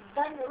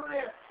 ಇದ್ದಂಗೆ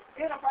ಇರುವುದೇ.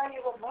 ಏನಪ್ಪ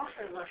ಈಗ ಒಬ್ಬ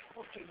ಮನುಷ್ಯ ಅಷ್ಟು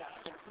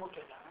ಪುಷ್ಟಿದ್ದಾನೆ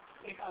ಮುಟ್ಟಿದ್ದಾನೆ,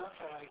 ಬೇಕಾದ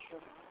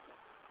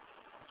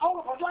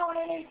ಅವಾಗ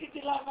ಬದಲಾವಣೆನೇ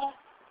ಇದ್ದಿದ್ದಿಲ್ಲ ಅಲ್ಲ.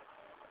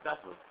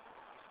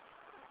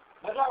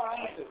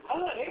 ಬದಲಾವಣೆ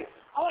ಅಲ್ಲರಿ,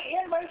 ಅವ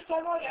ಏನ್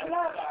ಬಯಸ್ತಾನೋ ಎಲ್ಲ.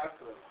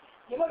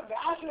 ಇವಾಗ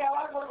ಬ್ಯಾಸರು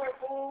ಯಾವಾಗ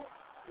ಬರಬೇಕು?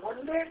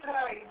 ಒಂದೇ ತರ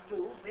ಇದ್ದು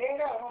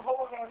ಬೇರೆ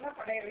ಅನುಭವಗಳನ್ನು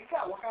ಪಡೆಯಲಿಕ್ಕೆ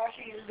ಅವಕಾಶ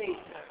ಇಲ್ಲದೆ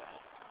ಇದ್ದಾಗ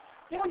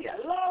ನಿಮಗೆ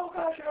ಎಲ್ಲ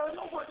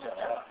ಅವಕಾಶಗಳನ್ನು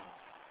ಕೊಡ್ತಾರೆ.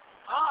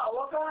 ಆ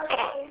ಅವಕಾಶ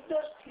ಇದ್ದ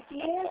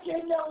ಸ್ಥಿತಿಯೇ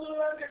ಚೇಂಜ್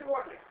ಆಗುದಿಲ್ಲ ಅಂತ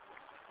ಇಟ್ಕೊಳ್ರಿ.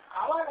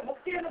 ಆವಾಗ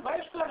ಮುಕ್ತಿಯನ್ನು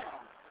ಬಯಸ್ತಾನೆ.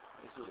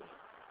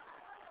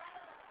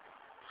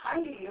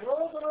 ಹಂಗೆ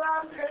ಇರೋದಿಲ್ಲ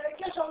ಅಂತ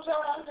ಹೇಳಕ್ಕೆ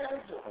ಸಂಸಾರ ಅಂತ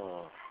ಹೇಳಿದ್ದು.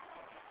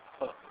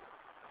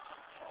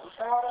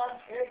 ಸಂಸಾರ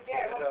ಅಂತ ಹೇಳಿದ್ದೆ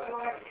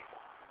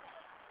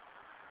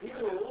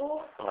ಇದು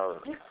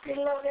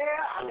ದಿಕ್ಕಿಲ್ಲದೆ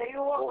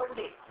ಅಲೆಯುವ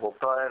ಬಂಡಿ,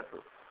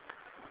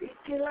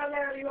 ದಿಕ್ಕಿಲ್ಲದೆ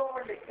ಅಲೆಯುವ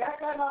ಬಂಡಿ.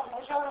 ಯಾಕಂದ್ರೆ ನಾವು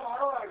ಸಂಸಾರ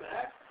ಮಾಡುವಾಗ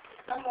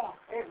ನಮ್ಮ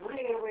ಗುರಿ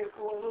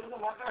ಇರಬೇಕು ಅದನ್ನು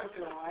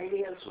ಮಾತಾಡ್ತೀವಿ ನಾವು.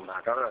 ಐಡಿಯಲ್ಸ್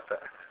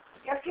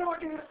ಎಷ್ಟು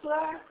ಮಟ್ಟಿಗೆ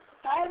ಇರ್ತದೆ?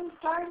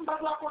 ಟೈಮ್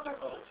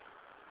ಬದಲಾಕೊಟ್ಟಿರ್ತದೆ.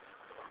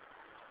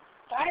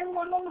 ಟೈಮ್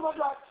ಒಂದೊಂದು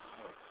ಬದಲಾಗ್ತದೆ.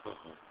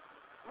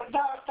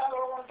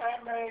 ವೃದ್ಧಾವಸ್ಥಾದೊಳಗೊಂದು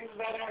ಟೈಮ್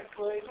ಬೇರೆ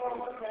ಆಗ್ತದೆ,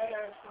 ಇದ್ರೊಳಗೊಂದು ಬೇರೆ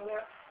ಆಗ್ತದೆ.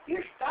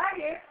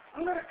 ಇಷ್ಟಾಗಿ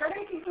ಅಂದ್ರೆ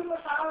ಕಡೆಗೆ ಇದನ್ನು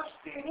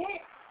ಸಾಧಿಸ್ತೀನಿ,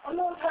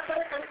 ಒಂದೊಂದು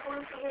ಕಡೆ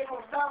ಕಳಿಕೊಳ್ಳುತ್ತದೆ.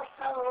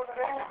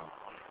 ವೃದ್ಧಾವಸ್ಥಾದೊಳಗಡೆ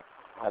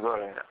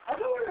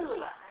ಅದು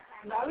ಒಳ್ಳೆದಿಲ್ಲ.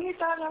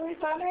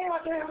 ನವೀತಾನೇ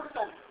ಮತ್ತೆ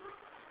ಹೇಳ್ಬಿಡ್ತಾನೆ.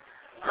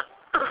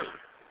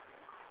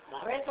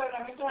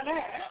 ನವೀತಾನೆ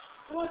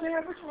ದೇಹ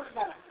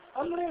ಬಿಟ್ಬಿಡ್ತಾನೆ.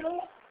 ಅಂದ್ರೇನು?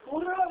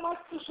 ಉರುಳ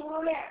ಮತ್ತು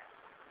ಸುರುಳೆ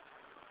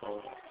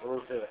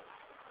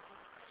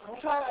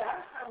ಸಂಸಾರ.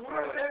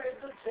 ಉರುಳ ಸೇವೆ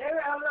ಇದ್ದು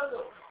ಸೇವೆ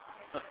ಅಲ್ಲದು.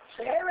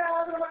 ಸೇವೆ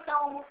ಆದ್ರೆ ಮತ್ತೆ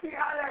ನಾವು ಮುಕ್ತಿಗೆ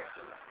ಹಾಳೆ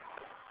ಆಗ್ತದೆ.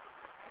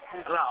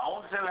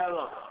 ಅವನ ಸೇವೆ ಅಲ್ಲ,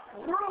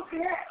 ಉರುಳು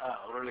ಕ್ರಿಯೆ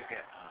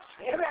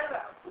ಸೇವೆ ಅಲ್ಲ,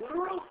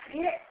 ಉರುಳು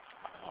ಕ್ರಿಯೆ.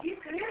 ಈ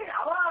ಕ್ರಿಯೆ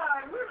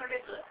ಯಾವಾಗಲೂ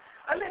ನಡೀತದೆ.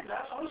 ಅಲ್ಲಿಂದ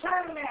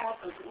ಸಂಸಾರನೇ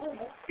ಆಗ್ತದೆ.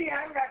 ಮುಕ್ತಿ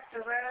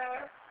ಹೆಂಗಾಗ್ತದೆ?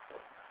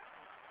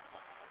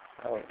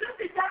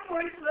 ಇದ್ದಂಗೆ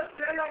ಹೋಯ್ತದೆ ಅಂತ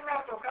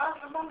ಹೇಳಂಗಾಗ್ತದೆ. ಕಾಲ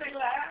ಸಂಬಂಧ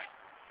ಇಲ್ಲ.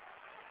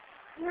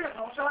 ಈಗ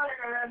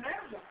ಸಂಸಾರಗಳನ್ನೇ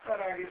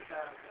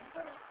ಮುಕ್ತರಾಗಿರ್ತಾರೆ ಅಂತ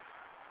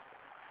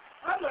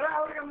ಅಂದ್ರೆ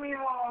ಅವ್ರಿಗೆ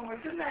ನೀವು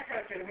ಇದನ್ನ ಯಾಕೆ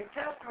ಹೇಳ್ತೀರಿ?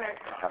 ಮಿಥ್ಯಾತ್ವ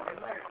ಯಾಕೆ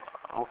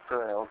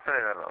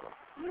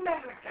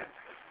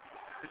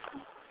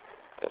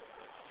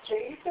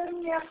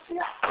ಚೈತನ್ಯಸ್ಯ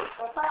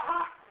ಸ್ವತಃ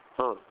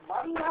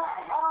ಬಂಧ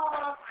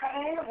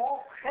ಅಭಾವಲಕ್ಷಣೆ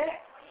ಮೋಕ್ಷೆ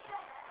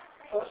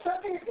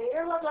ಸ್ವಸತಿ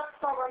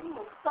ದೇವದತ್ತವನ್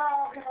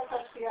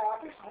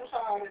ಮುಕ್ತಾಭಿಮತಸ್ಯಾಪಿ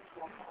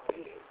ಸಂಸಾರಿತ್ವಂ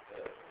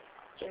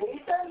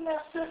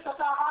ಚೈತನ್ಯಸ್ಯ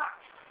ಸ್ವತಃ.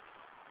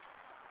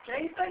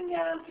 ಚೈತನ್ಯ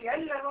ಅಂತ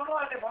ಎಲ್ಲರೂ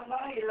ಅಲ್ಲಿ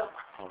ಬಂಧನ ಇಲ್ಲಪ್ಪ.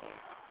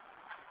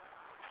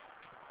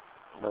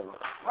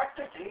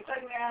 ಒಟ್ಟು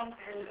ಚೈತನ್ಯ ಅಂತ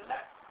ಹೇಳಿದ್ರೆ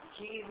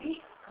ಜೀವಿ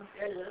ಅಂತ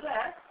ಹೇಳಿದ್ರೆ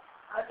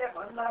ಅದೇ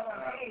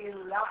ಬಂಧನನೇ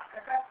ಇಲ್ಲ.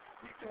 ಯಾಕೆ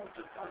ಇಷ್ಟು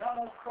ಮುಟ್ಟುತ್ತೆ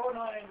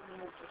ಅದಮುಖವನ್ನು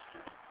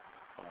ಮುಟ್ಟಿಸ್ತೇನೆ.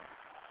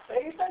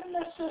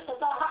 ಚೈತನ್ಯಸ್ಯ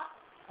ಸದಾ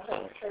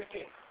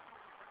ಅದಕ್ಕೆ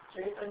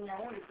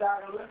ಚೈತನ್ಯವು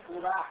ಇದ್ದಾಗಲೂ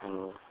ಕೂಡ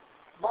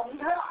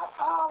ಬಂಧ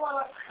ಅಭಾವ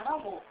ಲಕ್ಷಣ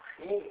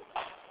ಮೋಕ್ಷೆ.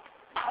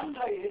 ಬಂಧ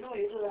ಏನೂ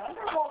ಇಲ್ಲ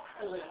ಅಂದ್ರೆ ಮೋಕ್ಷ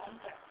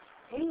ಅಂತ.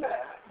 ಹಿಂಗ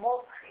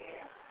ಮೋಕ್ಷೆ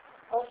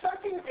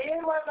ವಸತಿ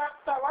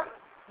ದೇವದತ್ತವನ್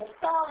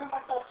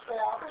ಮುಕ್ತಾಭಿಮತಸ್ಯ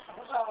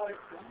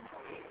ಸಂಸಾರಕ್ಕೆ.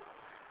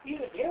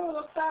 ಈಗ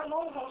ದೇವದತ್ತ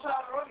ಅನ್ನೋದು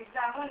ಸಂಸಾರದೊಳಗೆ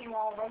ಇದ್ದಾನ,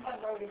 ನೀವು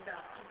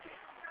ಬಂಧನದೊಳಗಿದ್ದಾನ ಅಂತೆ.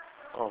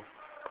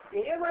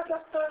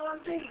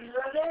 ದೇವದತ್ತನಂತೆ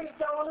ಇಲ್ಲದೇ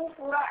ಇದ್ದವನು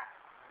ಕೂಡ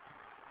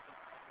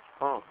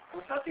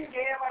ವಸತಿ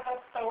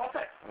ದೇವದತ್ತವತ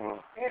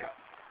ಏನು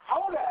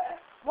ಅವನ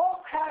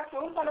ಮೋಕ್ಷ ಆಯ್ತು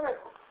ಅಂತ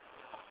ಅನ್ಬೇಕು.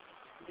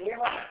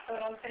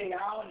 ದೇವದತ್ತನಂತೆ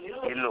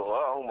ಯಾವನಿಲ್ಲೋ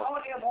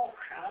ಅವನಿಗೆ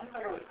ಮೋಕ್ಷ ಅಂತ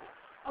ಅನ್ಬೇಕು.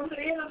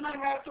 ಅಂದ್ರೆ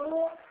ಏನಂದಂಗಾಯ್ತು,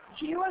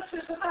 ಜೀವಸ್ಯ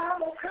ಸದಾ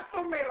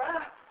ಮೋಕ್ಷತ್ವ ಮೇಲ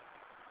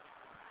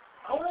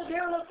ಅವನ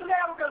ದೇವದತ್ತನೇ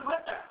ಅವಕಲ್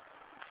ಮಟ್ಟ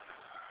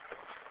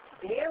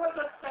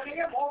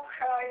ದೇವದತ್ತನಿಗೆ ಮೋಕ್ಷ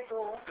ಆಯಿತು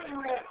ಅಂತ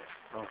ನೀವು ಹೇಳ್ತೀರಿ.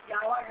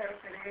 ಯಾವಾಗ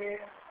ಹೇಳ್ತೀರಿ?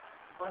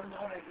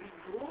 ಬಂಧನ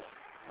ಇದ್ದು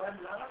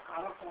ಬಂಧನ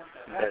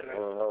ಕಳ್ಕೊಂಡ್ರೆ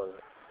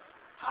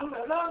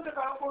ಹಂಗಲ್ಲ ಅಂತ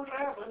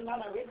ಕಳ್ಕೊಂಡ್ರೆ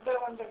ಬಂಧನವಿದ್ದ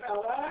ಒಂದು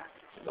ಕಾಲ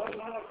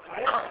ಬಂಧನ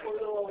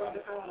ಕಳೆದುಕೊಳ್ಳುವ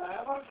ಒಂದು ಕಾಲ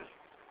ಬರ್ತದೆ.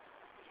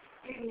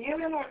 ಈಗ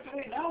ನೀವೇನು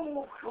ಮಾಡ್ತೀರಿ? ನಾವು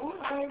ಮುಕ್ತು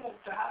ನಾವೇ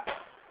ಮುಕ್ತ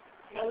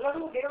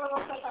ಎಲ್ಲರೂ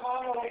ದೇವದತ್ತ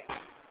ಸಮಾನರೇ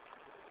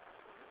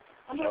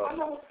ಅಂದ್ರೆ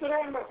ಬಂಧ ಮುಕ್ತರೇ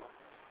ಅನ್ಬೇಕು.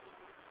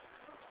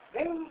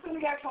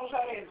 ದೇವದತ್ತನಿಗೆ ಯಾಕೆ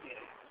ಸಂಸಾರ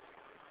ಅಂತೀರಿ?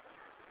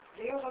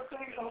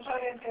 ದೇವದತ್ತನಿಗೆ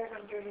ಸಂಸಾರ ಅಂತ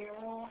ಯಾಕಂತೀವಿ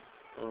ನೀವು?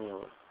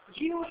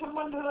 ಜೀವ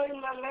ಸಂಬಂಧದ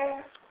ಇಲ್ಲಲ್ಲೇ.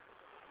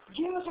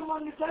 ಜೀವ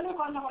ಸಂಬಂಧ ಇದ್ದರೆ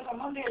ಬಂಧನ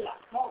ಸಂಬಂಧ ಇಲ್ಲ.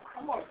 ಮೋಕ್ಷ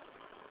ಮೋಕ್ಷ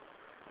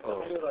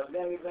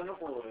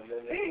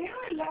ಏನೂ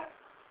ಇಲ್ಲ.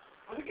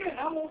 ಅದಕ್ಕೆ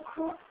ನಮೋಕ್ಷ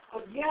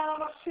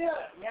ಅಜ್ಞಾನಸ್ಯ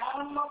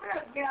ಜ್ಞಾನಮಪಿ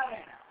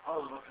ಅಜ್ಞಾನೇನ.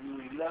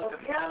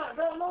 ಅಜ್ಞಾನ ಅದ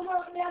ಅನ್ನೋದು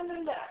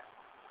ಅಜ್ಞಾನದಿಂದ.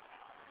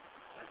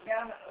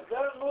 ಅಜ್ಞಾನ ಅದ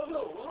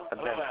ಅನ್ನೋದು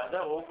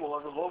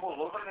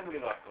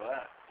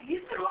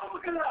ಇದ್ರು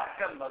ಹೋಗ್ಬೇಕಲ್ಲ.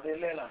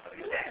 ಇಲ್ಲ ಇಲ್ಲ ಅಂತ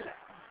ಇಲ್ಲ ಇಲ್ಲ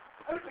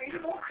ಅದಕ್ಕೆ ಇದು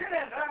ಮೋಕ್ಷನೇ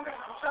ಅಂದ್ರೆ ಹಂಗ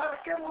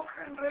ಸಂಸಾರಕ್ಕೆ ಮೋಕ್ಷ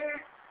ಅಂದ್ರೆ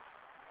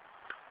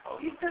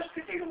ಇದ್ದ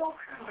ಸ್ಥಿತಿಗೆ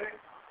ಮೋಕ್ಷ ಅಂದ್ರೆ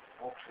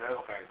ಮೋಕ್ಷ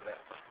ಹೇಳ್ಬೇಕಾಗಿದ್ರೆ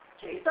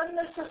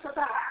ಚೈತನ್ಯಸ್ಯ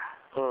ಸದಾ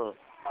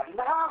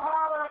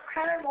ಬಂಧಾಭಾವ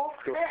ರಕ್ಷಣೆ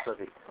ಮೋಕ್ಷ.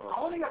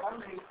 ಅವನಿಗೆ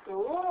ಬಂಧ ಇತ್ತು,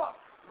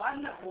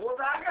 ಬಂಧ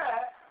ಹೋದಾಗ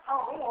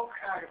ಅವನು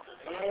ಮೋಕ್ಷ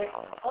ಆಗುತ್ತದೆ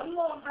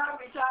ಅನ್ನುವಂತಹ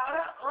ವಿಚಾರ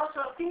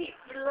ವಸತಿ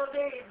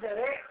ಇಲ್ಲದೇ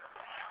ಇದ್ದರೆ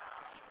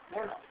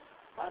ಏನು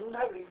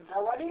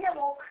ಬಂಧವಿದ್ದವನಿಗೆ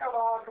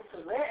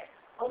ಮೋಕ್ಷವಾಗುತ್ತದೆ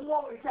ಅನ್ನುವ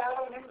ವಿಚಾರ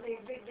ನಿಮ್ದು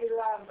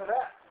ಇದ್ದಿದ್ದಿಲ್ಲ ಅಂದ್ರೆ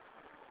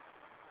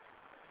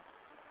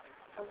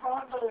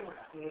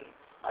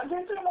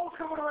ಬಂದಿದ್ರೆ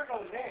ಮೋಕ್ಷ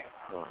ಬಿಡ್ಬೇಕಲ್ರಿ.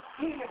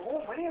 ಈಗ ನೀವು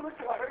ಮನೆ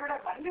ಬಿಟ್ಟು ಹೊರಗಡೆ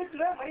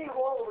ಬಂದಿದ್ರೆ ಮನೆಗೆ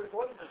ಹೋಗ್ಬಿಡ್ಬೇಕು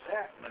ಅಂತಂದ್ರೆ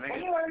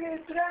ಮನೆ ಒಳಗೆ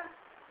ಇದ್ರೆ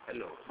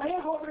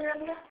ಮನೆಗೆ ಹೋಗ್ರಿ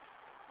ಅಂದ್ರೆ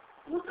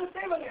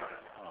ಊಟದ್ದೇ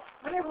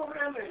ಮನೆಗೆ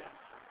ಹೋಗ್ರಿ ಅಂದ್ರೆ ಇಲ್ಲ.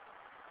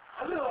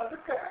 ಅದು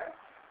ಅದಕ್ಕೆ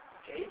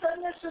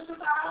ಚೈತನ್ಯ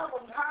ಸುಧಾ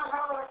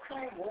ಬಂಧಾಭಾವ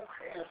ರಕ್ಷಣೆ ಮೋಕ್ಷ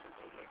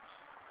ಸ್ಥಿತಿಗೆ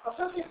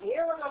ವಸತಿ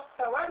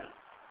ದೇವದತ್ತವನ್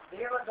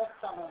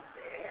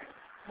ದೇವದತ್ತನಂತೆ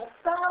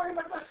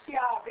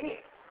ಮುಕ್ತಾಭಿಮತಸ್ಯಾಪಿ.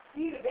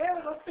 ಈಗ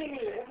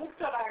ದೇವದತ್ತಿಗೆ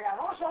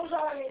ಮುಕ್ತನಾಗಾನೋ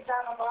ಸಂಸಾರ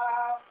ಇದ್ದಾನಪ್ಪ?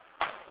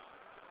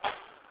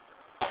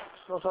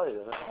 ಸಂಸಾರ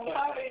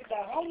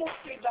ಇದ್ದಾನೋ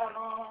ಮುಕ್ತ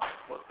ಇದ್ದಾನೋ?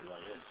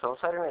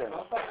 ಸಂಸಾರಿನೇ.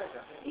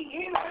 ಈಗ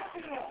ಏನು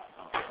ಹೇಳ್ತೀರಿ ನೀವು?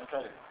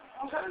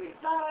 ಸಂಸಾರ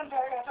ಇದ್ದಾನಂತ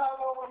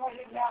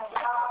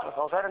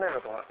ಸಂಸಾರನೇ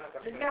ಬೇಕು.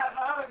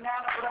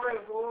 ಜ್ಞಾನ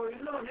ಕೊಡಬೇಕು.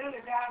 ಇನ್ನೂ ನೀರು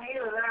ಜ್ಞಾನ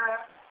ಇಲ್ಲ.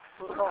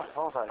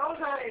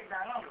 ಸಂಸಾರ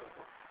ಇದ್ದಾನೋ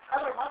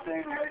ಅದ್ರ ಮತ್ತೆ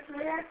ಏನು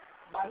ಹೇಳ್ತೀವಿ?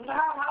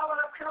 ಬಂಧಾಭಾವ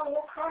ಲಕ್ಷಣ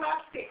ಮೋಕ್ಷ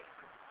ನಾಸ್ತಿ.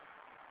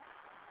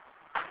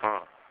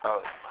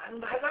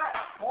 ಬಂಧದ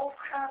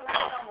ಮೋಕ್ಷ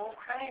ಅಂದ್ರೆ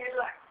ಮೋಕ್ಷನೇ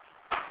ಇಲ್ಲ.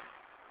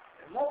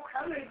 ಮೋಕ್ಷ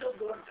ಅಂದ್ರೆ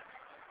ಇದ್ದದ್ದು ಅಂತ.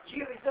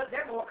 ಜೀವ ಇದ್ದದ್ದೇ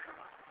ಮೋಕ್ಷ.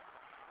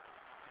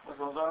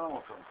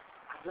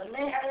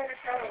 ಅದನ್ನೇ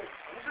ಹೇಳಿರ್ತಾರೆ.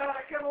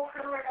 ಸಂಸಾರಕ್ಕೆ ಮೋಕ್ಷ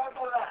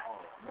ಬೇಕಾಗ್ತಲ್ಲ.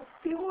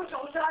 ಮುಕ್ತಿಗೂ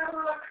ಸಂಸಾರದ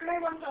ಲಕ್ಷಣ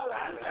ಬಂತಲ್ಲ.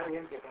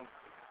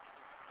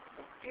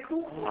 ಮುಕ್ತಿಗೂ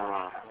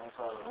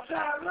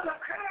ಸಂಸಾರದ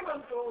ಲಕ್ಷಣ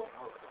ಬಂತು.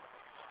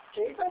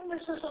 ಚೈತನ್ಯ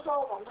ಸುಖ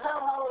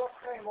ಬಂಧಾಭಾವ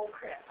ಲಕ್ಷಣ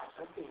ಮೋಕ್ಷ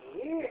ಸತಿ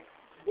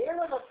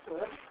ದೇವದತ್ತು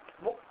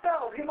ಮುಕ್ತ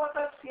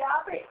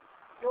ಅಭಿಮತಸ್ಯಾಪಿ.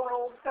 ಇವನು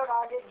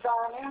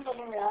ಮುಕ್ತನಾಗಿದ್ದಾನೆ ಅಂತ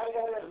ನೀವು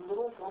ಯಾರಿಗಾರು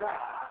ಅಂದರೂ ಕೂಡ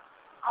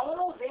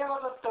ಅವನು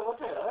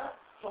ದೇವದತ್ತವತ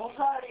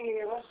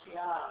ಸಂಸಾರಿಯೇವ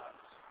ಸ್ಯಾತ್.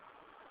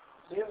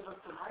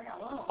 ದೇವದತ್ತನಾಗಿ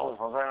ಅವನು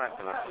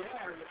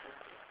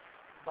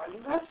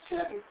ಬಂಧಸ್ಯ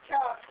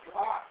ಮಿಥ್ಯಾತ್ವ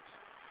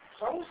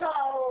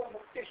ಸಂಸಾರೋ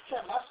ಮುಕ್ತಿಶ್ಚ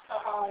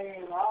ನಷ್ಟಃ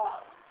ಏವ.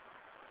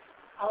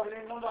 ಅವ್ರು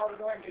ಇನ್ನೊಂದು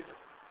ಆರ್ಗ್ಯುಮೆಂಟ್ ಇದು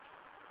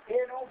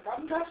ಏನು?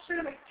 ಬಂಧಸ್ಯ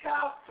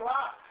ಮಿಥ್ಯಾತ್ವ.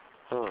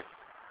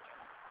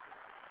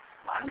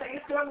 ಬಂಧ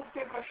ಇದ್ರೆ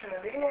ಮುಕ್ತಿ ಪ್ರಶ್ನೆ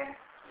ರೀ.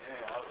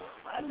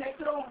 ಬಂಧ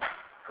ಇದ್ರು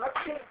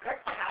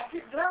ಕಟ್ಟಿ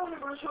ಹಾಕಿದ್ರೆ ಅವನು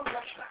ಬಿಡಿಸೋ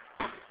ಲಕ್ಷಣ.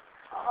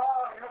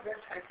 ಏನೋ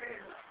ಬೆಟ್ಟು ಹಾಕೇ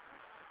ಇಲ್ಲ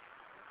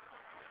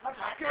ಮತ್ತೆ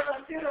ಹಾಕಿದ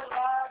ಅಂತೀರಲ್ಲ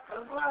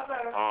ಕಲ್ಪನಾ ಅದ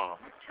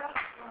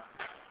ಮಿಥ್ಯಾತ್ವ.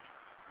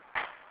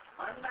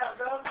 ಬಂಧ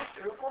ಅದ ಅಂತ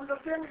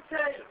ತಿಳ್ಕೊಂಡದ್ದೇ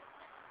ಮಿಥ್ಯಾ ಇಲ್ಲ.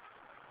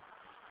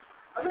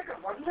 ಅದಕ್ಕೆ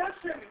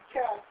ಬಂಧಸ್ಯ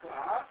ಮಿಥ್ಯಾತ್ವ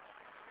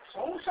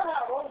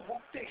ಸಂಸಾರೋ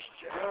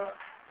ಮುಕ್ತಿಶ್ಚ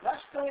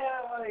ನಷ್ಟ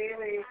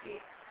ಏವೈತಿ.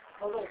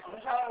 ಅದು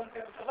ಸಂಸಾರ ಅಂತ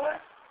ಇರ್ತದೆ,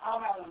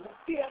 ಆಮೇಲೆ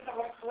ಮುಕ್ತಿ ಅಂತ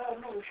ಬರ್ತದೆ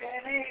ಅನ್ನೋ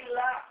ವಿಷಯನೇ ಇಲ್ಲ.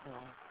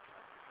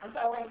 ಅಂತ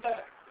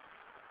ಅವರಂತಾರೆ.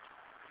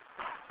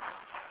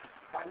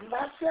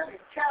 ಬಂಧಸ್ಯ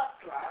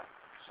ಮಿಥ್ಯಾತ್ವ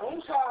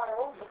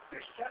ಸಂಸಾರವು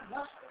ಮುಕ್ತಿಶ್ಚ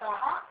ನ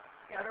ಸ್ತಃ,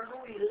 ಎರಡೂ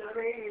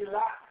ಇಲ್ಲವೇ ಇಲ್ಲ.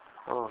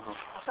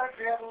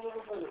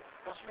 ಅಸಕ್ರಿಯರುವುದು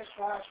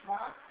ತಸ್ಮಿಸ್ವಾಸ್ಮ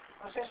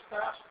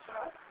ಮಸ್ತಿಸ್ತಃ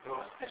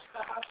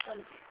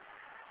ಸಂತಿ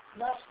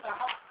ನ ಸ್ತಃ,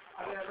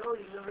 ಅವೆರಡೂ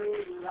ಇಲ್ಲವೇ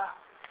ಇಲ್ಲ.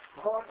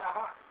 ಭವತಃ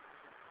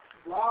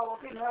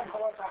ದ್ವಾವಪಿ ನ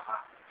ಭವತಃ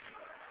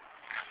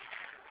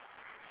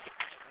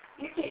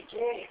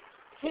ಇತ್ತೀಚೆ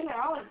ಹೀಗೆ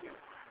ನಾವು ಅಂತೀವಿ.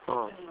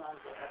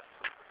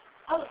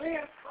 ಆದರೆ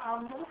ಆ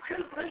ಮುಖ್ಯ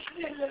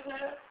ಪ್ರಶ್ನೆ ಇಲ್ಲದ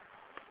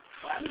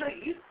ಅಂದ್ರೆ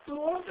ಇತ್ತು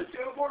ಅಂತ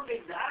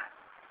ತಿಳ್ಕೊಂಡಿದ್ದ,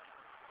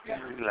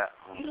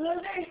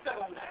 ಇಲ್ಲದೇ ಇದ್ದ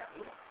ಬಂದ,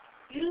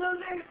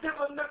 ಇಲ್ಲದೇ ಇದ್ದ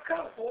ಬಂದಕ್ಕ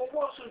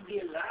ಹೋಗೋ ಸುದ್ದಿ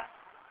ಇಲ್ಲ,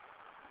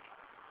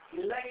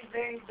 ಇಲ್ಲ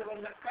ಇದ್ದೇ ಇದ್ದ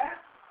ಬಂದಕ್ಕ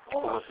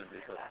ಹೋಗೋ ಸುದ್ದಿ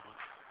ಇಲ್ಲ.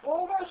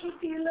 ಹೋಗೋ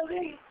ಸುದ್ದಿ ಇಲ್ಲದೆ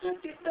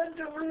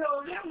ಇದ್ದಂತೆ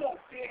ಉಳಿಯೋದೇ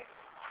ಮುಕ್ತಿ.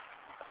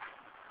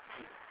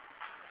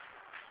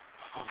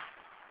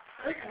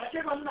 ಅದಕ್ಕೆ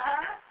ನಶೆ ಬಂದ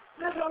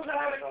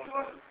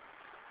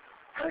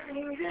ಅದಕ್ಕೆ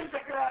ನೀವು ಇದೇನು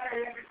ತಕರಾರು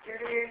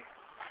ಹೇಳಿರ್ತೀರಿ,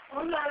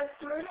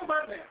 ಒಂದಾಯಿತು ಏನು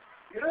ಬಂದೆ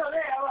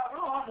ಇರೋದೇ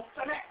ಯಾವಾಗಲೂ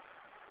ಮುಕ್ತನೇ.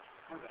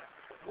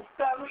 ಮುಕ್ತ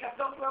ಅದು ಶಬ್ದ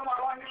ಉಪಯೋಗ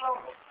ಮಾಡುವಂಗಿಲ್ಲ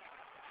ಅವರು.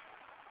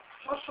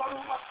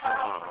 ಸ್ವಸ್ವರೂಪಸ್ಥ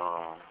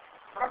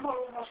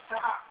ಬ್ರಹ್ಮರೂಪಸ್ಥ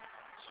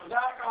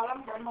ಸದಾಕಾಲಂ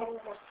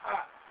ಬ್ರಹ್ಮರೂಪಸ್ಥ.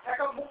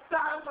 ಯಾಕಂದ್ರೆ ಮುಕ್ತ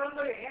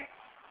ಅಂತಂದ್ರೆ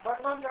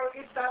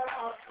ಬಂಧನದೊಳಗಿದ್ದ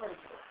ಅರ್ಥ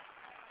ಬರ್ತದೆ.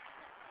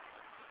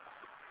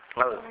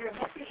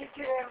 ಮುಕ್ತಿ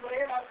ಶಿಕ್ಷೆ ಅಂದ್ರೆ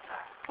ಏನರ್ಥ?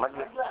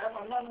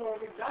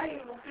 ಬಂಧನದೊಳಗಿದ್ದ ಈ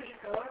ಮುಕ್ತಿ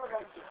ಶಿಕ್ಷೆ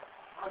ಬರಬೇಕಾಗ್ತದೆ.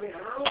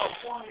 ಅವೆರಡೂ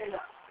ಒಪ್ಪುವಂಗಿಲ್ಲ.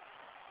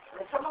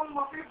 ಪ್ರಥಮಂ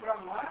ಅಪಿ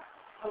ಬ್ರಹ್ಮ,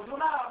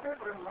 ಅಧುನಾ ಅಪಿ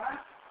ಬ್ರಹ್ಮ,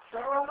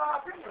 ಸರ್ವದಾ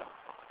ಅಪಿ ಬ್ರಹ್ಮ.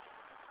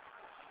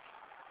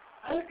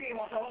 ಅದಕ್ಕೆ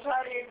ಇವ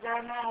ಸಂಸಾರಿ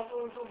ಇದ್ದಾನೆ ಅದು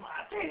ಇದು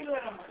ಮಾತೇ ಇಲ್ಲ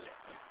ನಮ್ಮಲ್ಲಿ.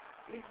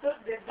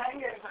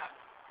 ಇದ್ದದ್ದಿದ್ದಂಗೆ ಇರ್ತಾನೆ.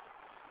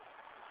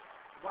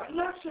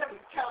 ಬಂಧಸ್ಯ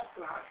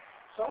ಮಿಥ್ಯಾತ್ವ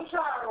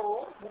ಸಂಸಾರವು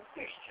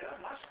ಮುಕ್ತಿಶ್ಚ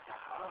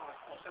ನಷ್ಟಃ.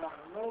 ಸಂಸಾರ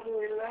ಅನ್ನೋದು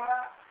ಇಲ್ಲ,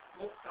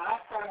 ಮುಕ್ತ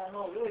ಆಗ್ತಾನೆ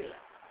ಅನ್ನೋದು ಇಲ್ಲ.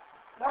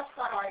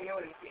 ನಷ್ಟಃ ನೀವು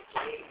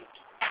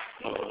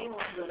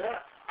ಅಂದ್ರೆ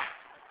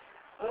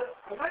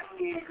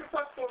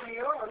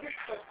ಅನಂಗೀಕೃತತ್ವಮೇವ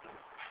ಅನಿಷ್ಟತ್ವ.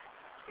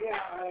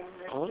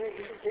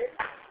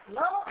 ನ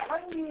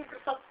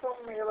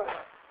ಅನಂಗೀಕೃತತ್ವಮೇವ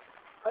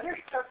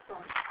ಅನಿಷ್ಟತ್ವ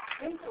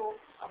ಕಿಂತು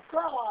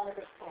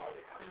ಅಪ್ರಾಮಾಣಿಕತ್ವ.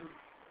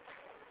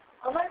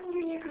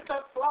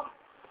 ಅನಂಗೀಕೃತತ್ವ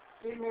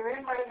ಈಗ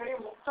ನೀವೇನ್ ಮಾಡಿದ್ರಿ,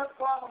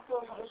 ಮುಕ್ತತ್ವ ಮತ್ತು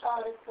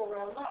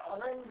ಸಂಸಾರಿತ್ವಗಳನ್ನು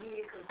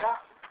ಅನಂಗೀಕೃತ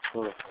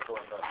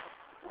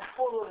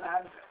ಒಪ್ಪುವುದಿಲ್ಲ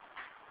ಅಂತ,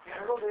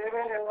 ಎರಡು ಬೇರೆ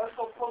ಬೇರೆ ವರ್ಷ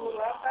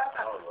ಒಪ್ಪುವುದಿಲ್ಲ ಅಂತ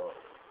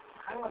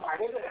ಹಂಗೆ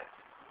ಮಾಡಿದ್ರೆ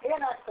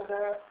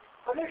ಏನಾಗ್ತದೆ?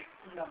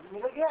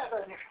 ನಿಮಗೆ ಅದು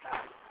ಅನಿಷ್ಟ.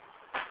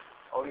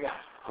 ಅವ್ರಿಗೆ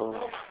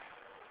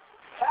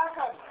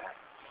ಯಾಕಂದ್ರೆ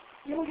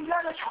ನಿಮಗಿಲ್ಲ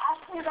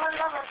ಶಾಸ್ತ್ರೀಯದಾಗ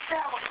ರಕ್ಷೆ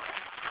ಆಗ್ಬೇಕು.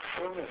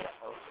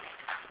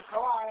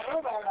 ಪ್ರಮಾಣಗಳು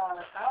ಬೇಡ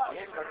ಅಂತ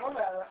ಏನ್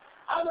ಬೇಡ.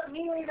 ಆದ್ರೆ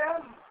ನೀವು ಈಗ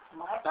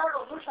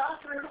ಮಾತಾಡೋದು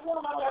ಶಾಸ್ತ್ರ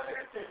ಹಿಡ್ಕೊಂಡು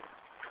ಮಾತಾಡಿರ್ತೀವಿ.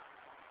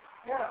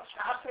 ಏನು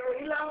ಶಾಸ್ತ್ರಗಳು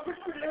ಇಲ್ಲ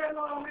ಬಿಟ್ಬಿಡ್ಲಿ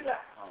ಅನ್ನೋ ನಮಿಲ್ಲ.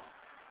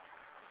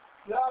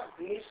 You are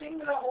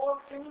ಬೇಸಿಂಗ್ the whole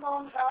thing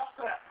on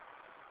ಶಾಸ್ತ್ರ.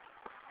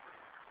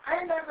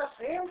 And at the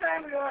same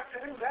time you are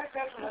telling that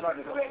there is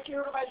nothing to be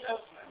achieved by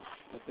Shastra.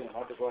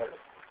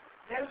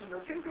 There is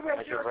nothing to be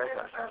achieved by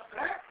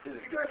Shastra.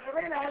 It will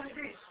remain as it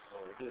is.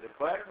 It is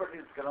required, but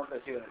it cannot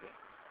achieve anything.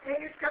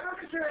 It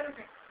cannot achieve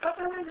anything. But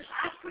then it is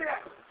Shastra.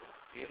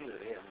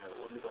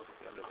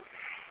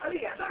 ಅದು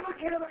ಎದರ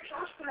ಬಗ್ಗೆ ಹೇಳ್ಬೇಕು?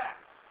 ಶಾಸ್ತ್ರ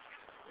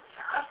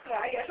ಶಾಸ್ತ್ರ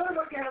ಎದರ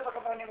ಬಗ್ಗೆ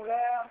ಹೇಳ್ಬೇಕಪ್ಪ ನಿಮ್ಗೆ?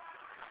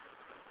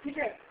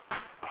 ಇದೆ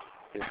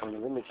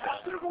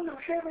ಶಾಸ್ತ್ರಕ್ಕೊಂದು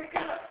ವಿಷಯ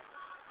ಬೇಕಿಲ್ಲ.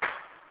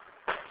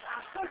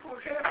 ಶಾಸ್ತ್ರಕ್ಕೆ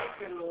ವಿಷಯ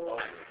ಬೇಕಿಲ್ಲೋ?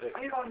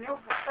 ಈಗ ನೀವು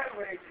ಪುಸ್ತಕ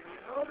ಬರೀತೀವಿ,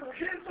 ಒಂದು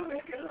ವಿಷಯ ಅಂತೂ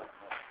ಬೇಕಿಲ್ಲ.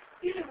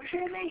 ಇಲ್ಲಿ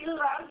ವಿಷಯನೇ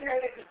ಇಲ್ಲ ಅಂತ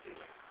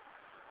ಹೇಳಿರ್ತೀವಿ.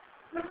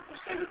 ನಮ್ಮ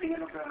ಪುಸ್ತಕದ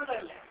ಏನು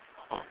ಉಪಯೋಗದಲ್ಲ.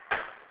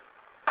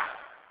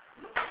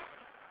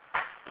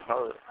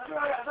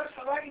 ಅದರ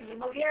ಸಲುವಾಗಿ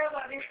ನಿಮಗೇ ಅದು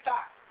ಅನಿಷ್ಟ.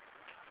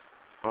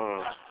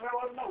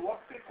 ಶಾಸ್ತ್ರವನ್ನು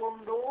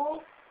ಒಪ್ಪಿಕೊಂಡು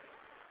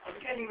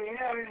ಅದಕ್ಕೆ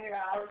ನೀವೇನೇ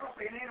ಆರೋಪ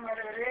ಏನೇನು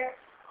ಮಾಡಿದರೆ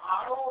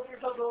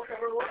ಆರೋಪಿತ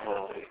ದೋಷಗಳು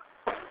ಅಂತಂದ್ರಿ.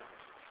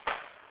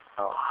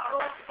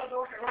 ಆರೋಪಿತ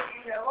ದೋಷಗಳು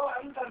ಇಲ್ಲವೋ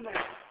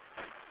ಅಂತಂದ್ರಿ.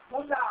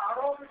 ಮುಂದೆ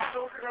ಆರೋಪಿತ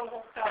ದೋಷಗಳು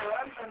ಹೋಗ್ತಾವ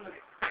ಅಂತಂದ್ರಿ.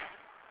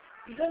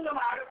 ಇದನ್ನು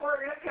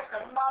ಮಾಡಿಕೊಳ್ಳಲಿಕ್ಕೆ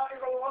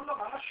ಕರ್ಮಾದಿಗಳು ಒಂದು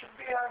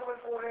ಮನಃಶುದ್ಧಿ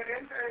ಆಗಬೇಕು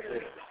ಅಂತ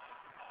ಹೇಳಿದ್ರಿ.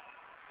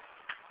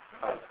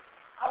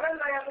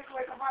 ಅವೆಲ್ಲ ಎದಕ್ಕೆ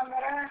ಬೇಕಪ್ಪ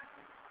ಅಂದ್ರೆ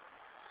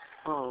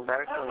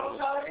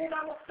ಸಂಸಾರೀನ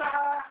ಮುಕ್ತ.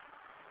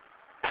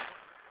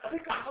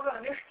 ಅದಕ್ಕೆ ನಮಗೆ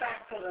ಅನಿಷ್ಟ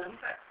ಆಗ್ತದೆ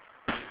ಅಂತ.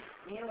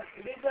 ನೀವು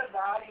ಹಿಡಿದ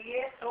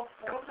ದಾರಿಯೇ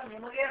ತಪ್ಪು ಅಂತ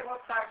ನಿಮಗೇ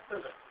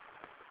ಗೊತ್ತಾಗ್ತದೆ.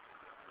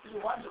 ಇದು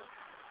ಒಂದು.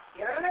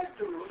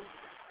 ಎರಡನೇದ್ದು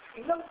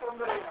ಇನ್ನೊಂದು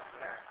ತೊಂದರೆ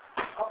ಮಾತ್ರ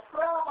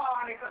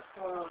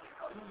ಅಪ್ರಾಮಾಣಿಕತ್ವ.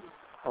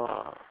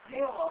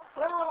 ನೀವು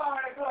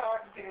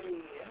ಅಪ್ರಾಮಾಣಿಕರಾಗ್ತೀರಿ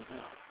ಅಂತ.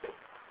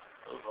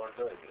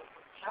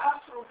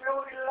 ಶಾಸ್ತ್ರ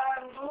ಉಪಯೋಗ ಇಲ್ಲ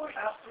ಅಂದ್ರೂ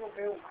ಶಾಸ್ತ್ರ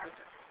ಉಪಯೋಗ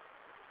ಮಾಡ್ತಾರೆ.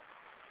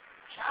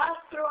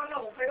 ಶಾಸ್ತ್ರವನ್ನು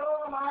ಉಪಯೋಗ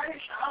ಮಾಡಿ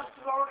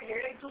ಶಾಸ್ತ್ರದೊಳಗೆ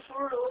ಹೇಳಿದ್ದು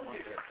ಸುಳ್ಳು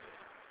ಅಂತಿದೆ.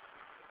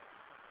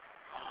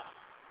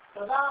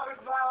 ಸದಾ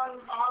ವಿದ್ವಾನ್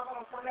ಪಾಪ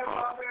ಪುಣ್ಯ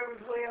ಪಾಪ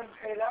ವಿದ್ವಯ ಅಂತ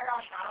ಹೇಳಿದಾಗ ಆ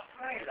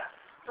ಶಾಸ್ತ್ರನೇ ಇಲ್ಲ.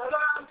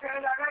 ಸದಾ ಅಂತ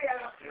ಹೇಳಿದಾಗ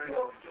ಎಲ್ಲ ತಿಳಿ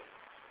ಹೋಗ್ತೀವಿ.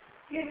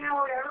 ಈಗ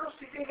ನಾವು ಎರಡು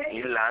ಸ್ಥಿತಿಗೆ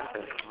ಇಲ್ಲ ಅಂತ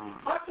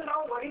ಮತ್ತು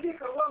ನಾವು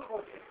ವೈದಿಕರು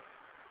ಅನ್ಕೋತೀವಿ.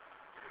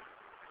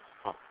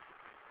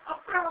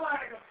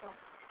 ಅಪ್ರಾಮಾಣಿಕತ್ವ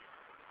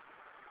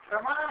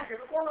ಪ್ರಮಾಣ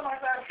ಹಿಡ್ಕೊಂಡು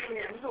ಮಾತಾಡ್ತೀವಿ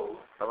ಎಂದು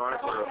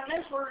ಪ್ರಮಾಣನೇ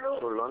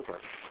ಸುಳ್ಳು ಅಂತ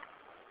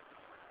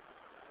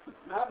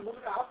ನಾನು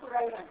ಮುಂದೆ ಆಪುರ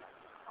ಇದ್ದಂಗೆ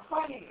ಅಪ್ಪ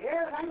ನೀನು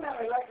ಹೇಳ್ದಂಗೆ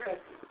ನಾವೆಲ್ಲ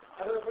ಕೇಳ್ತೀವಿ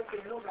ಅದ್ರ ಬಗ್ಗೆ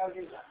ಇನ್ನೂ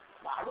ಕಾದಿಲ್ಲ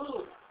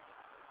ಮಾಡುವುದು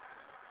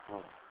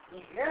ನೀ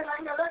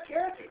ಹೇಳ್ದಂಗೆಲ್ಲ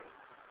ಕೇಳ್ತೀವಿ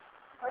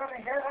ಅದ್ರ ನೀ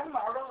ಹೇಳ್ದಂಗೆ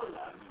ಮಾಡೋದಿಲ್ಲ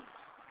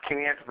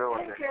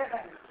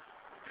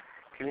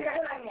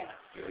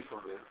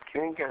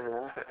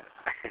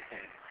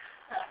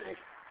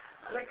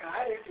ಅದಕ್ಕೆ ಆ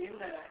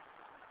ರೀತಿಯಿಂದ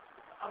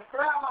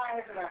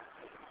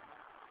ಅಪ್ರಾಮಾಣಿಕರಾಗ್ತದೆ.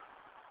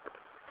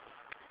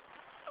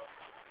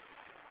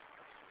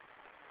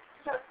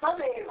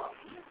 ತದೇವ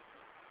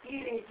ಈ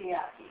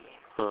ರೀತಿಯಾಗಿ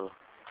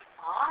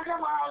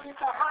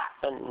ಆಗಮಾದಿತ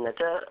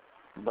ನಚ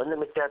ಬಂಧ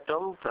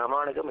ಮಿಥ್ಯಾತ್ವಂ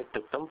ಪ್ರಾಮಾಣಿಕಂ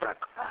ಇತ್ಯುಕ್ತಂ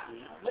ಪ್ರಾಕ್.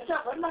 ನಚ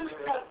ಬಂಧ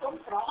ಮಿಥ್ಯಾತ್ವಂ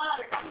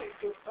ಪ್ರಾಮಾಣಿಕಂ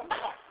ಇತ್ಯುಕ್ತಂ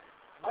ಪ್ರಾಕ್.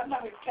 ಬಂಧ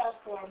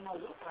ಮಿಥ್ಯಾತ್ವ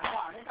ಅನ್ನೋದು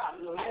ಪ್ರಾಮಾಣಿಕ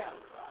ಅಲ್ಲವೇ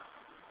ಅಲ್ವ.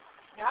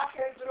 ಯಾಕೆ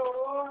ಹೇಳಿದ್ರು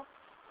ಅವರು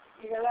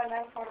ಈಗೆಲ್ಲ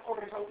ನೆನಪು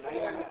ಮಾಡ್ಕೊಡ್ರಿ ಸ್ವಲ್ಪ.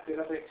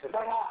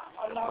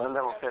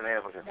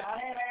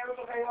 ಜ್ಞಾನೇನ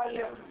ಹೇಳುದು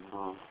ಕೈವಲ್ಯ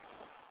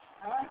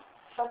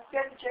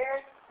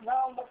ಸತ್ಯಂಚೇತ್ ನ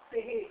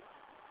ಮುಕ್ತಿ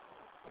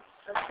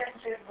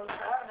ಸತ್ಯಂಚೇತ್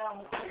ಬಂತಹ ನ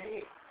ಮುಕ್ತಿ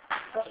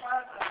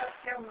ತಸ್ಮಾತ್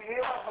ಅಸತ್ಯಂ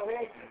ಏವ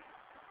ಭವೇತ್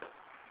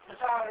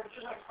ಯಥಾ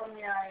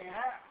ಋಚುಸರ್ಪನ್ಯಾಯೇನ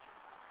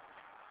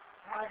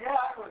ಹಾಗೆ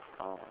ಆಗುತ್ತೆ.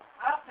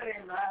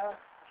 ಆದ್ದರಿಂದ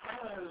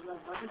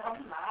ಬಂಧಂ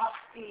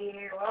ನಾಸ್ತಿ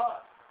ಏವ.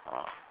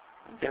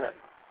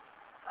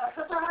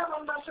 ಅಸತಃ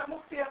ಬಂಧಸ್ಯ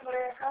ಮುಕ್ತಿ ಅಂದ್ರೆ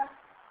ಯಾಕ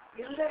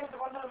ಇಲ್ಲದೆ ಇದು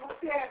ಬಂದ್ರೆ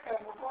ಮುಕ್ತಿ ಯಾಕೆ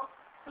ಆಗ್ಬೇಕು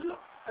ಅಲ್ಲೂ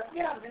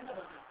ಅಜ್ಞಾನದಿಂದ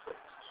ಬಂದ.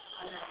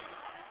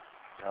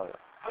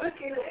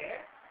 ಅದಕ್ಕೆ ಇದೆ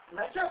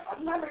ನಚ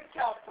ಬಂಧ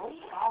ಮಿಥ್ಯಾತ್ವ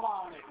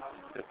ಪ್ರಾಮಾಣಿಕ.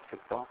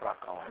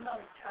 ಬಂಧ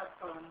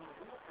ಮಿಥ್ಯಾತ್ವ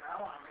ಅನ್ನೋದು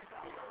ಪ್ರಾಮಾಣಿಕ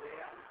ಅಲ್ಲವೇ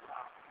ಅಲ್ಲ.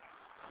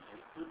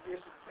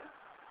 ಉದ್ದೇಶಕ್ಕೆ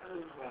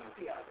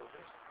ಮುಕ್ತಿ ಆಗೋದು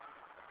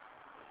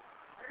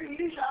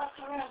ಇಡೀ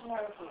ಶಾಸ್ತ್ರವೇ ಅನ್ನು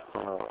ಹೇಳ್ತದೆ.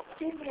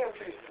 ಅತೀಂದ್ರಿಯ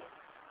ವಿಷಯ ಇದು.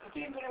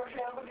 ಅತೀಂದ್ರಿಯ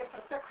ವಿಷಯದ ಬಗ್ಗೆ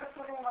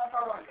ಪ್ರತ್ಯಕ್ಷತ್ವನೇ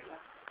ಮಾತಾಡುವಾಗಿಲ್ಲ.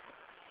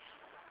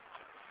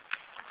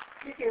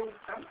 ಹೀಗೆ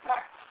ಉತ್ತಮ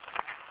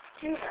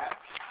ಈಗ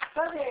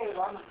ತದೇವ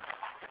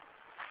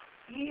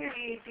ಈ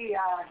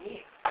ರೀತಿಯಾಗಿ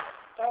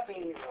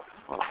ತದೇವ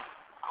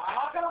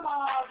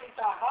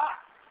ಆಗಮಾದಿತ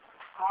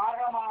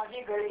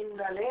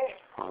ಆಗಮಾದಿಗಳಿಂದಲೇ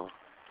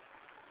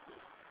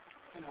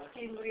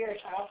ಅತೀಂದ್ರಿಯ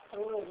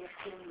ಶಾಸ್ತ್ರದ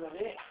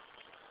ದೃಷ್ಟಿಯಿಂದಲೇ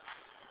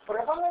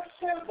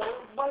ಪ್ರಬಲಸ್ಯ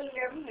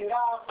ದೌರ್ಬಲ್ಯಂ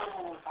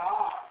ನಿರಾಕರೋತ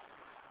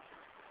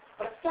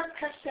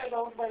ಪ್ರತ್ಯಕ್ಷಸ್ಯ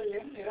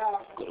ದೌರ್ಬಲ್ಯಂ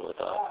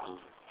ನಿರಾಕರೋತ.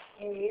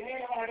 ನೀವು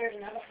ಏನೇನು ಮಾಡಿದ್ರೆ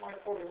ನೆನಪು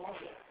ಮಾಡ್ಕೊಡ್ರಿ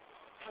ನೋಡಿ.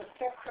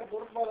 ಪ್ರತ್ಯಕ್ಷ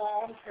ದುರ್ಬಲ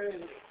ಅಂತ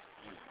ಹೇಳಿದ್ರಿ.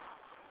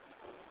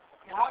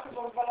 ಯಾಕೆ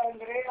ದುರ್ಬಲ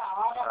ಅಂದ್ರೆ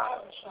ಆಗ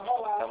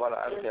ಸಬಲ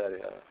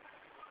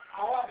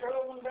ಆಗ ಹೇಳೋ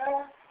ಮುಂದೆ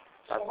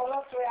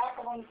ಸಬಲತ್ವ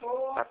ಯಾಕೆ ಬಂತು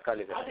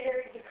ಅದು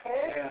ಹೇಳಿದ್ದು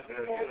ಖರೆ.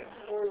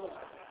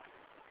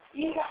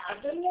 ಈಗ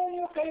ಅದನ್ನೇ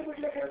ನೀವು ಕೈ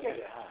ಬಿಡ್ಲಿಕ್ಕೆ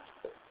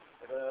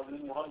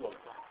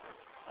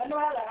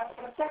ಅನ್ನುವಾಗ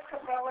ಪ್ರತ್ಯಕ್ಷ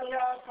ಪ್ರಾಬಲ್ಯ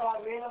ಅಥವಾ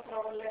ವೇದ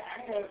ಪ್ರಾಬಲ್ಯ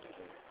ಹೆಂಗೆ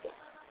ಹೇಳ್ತೀವಿ?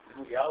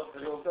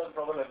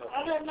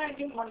 ಅದನ್ನ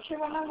ನೀವು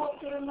ಮನುಷ್ಯನನ್ನ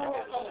ಹೋಗ್ತಿರೋನ್ನ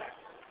ಗೊತ್ತಲ್ಲ.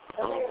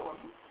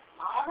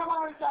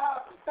 ಆಗಮಾಂತ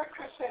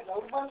ಪ್ರತ್ಯಕ್ಷಸ್ಯ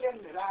ದೌರ್ಬಲ್ಯಂ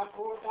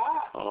ನಿರಾಕೃತ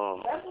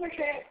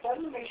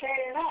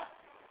ತನ್ವಿಷಯೇಣ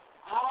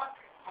ಆ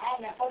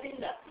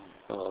ನೆಪದಿಂದ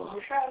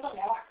ವಿಷ ಅಂದ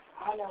ನೆಲ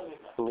ಆ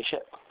ನೆಲದಿಂದ ವಿಷ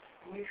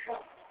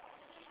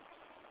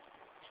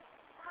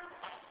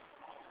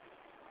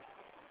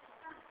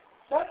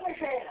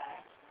ತನ್ವಿಷಯೇಣ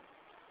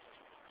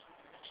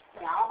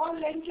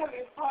ಪ್ರಾಬಲ್ಯಂಚ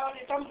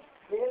ವಿಪಾದಿತಂ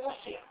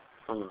ವೇದಸ್ಯ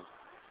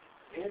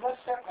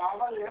ವೇದಸ್ಯ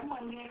ಪ್ರಾಬಲ್ಯಂ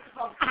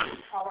ಅಂಗೀಕೃತಂ.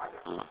 ಅವಾಗ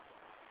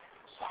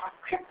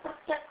ಸಾಕ್ಷ್ಯ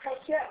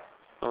ಪ್ರತ್ಯಕ್ಷಸ್ಯ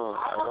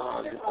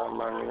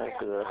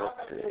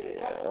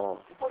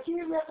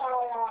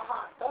ಉಪಜೀವ್ಯತಾಯಾಃ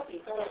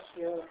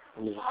ತದಿತರಸ್ಯ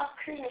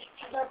ಸಾಕ್ಷಿ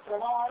ನಿಶ್ಚಿತ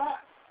ಪ್ರಮಾಣ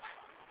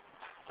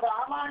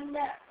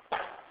ಪ್ರಾಮಾಣ್ಯತಾಯಾಶ್ಚ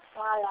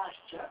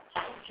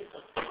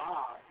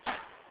ಸೂಚಿತತ್ವಾತ್.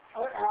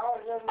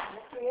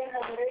 ಮತ್ತು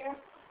ಏನಂದ್ರೆ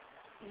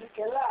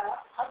ಇದಕ್ಕೆಲ್ಲ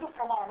ಅದು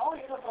ಪ್ರಮಾಣ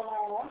ಇದು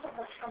ಪ್ರಮಾಣ ಅಂತ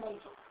ಪ್ರಶ್ನೆ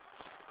ಬಂತು.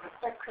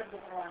 ಪ್ರತ್ಯಕ್ಷದ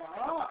ಪ್ರಮಾಣ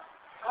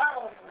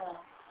ಆಗಮ ಪ್ರಮಾಣ.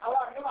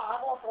 ಅವಾಗ ನೀವು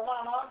ಆಗಮ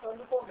ಪ್ರಮಾಣ ಅಂತ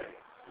ಅಂದುಕೊಂಡ್ರಿ.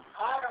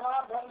 ಆಗಮ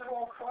ಬಂದ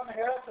ಮೋಕ್ಷವನ್ನು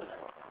ಹೇಳುತ್ತದೆ.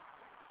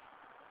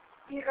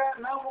 ಈಗ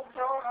ನಾವು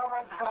ಮುಕ್ತವೋ ನಾವು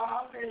ಬದ್ಧ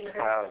ಅಂತ ಹೇಳಿ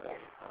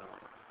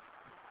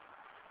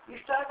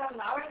ಇಷ್ಟಾದ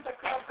ನಾವೇನು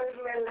ತಕ್ಕ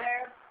ಇಲ್ವಲ್ಲೇ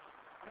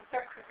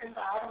ಪ್ರತ್ಯಕ್ಷಕ್ಕಿಂತ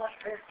ಆಗಮ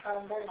ಶ್ರೇಷ್ಠ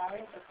ಅಂದ್ರೆ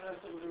ನಾವೇನು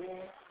ತಕ್ಕಿದ್ವಿ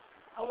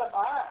ಅಲ್ಲಪ್ಪ.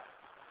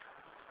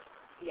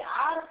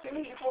 ಯಾರು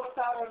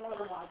ತಿಳಿಸಿಕೊಡ್ತಾರೆ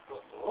ಅನ್ನೋದು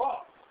ಮಹತ್ವದ್ದು.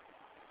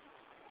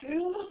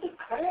 ತಿಳಿದು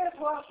ಖರೆ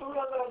ಅಥವಾ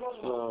ಸುಳ್ಳದ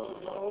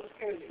ಅನ್ನೋದು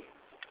ಕೇಳಿ.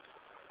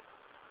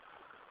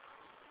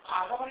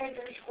 ಆಗಮನೆ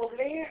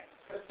ತಿಳಿಸ್ಕೊಡ್ಲಿ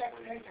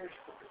ಪ್ರತ್ಯಕ್ಷನೇ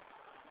ತಿಳಿಸ್ಕೊಡ್ಲಿ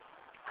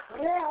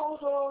ಖರೆ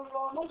ಹೌದು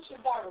ಅನ್ನೋದು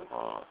ಸಿದ್ಧ ಆಗುತ್ತೆ.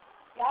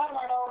 ಯಾರು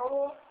ಮಾಡೋರು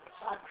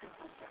ಸಾಕ್ಷಿ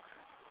ಪ್ರತ್ಯಕ್ಷ.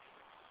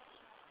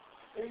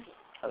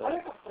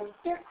 ಅದಕ್ಕೆ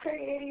ಪ್ರತ್ಯಕ್ಷ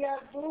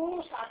ಏರಿಯಾದ್ದು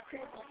ಸಾಕ್ಷಿ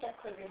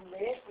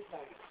ಪ್ರತ್ಯಕ್ಷದಿಂದಲೇ ಸಿದ್ಧ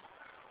ಆಗಿದೆ.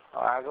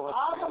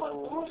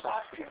 ಆಗಮದ್ದು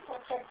ಸಾಕ್ಷಿ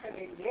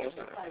ಪ್ರತ್ಯಕ್ಷದಿಂದಲೇ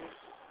ಸಿದ್ಧ ಆಗಿದೆ.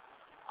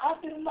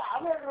 ಆದ್ದರಿಂದ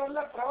ಅವೆಲ್ಲ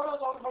ಪ್ರಬಲ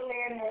ದೌರ್ಬಲ್ಯ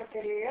ಏನು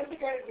ಹೇಳ್ತೀರಿ ಅಂತ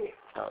ಕೇಳ್ತೀವಿ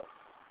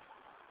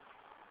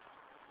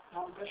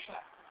ನಮ್ಮ ಪ್ರಶ್ನೆ.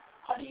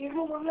 ಅದು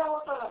ಇನ್ನೂ ಮುಂದೆ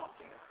ಹೋಗ್ತದ.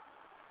 ಮತ್ತೆ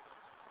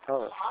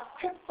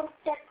ಸಾಕ್ಷಿ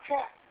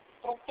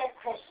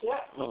ಪ್ರತ್ಯಕ್ಷಸ್ಯ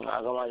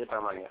ಆಗಮ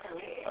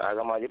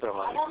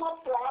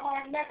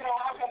ಪ್ರಾಮಾಣ್ಯ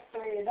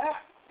ಗ್ರಾಹಕತ್ವೇನ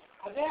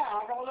ಅದೇ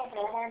ಆಗಮದ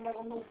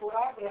ಪ್ರಾಮಾಣ್ಯವನ್ನು ಕೂಡ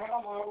ಗ್ರಹಣ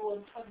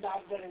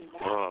ಮಾಡುವಂಥದ್ದಾದ್ದರಿಂದ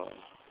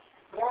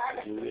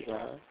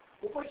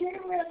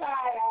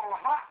ಉಪಜೀವ್ಯತಾಯ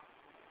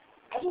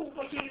ಅದು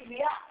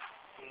ಉಪಜೀವ್ಯ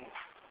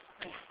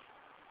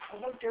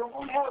ಅದನ್ನು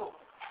ತಿಳ್ಕೊಂಡು ಹೇಳು.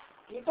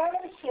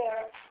 ಇತರಸ್ಯ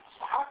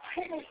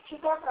ಸಾಕ್ಷಿ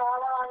ನಿಶ್ಚಿತ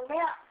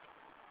ಪ್ರಾಮಾಣ್ಯ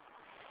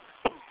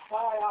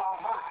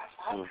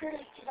ಸಾಕ್ಷಿ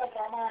ನಿಶ್ಚಿತ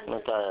ಪ್ರಾಮಾಣ್ಯ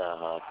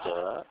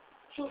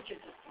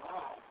ಸೂಚಿತತ್ವ.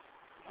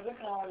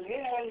 ಅದಕ್ಕೆ ನಾವಲ್ಲಿ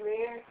ಏನ್ ಹೇಳಿವಿ,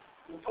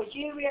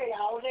 ಉಪಜೀವ್ಯ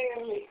ಯಾವುದೇ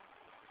ಇರಲಿ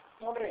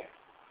ನೋಡ್ರಿ,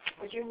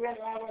 ಉಪಜೀವ್ಯ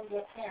ನಾವೊಂದು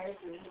ಲಕ್ಷಣ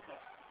ಹೇಳ್ತೀವಿ.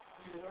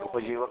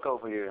 ಉಪಜೀವಕ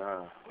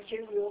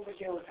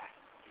ಉಪಜೀವಕ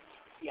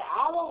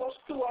ಯಾವ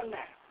ವಸ್ತುವನ್ನ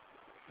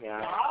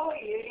ಯಾವ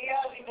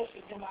ಏರಿಯಾದಿಂದ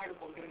ಸಿದ್ಧ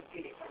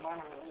ಮಾಡಿಕೊಂಡಿರ್ತೀರಿ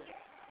ಪ್ರಮಾಣಗಳಲ್ಲಿ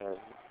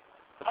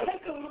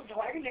ಅದಕ್ಕೆ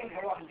ವಿರುದ್ಧವಾಗಿ ನೀವು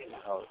ಹೇಳುವಂಗಿಲ್ಲ.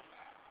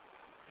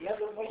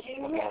 ಅದು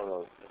ಉಪಜೀವ್ಯ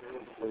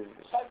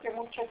ಸತ್ಯ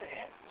ಮುಖ್ಯತೆ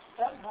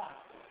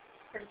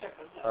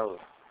ಇಡ್ತಕ್ಕಂಥ.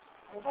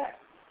 ಹೌದಾ?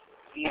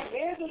 ಈ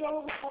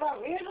ವೇದದೊಳಗೂ ಕೂಡ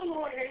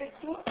ವೇದದೊಳಗೆ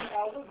ಹೇಳಿದ್ದು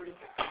ಯಾವುದು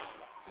ಬಿಡುತ್ತೆ.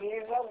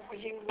 ವೇದ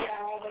ಉಪಜೀವ್ಯ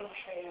ಆದ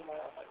ವಿಷಯಗಳ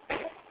ಬಗ್ಗೆ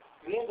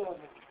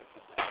ವೇದವನ್ನು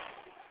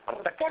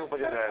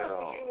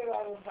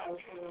ಉಪಜೀವ್ಯವಾದಂತಹ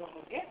ವಿಷಯಗಳ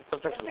ಬಗ್ಗೆ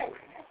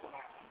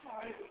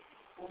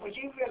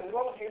ಉಪಜೀವ್ಯ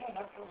ವಿರೋಧೇನ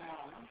ನ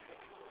ಪ್ರಮಾಣ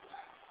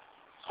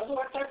ಅದು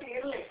ಒಟ್ಟಾಗಿ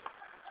ಇರಲಿ.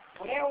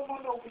 ಕೊನೆ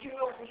ಒಮ್ಮೊಂದು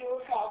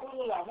ಉಪಜೀವಕ್ಕೆ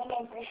ಆಗುವುದಿಲ್ಲ. ಅದನ್ನು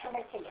ಒಂದು ಪ್ರಶ್ನೆ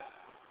ಮಾಡ್ತಿಲ್ಲ.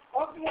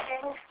 ಅಗ್ನಿ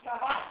ಅನುಷ್ಠ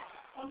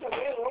ಅಂತ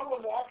ವೇದೊಳಗೆ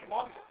ಒಂದು ವಾಕ್ಯ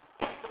ಮಾತು.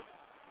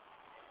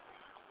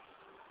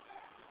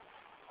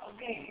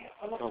 ಅಗ್ನಿ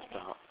ಅನುಷ್ಠ.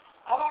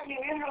 ಅವಾಗ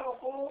ನೀವೇನ್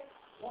ಹೇಳ್ಬೇಕು,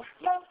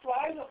 ಉಷ್ಣತ್ವ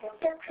ಇದು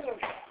ಪ್ರತ್ಯಕ್ಷದ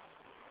ವಿಷಯ,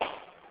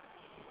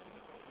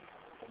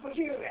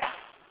 ಉಪಜೀವ್ಯ.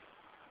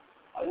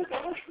 ಅದಕ್ಕೆ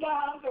ಅನುಷ್ಠ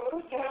ಅಂತ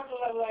ವಿರುದ್ಧ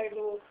ಹೇಳ್ತದಲ್ಲ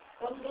ಇದು.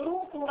 ಅಂದರೂ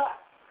ಕೂಡ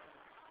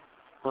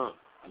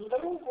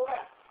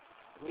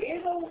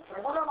ವೇದವು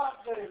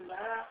ಪ್ರಬಲವಾದ್ದರಿಂದ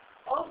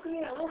ಅಗ್ನಿ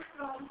ಅನುಷ್ಠ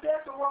ಅಂತೆ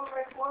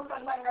ತಗೊಳ್ಬೇಕು ಅಂತ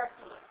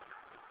ಅಂದಂಗಾಗ್ತದೆ.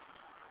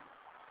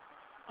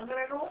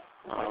 ಅಂದ್ರೇನು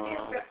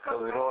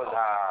ವಿರೋಧ.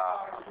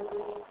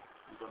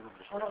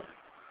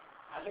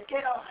 ಅದಕ್ಕೆ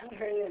ನಾವು ಹಂಗೆ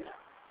ಹೇಳಿಲ್ಲ.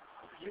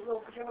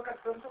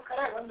 ಉಪಜೀವಕಕ್ಕಂತೂ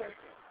ಕರೆ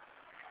ಒಂದಷ್ಟೇ.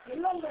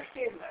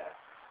 ಇನ್ನೊಂದಷ್ಟಿಲ್ಲ,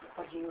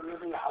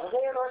 ಉಪಜೀವನದು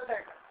ಯಾವುದೇ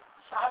ಇರುವಂತಾಗ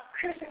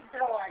ಸಾಕ್ಷಿ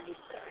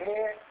ಸಿದ್ಧವಾಗಿದ್ದರೆ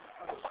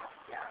ಅದು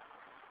ಸತ್ಯ.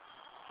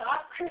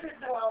 ಸಾಕ್ಷಿ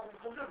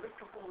ಸಿದ್ಧವಾದದ್ದು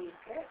ಬಿಟ್ಟು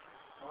ಹೋಗಲಿಕ್ಕೆ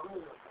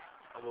ಬರುವುದಿಲ್ಲ.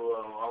 ಅದು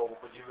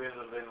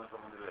ಉಪಜೀವ್ಯದಲ್ಲಿ ಏನು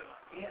ಸಂಬಂಧವಿಲ್ಲ.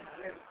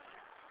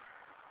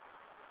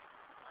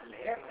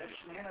 ಅಲ್ಲೇ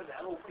ಪ್ರಶ್ನೆ ಏನದ,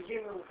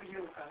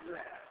 ಉಪಜೀವಕ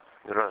ಅಂದ್ರೆ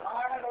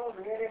ಪ್ರಾಣಗಳು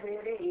ಬೇರೆ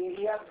ಬೇರೆ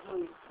ಏರಿಯಾಗಳು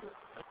ಇತ್ತು.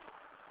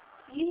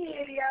 ಈ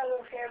ಏರಿಯಾದ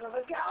ವಿಷಯದ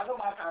ಬಗ್ಗೆ ಅದು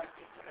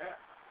ಮಾತಾಡ್ತಿದ್ರೆ,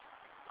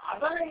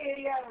 ಅದರ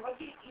ಏರಿಯಾದ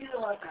ಬಗ್ಗೆ ಇದು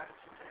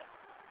ಮಾತಾಡ್ತಿದ್ರೆ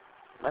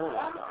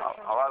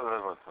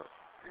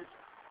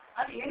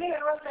ಅದು ಏನೇ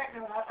ಇರುವಂತ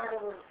ನೀವು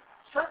ಮಾತಾಡೋದು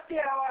ಸತ್ಯ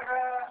ಯಾವಾಗ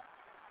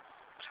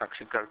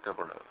ಸಾಕ್ಷಿ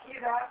ಕಳ್ತಕೊಳ್ಳೋದು.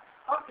 ಈಗ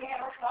ಅಗ್ನಿ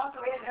ಅನುಷ್ಠ ಅಂತ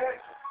ವೇದ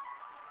ಹೇಳ್ತು,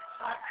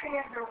 ಸಾಕ್ಷಿ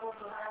ಅಂತ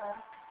ಹೇಳ್ಬೋದು.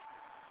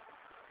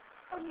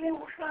 ಅಗ್ನಿ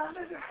ಉಷ್ಣ ಅಂತ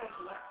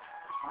ತಿಳ್ಕೊಳ್ತಲ್ಲ.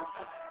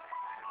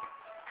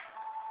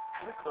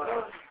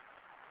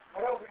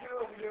 ಬರೋ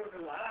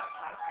ಬಿಡಿಯೋದಿಲ್ಲ.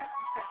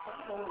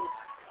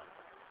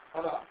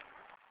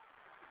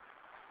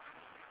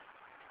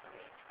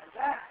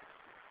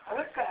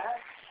 ಅದಕ್ಕೆ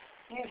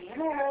ನೀವು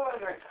ಏನೇ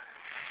ಹೇಳುವಾಗ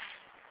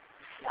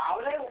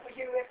ಯಾವುದೇ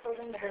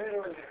ಉಪಜೀವ್ಯತ್ವದಿಂದ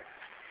ಹೇಳಿರುವಾಗ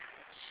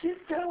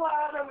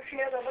ಸಿದ್ಧವಾದ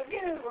ವಿಷಯದ ಬಗ್ಗೆ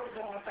ವಿರುದ್ಧ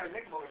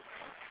ಮಾತಾಡ್ಲಿಕ್ಕೆ ಬಹುದು.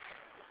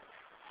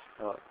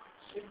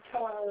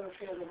 ಸಿದ್ಧವಾದ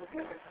ವಿಷಯದ ಬಗ್ಗೆ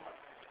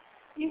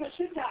ಈಗ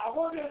ಸಿದ್ಧ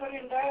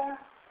ಆಗೋದ್ರಿಂದ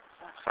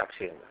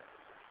ಸಾಕ್ಷಿ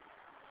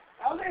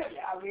ಯಾವುದೇ ಇಲ್ಲ.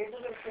 ಆ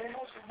ವೇದದ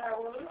ವಿಷಯನೂ ಸಿದ್ಧ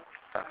ಆಗೋದು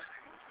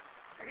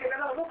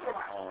ಹಾಗೆಲ್ಲ ಅದು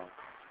ಪ್ರಮಾಣ.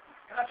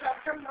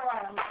 ಯಥಾರ್ಥಂ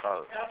ಪ್ರಮಾಣ,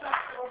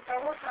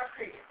 ಯಥಾರ್ಥವೋ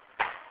ಸಾಕ್ಷಿ.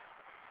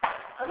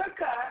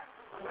 ಅದಕ್ಕೆ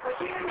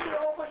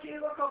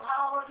ಉಪಜೀವಕ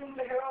ಭಾವದಿಂದ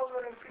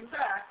ಹೇಳೋದಕ್ಕಿಂತ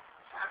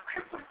ಸಾಕ್ಷಿ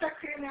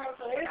ಪ್ರತ್ಯಕ್ಷ ಏನ್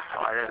ಹೇಳ್ತದೆ,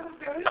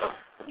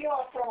 ನೀವು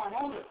ಅಪ್ರಮಾಣ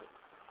ಒಂದು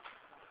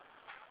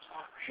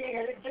ಸಾಕ್ಷಿ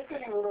ಹೇಳಿದ್ದಕ್ಕೆ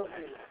ನೀವು ವಿರೋಧ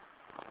ಇಲ್ಲ.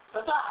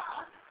 ತಥಾ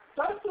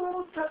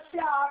ತದ್ವಿರುದ್ಧಸ್ಯ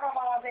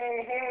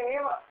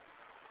ಆಗಮಾದೇಹೇವ,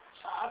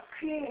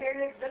 ಸಾಕ್ಷಿ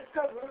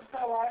ಹೇಳಿದ್ದಕ್ಕೆ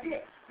ವಿರುದ್ಧವಾಗಿ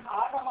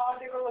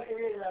ಆಗಮಾದಿಗಳು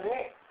ಹೇಳಿದರೆ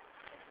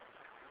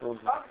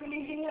ಅಗ್ನಿ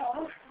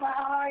ಅನುಷ್ಣ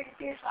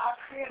ಇತಿ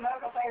ಸಾಕ್ಷಿ ನ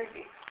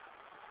ಕಥಯತಿ.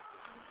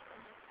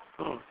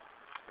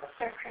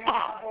 ಪ್ರತ್ಯಕ್ಷ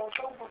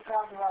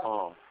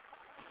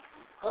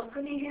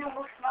ಅಗ್ನಿ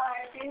ಅನುಷ್ಣ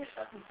ಇತಿ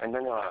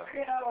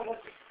ಸಾಕ್ಷಿ ನ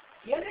ವದತಿ.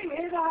 यदि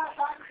वेदः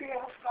साक्षी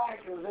अवस्था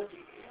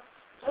वदति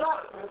तदा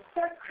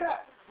प्रत्यक्ष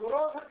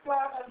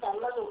विरोधत्वात्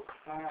अल्लदु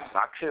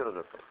साक्षी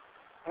विरोधत्व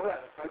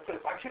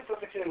साक्षी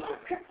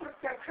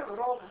प्रत्यक्ष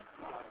विरोध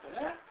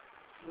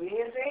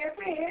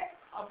वेदेपि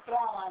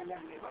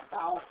अप्रामाण्यमेव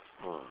तावत्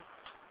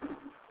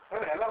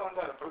ಎಲ್ಲ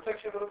ಒಂದಲ್ಲ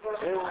ಪ್ರತ್ಯಕ್ಷ ವಿರುದ್ಧ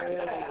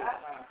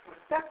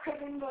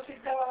ಪ್ರತ್ಯಕ್ಷದಿಂದ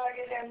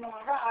ಸಿದ್ಧವಾಗಿದೆ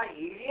ಅನ್ನುವಾಗ ಆ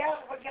ಏರಿಯಾದ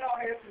ಬಗ್ಗೆ ನಾವು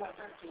ಹೇಳ್ತೀವಿ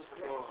ಮಾತಾಡ್ತೀವಿ.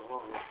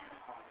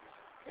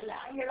 ಇಲ್ಲ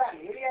ಹಂಗಿಲ್ಲ,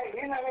 ಏರಿಯಾ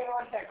ಏನಾಗಲ್ಲ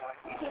ಅಂತ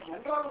ಇದು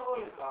ಜನರಲ್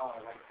ರೂಲ್.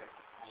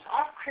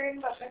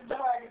 ಸಾಕ್ಷಿಯಿಂದ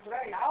ಸಿದ್ಧವಾಗಿದ್ರೆ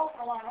ಯಾವ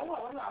ಪ್ರಮಾಣವೂ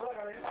ಅದನ್ನು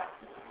ಅವಗಳಿಲ್ಲ.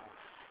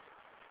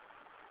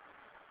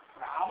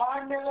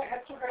 ಪ್ರಾಮಾಣ್ಯದ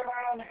ಹೆಚ್ಚು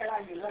ಕಡಿಮೆಗಳನ್ನು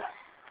ಹೇಳಂಗಿಲ್ಲ,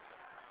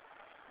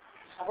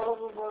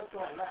 ಸಬಲದು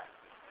ಅಲ್ಲ.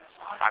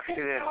 ಸಾಕ್ಷಿ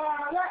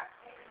ಪ್ರಮಾಣದ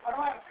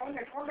ಪರಮಾರ್ಥವನ್ನು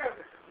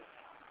ಇಟ್ಕೊಂಡಿರ್ಬೇಕು.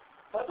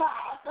 ತದಾ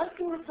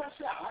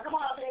ತದ್ವಿರುದ್ಧಸ್ಯ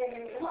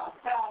ಆಗಮಾದೇವ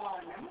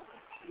ಅಪ್ರಾಮಾಣ್ಯಂ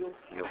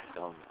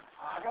ಯುಕ್ತಂ.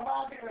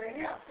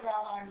 ಆಗಮಾದಿಗಳಿಗೆ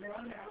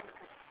ಅಪ್ರಾಮಾಣ್ಯವನ್ನು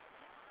ಹೇಳಬೇಕು.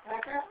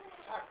 ಯಾಕೆ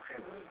ಸಾಕ್ಷಿ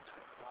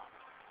ವಿರುದ್ಧತ್ವ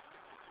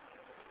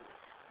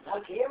ನ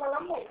ಕೇವಲ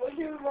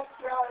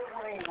ಉಪಜೀವತ್ವ